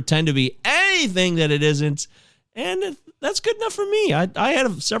doesn't pretend to be anything that it isn't. And that's good enough for me. I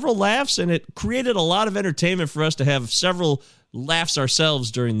had several laughs, and it created a lot of entertainment for us to have several laughs ourselves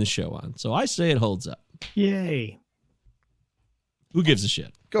during the show on. So I say it holds up. Yay. Who gives a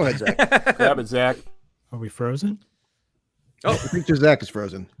shit? Go ahead, Zach. Grab it, Zach. Are we frozen? I think your Zach is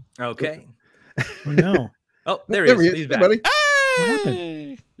frozen. Okay. Oh, no. Oh, there he is. He's Hey, back. buddy.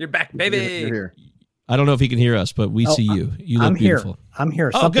 Hey! You're back, baby. You're here. I don't know if he can hear us, but we see you. You look I'm beautiful. here. I'm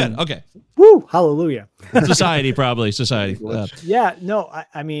here. Oh, Something- good. Okay. Woo! Hallelujah. Society, probably. Society. Yeah, no,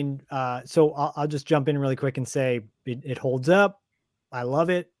 I mean, so I'll just jump in really quick and say it holds up. I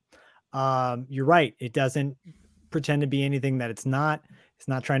love it. You're right. It doesn't pretend to be anything that it's not. It's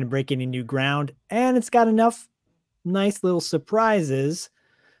not trying to break any new ground, and it's got enough nice little surprises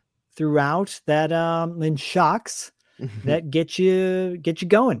throughout that and shocks that get you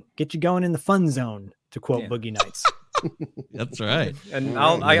going in the fun zone, to quote Boogie Nights. That's right. And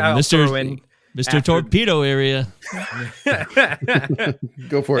I'll throw in Mr. Torpedo area.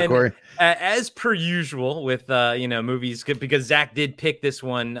 Go for it, Corey. As per usual with movies, because Zach did pick this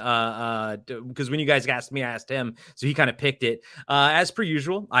one because when you guys asked me, I asked him, so he kind of picked it. As per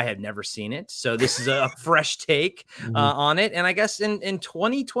usual, I had never seen it, so this is a fresh take on it. And I guess in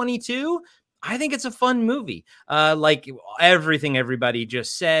 2022, I think it's a fun movie. Like everything everybody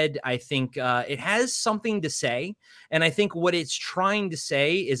just said, I think it has something to say. And I think what it's trying to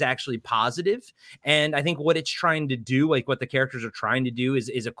say is actually positive. And I think what it's trying to do, like what the characters are trying to do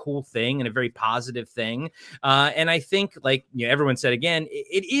is a cool thing and a very positive thing. And I think, like everyone said again,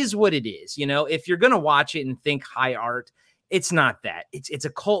 it is what it is. If you're going to watch it and think high art, it's not that. It's a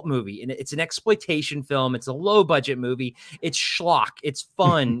cult movie, and it's an exploitation film. It's a low budget movie. It's schlock. It's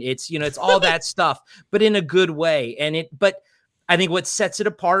fun. It's all that stuff, but in a good way. But I think what sets it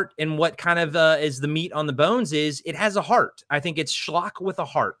apart and what kind of is the meat on the bones is it has a heart. I think it's schlock with a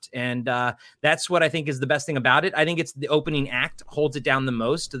heart, and that's what I think is the best thing about it. I think it's the opening act holds it down the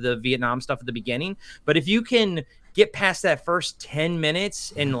most, to the Vietnam stuff at the beginning. But if you can get past that first 10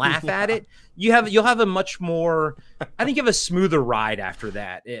 minutes and laugh at it, you'll have a much more, I think you have a smoother ride after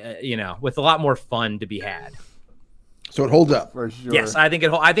that, with a lot more fun to be had. So it holds up. For sure. Yes, I think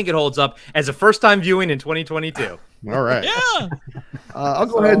it holds up as a first time viewing in 2022. All right. Yeah. I'll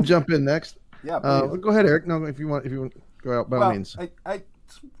go ahead and jump in next. Yeah. Go ahead, Eric. No, if you want, go out by all means. I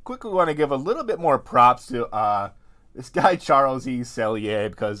quickly want to give a little bit more props to this guy Charles E. Sellier,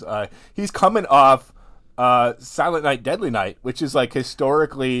 because he's coming off Silent Night, Deadly Night, which is like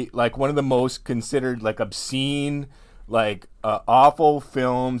historically like one of the most considered like obscene, like awful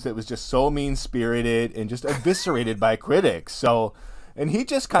films that was just so mean-spirited and just eviscerated by critics. So, and he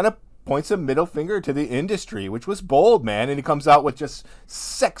just kind of points a middle finger to the industry, which was bold, man. And he comes out with just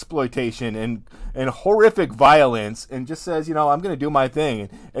sexploitation and horrific violence and just says, I'm going to do my thing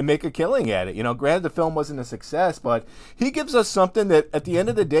and make a killing at it. Granted the film wasn't a success, but he gives us something that at the end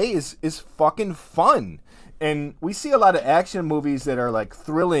of the day is fucking fun. And we see a lot of action movies that are like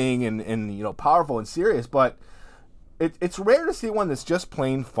thrilling and powerful and serious, but it's rare to see one that's just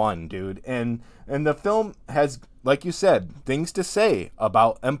plain fun, dude. And the film has, like you said, things to say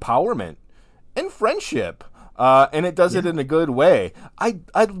about empowerment and friendship, and it does it in a good way.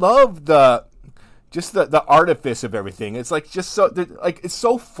 I love the artifice of everything. It's like just so like it's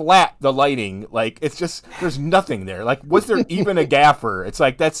so flat, the lighting, like it's just there's nothing there. Like, was there even a gaffer? It's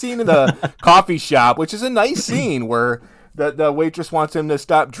like that scene in the coffee shop, which is a nice scene where the waitress wants him to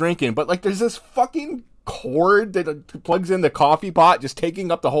stop drinking, but like there's this fucking cord that plugs in the coffee pot, just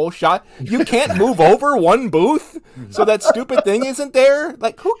taking up the whole shot. You can't move over one booth, so that stupid thing isn't there.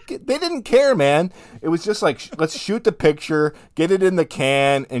 Like, they didn't care, man. It was just like, let's shoot the picture, get it in the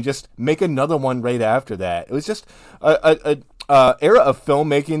can, and just make another one right after that. It was just a era of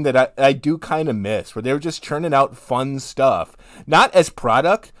filmmaking that I do kind of miss, where they were just churning out fun stuff, not as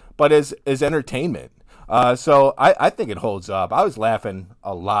product, but as entertainment. So I think it holds up. I was laughing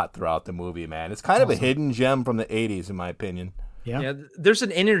a lot throughout the movie, man. It's kind of a hidden gem from the 80s, in my opinion. Yeah, there's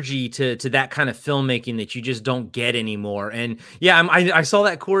an energy to that kind of filmmaking that you just don't get anymore. And yeah, I saw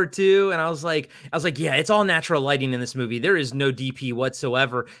that chord too, and I was like, yeah, it's all natural lighting in this movie. There is no DP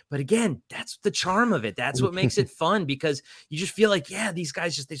whatsoever. But again, that's the charm of it. That's what makes it fun, because you just feel like, yeah, these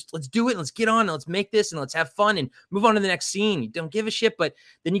guys just let's do it, let's get on, and let's make this, and let's have fun, and move on to the next scene. You don't give a shit, but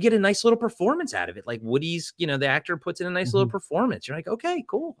then you get a nice little performance out of it. Like Woody's, the actor puts in a nice little performance. You're like, okay,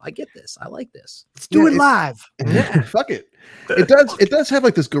 cool, I get this, I like this. Let's do it live. Yeah, fuck it. It does have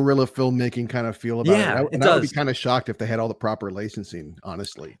like this guerrilla filmmaking kind of feel about it. I would be kind of shocked if they had all the proper licensing,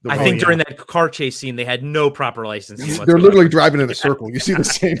 honestly. I think during that car chase scene, they had no proper licensing whatsoever. They're literally driving in a circle. You see the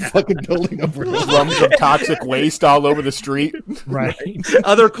same fucking building over there. Drums of toxic waste all over the street. Right.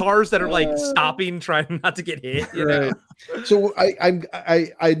 Other cars that are like stopping, trying not to get hit. You know? So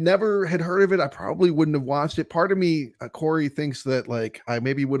I never had heard of it. I probably wouldn't have watched it. Part of me, Corey, thinks that like I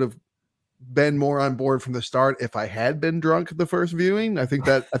maybe would have been more on board from the start if I had been drunk the first viewing. I think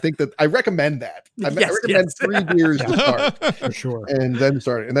that I recommend that. I recommend 3 beers to start for sure, and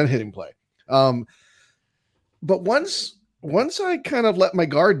then hitting play. But once I kind of let my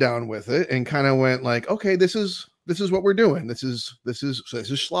guard down with it and kind of went like, okay, this is what we're doing. This is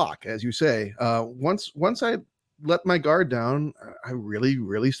schlock, as you say. Once I let my guard down, I really,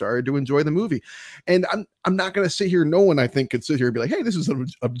 really started to enjoy the movie. And I'm not going to sit here. No one, I think, could sit here and be like, hey, this is an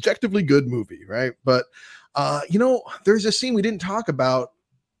objectively good movie, right? But there's a scene we didn't talk about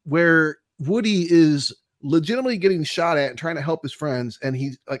where Woody is legitimately getting shot at and trying to help his friends, and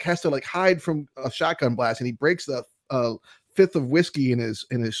he like has to like hide from a shotgun blast, and he breaks the fifth of whiskey in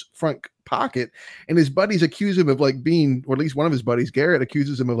his front pocket, and his buddies accuse him of like being, or at least one of his buddies, Garrett,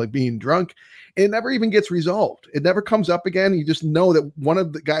 accuses him of like being drunk, and it never even gets resolved. It never comes up again. You just know that one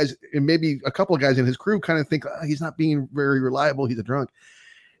of the guys, and maybe a couple of guys in his crew, kind of think he's not being very reliable, he's a drunk.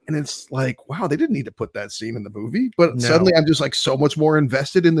 And it's like, wow, they didn't need to put that scene in the movie, but suddenly I'm just like so much more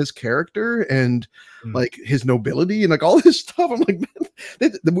invested in this character and like his nobility and like all this stuff. I'm like,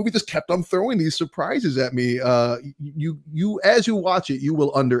 man, the movie just kept on throwing these surprises at me. You as you watch it, you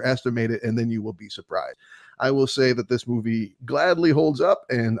will underestimate it, and then you will be surprised. I will say that this movie gladly holds up,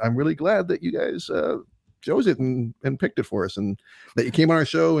 and I'm really glad that you guys chose it and picked it for us, and that you came on our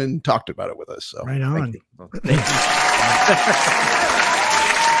show and talked about it with us. So right on. Thank you.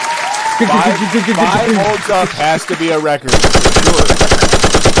 5 holds up has to be a record.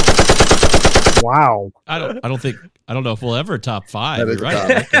 Wow. I don't know if we'll ever top 5. You're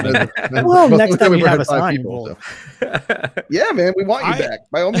right. Well, next time we have a sign. Yeah, man, we want you back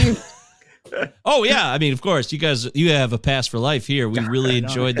by all means. Oh yeah, I mean, of course, you have a pass for life here. We really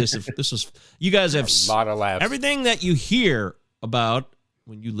enjoyed this. This was, you guys have a lot of laughs. Everything that you hear about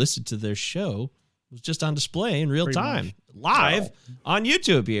when you listen to their show was just on display in real time, live on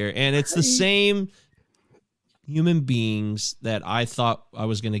YouTube here. And it's the same human beings that I thought I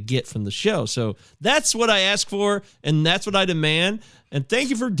was going to get from the show. So that's what I ask for, and that's what I demand. And thank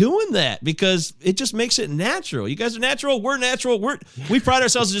you for doing that, because it just makes it natural. You guys are natural. We're natural. We pride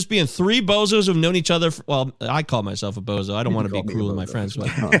ourselves on just being 3 bozos who've known each other. Well, I call myself a bozo. I don't want to be cruel to my friends. But,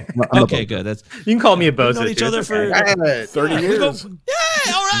 okay, good. You can call me a bozo. We've known each other for 30 years.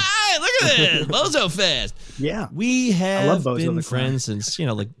 Yeah, all right. Look at this. Bozo Fest. Yeah. We have been friends since,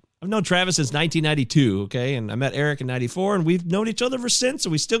 I've known Travis since 1992, okay? And I met Eric in 94, and we've known each other ever since, so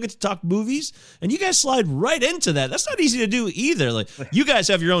we still get to talk movies. And you guys slide right into that. That's not easy to do either. Like, you guys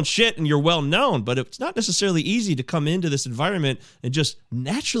have your own shit, and you're well-known, but it's not necessarily easy to come into this environment and just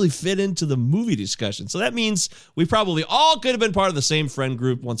naturally fit into the movie discussion. So that means we probably all could have been part of the same friend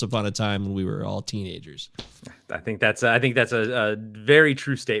group once upon a time when we were all teenagers. I think that's a very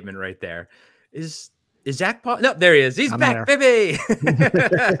true statement right there. Is Zach Paul? No, there he is. He's back, baby.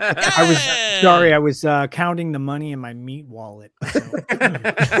 I was counting the money in my meat wallet. So.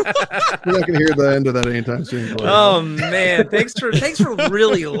 We're not going to hear the end of that anytime soon. Oh man, thanks for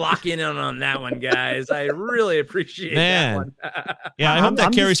really locking in on that one, guys. I really appreciate that one. Yeah, I hope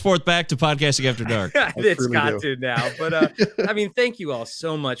that carries forth back to Podcasting After Dark. It's got to now. But I mean, thank you all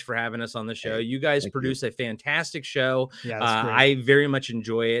so much for having us on the show. You guys produce a fantastic show. Yeah, I very much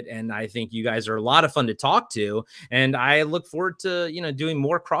enjoy it, and I think you guys are a lot of fun to talk to, and I look forward to doing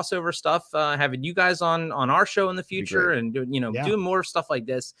more crossover stuff, having you guys on our show in the future, and doing more stuff like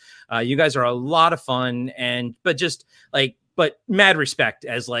this. You guys are a lot of fun, but mad respect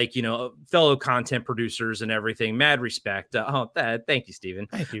as fellow content producers and everything. Mad respect. Thank you, Steven.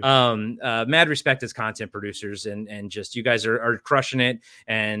 Thank you. Mad respect as content producers, and just you guys are crushing it,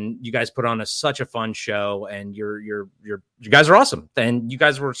 and you guys put on such a fun show, and you guys are awesome, and you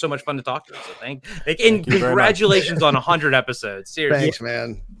guys were so much fun to talk to. So thank congratulations on 100 episodes. Seriously, thanks,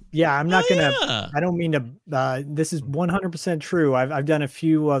 man. Yeah, I'm not I don't mean to. This is 100% true. I've done a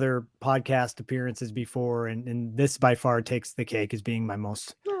few other podcast appearances before, and this by far takes the cake as being my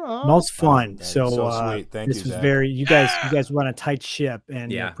most fun. So sweet. Thank you. This was very. You guys run a tight ship,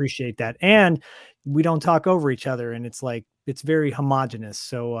 and appreciate that. And we don't talk over each other, and it's very homogenous.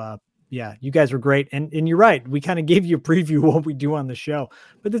 So yeah, you guys were great. And you're right. We kind of gave you a preview of what we do on the show,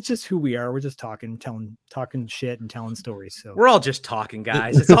 but that's just who we are. We're just talking shit and telling stories. So we're all just talking,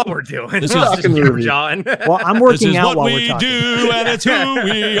 guys. That's all we're doing. This is just John. Well, I'm working out while we're talking. This is what we do, and it's who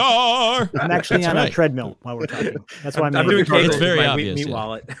we are. I'm actually on a treadmill while we're talking. That's why I'm doing It's very obvious. Meat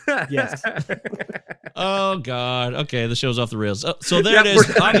wallet. Yes. Oh God. Okay, the show's off the rails. So there it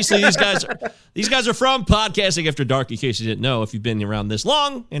is. Obviously, these guys are from Podcasting After Dark. In case you didn't know, if you've been around this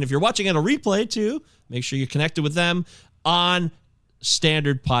long, and if you're watching at a replay too, make sure you're connected with them on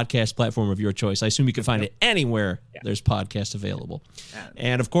standard podcast platform of your choice. I assume you can find it anywhere there's podcasts available.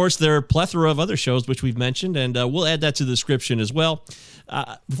 And of course, there are a plethora of other shows which we've mentioned, and we'll add that to the description as well.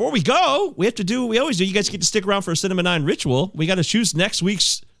 Before we go, we have to do what we always do. You guys get to stick around for a Cinema 9 ritual. We got to choose next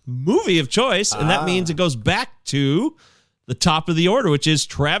week's movie of choice, and that means it goes back to the top of the order, which is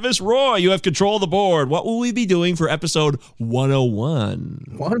Travis Roy. You have control of the board. What will we be doing for episode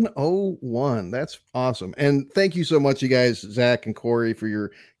 101? 101. That's awesome. And thank you so much, you guys, Zach and Corey, for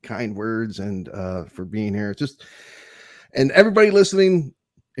your kind words and for being here. And everybody listening,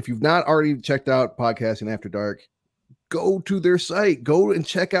 if you've not already checked out Podcasting After Dark, go to their site, go and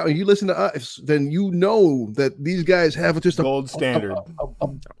check out. And you listen to us, then you know that these guys have just a gold standard.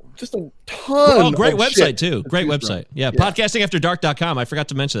 Just a ton. Great of website shit too. to Great choose website. from. Yeah, podcastingafterdark.com. I forgot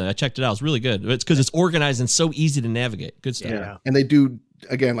to mention that. I checked it out. It's really good. It's because it's organized and so easy to navigate. Good stuff. Yeah. And they do,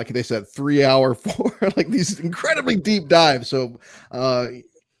 again, like they said, 3 hour, 4, like these incredibly deep dives. So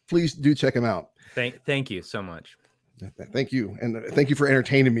please do check them out. Thank you so much. Thank you. And thank you for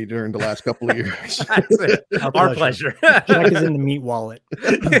entertaining me during the last couple of years. Our pleasure. Check is in the meat wallet.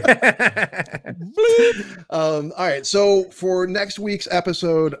 All right. So for next week's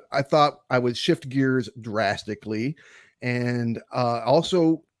episode, I thought I would shift gears drastically. And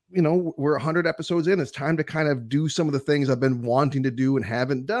also, you know, we're 100 episodes in. It's time to kind of do some of the things I've been wanting to do and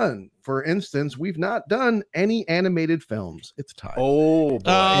haven't done. For instance, we've not done any animated films. It's time. Oh,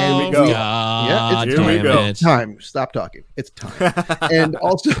 boy. Here we go. Yeah, it's Here we go. It's time. Stop talking. It's time. And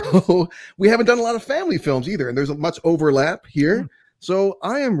also, we haven't done a lot of family films either. And there's much overlap here. So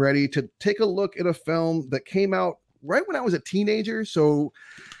I am ready to take a look at a film that came out right when I was a teenager. So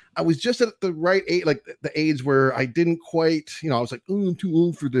I was just at the right age, like the age where I didn't quite, you know, I was like, oh, I'm too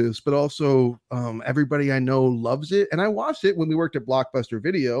old for this. But also, everybody I know loves it. And I watched it when we worked at Blockbuster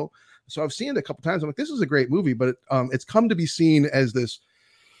Video. So I've seen it a couple times. I'm like, this is a great movie, but it's come to be seen as this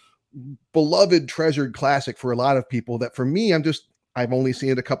beloved, treasured classic for a lot of people that for me, I've only seen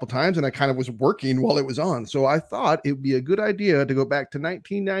it a couple times and I kind of was working while it was on. So I thought it would be a good idea to go back to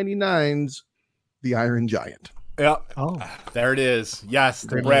 1999's The Iron Giant. Yep. Oh, there it is. Yes,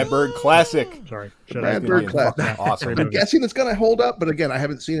 the Brad Bird classic. Sorry. Brad Bird classic. Awesome. I'm guessing it's going to hold up, but again, I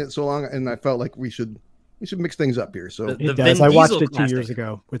haven't seen it so long, and I felt like we should mix things up here. So it does. I watched it 2 years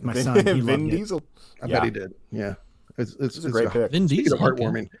ago with my son. He Vin loved Diesel. I bet he did. Yeah, it's a great pick. Vin Diesel.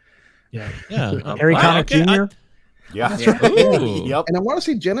 Heartwarming. Yeah. Wow, Harry Connick Jr. Yeah. Ooh. Yep. And I want to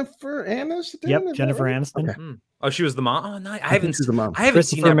see Jennifer Aniston. Yep, Is that Jennifer right? Aniston. Okay. Oh, she was the mom. Oh, no, I haven't. She's the mom. I haven't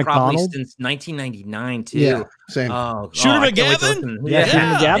seen Christopher that probably McDonald? since 1999 too. Yeah, same. Oh, Shooter I can't wait to McGavin? listen. Yeah, Shooter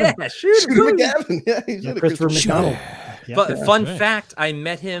McGavin. Yeah, Shooter McGavin. Yeah, he's in it. Christopher McDonald. But fun right. fact, I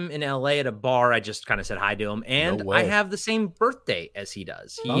met him in LA at a bar. I just kind of said hi to him, and No way. I have the same birthday as he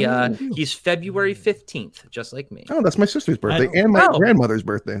does. Oh. He's February 15th, just like me. Oh, that's my sister's birthday and my grandmother's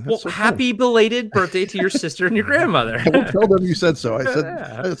birthday. That's Well, so happy belated birthday to your sister and your grandmother. I will tell them you said so. I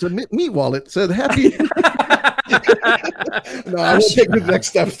said it's a meat wallet. It said happy. No, I won't take the next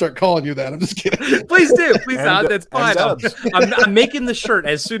step and start calling you that. I'm just kidding. Please do. Please, And- that's fine. and I'm making the shirt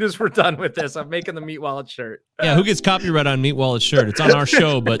as soon as we're done with this. I'm making the meat wallet shirt. Yeah, who gets copyright on Meat Wallet's shirt? It's on our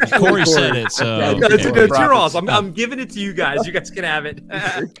show, but Corey said it, so That's okay. your awesome. I'm giving it to you guys. You guys can have it.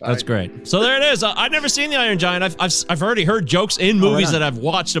 That's great. So there it is. I've never seen the Iron Giant. I've already heard jokes in movies that I've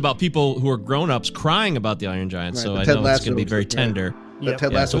watched about people who are grown-ups crying about the Iron Giant. Right, so the I Ted know it's Lasso going to be very stuff, tender. The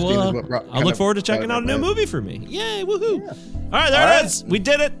Ted Yeah, Lasso so scene is what brought. I'll look forward to checking out a new movie for me. Yay, woohoo. All right, there it is. We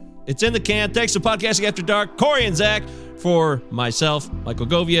did it. It's in the can. Thanks to Podcasting After Dark, Corey and Zach, for myself, Michael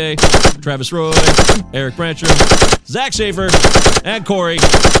Govier, Travis Roy, Eric Brancham, Zach Schaefer, and Corey.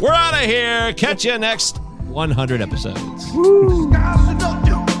 We're out of here. Catch you next 100 episodes. Woo!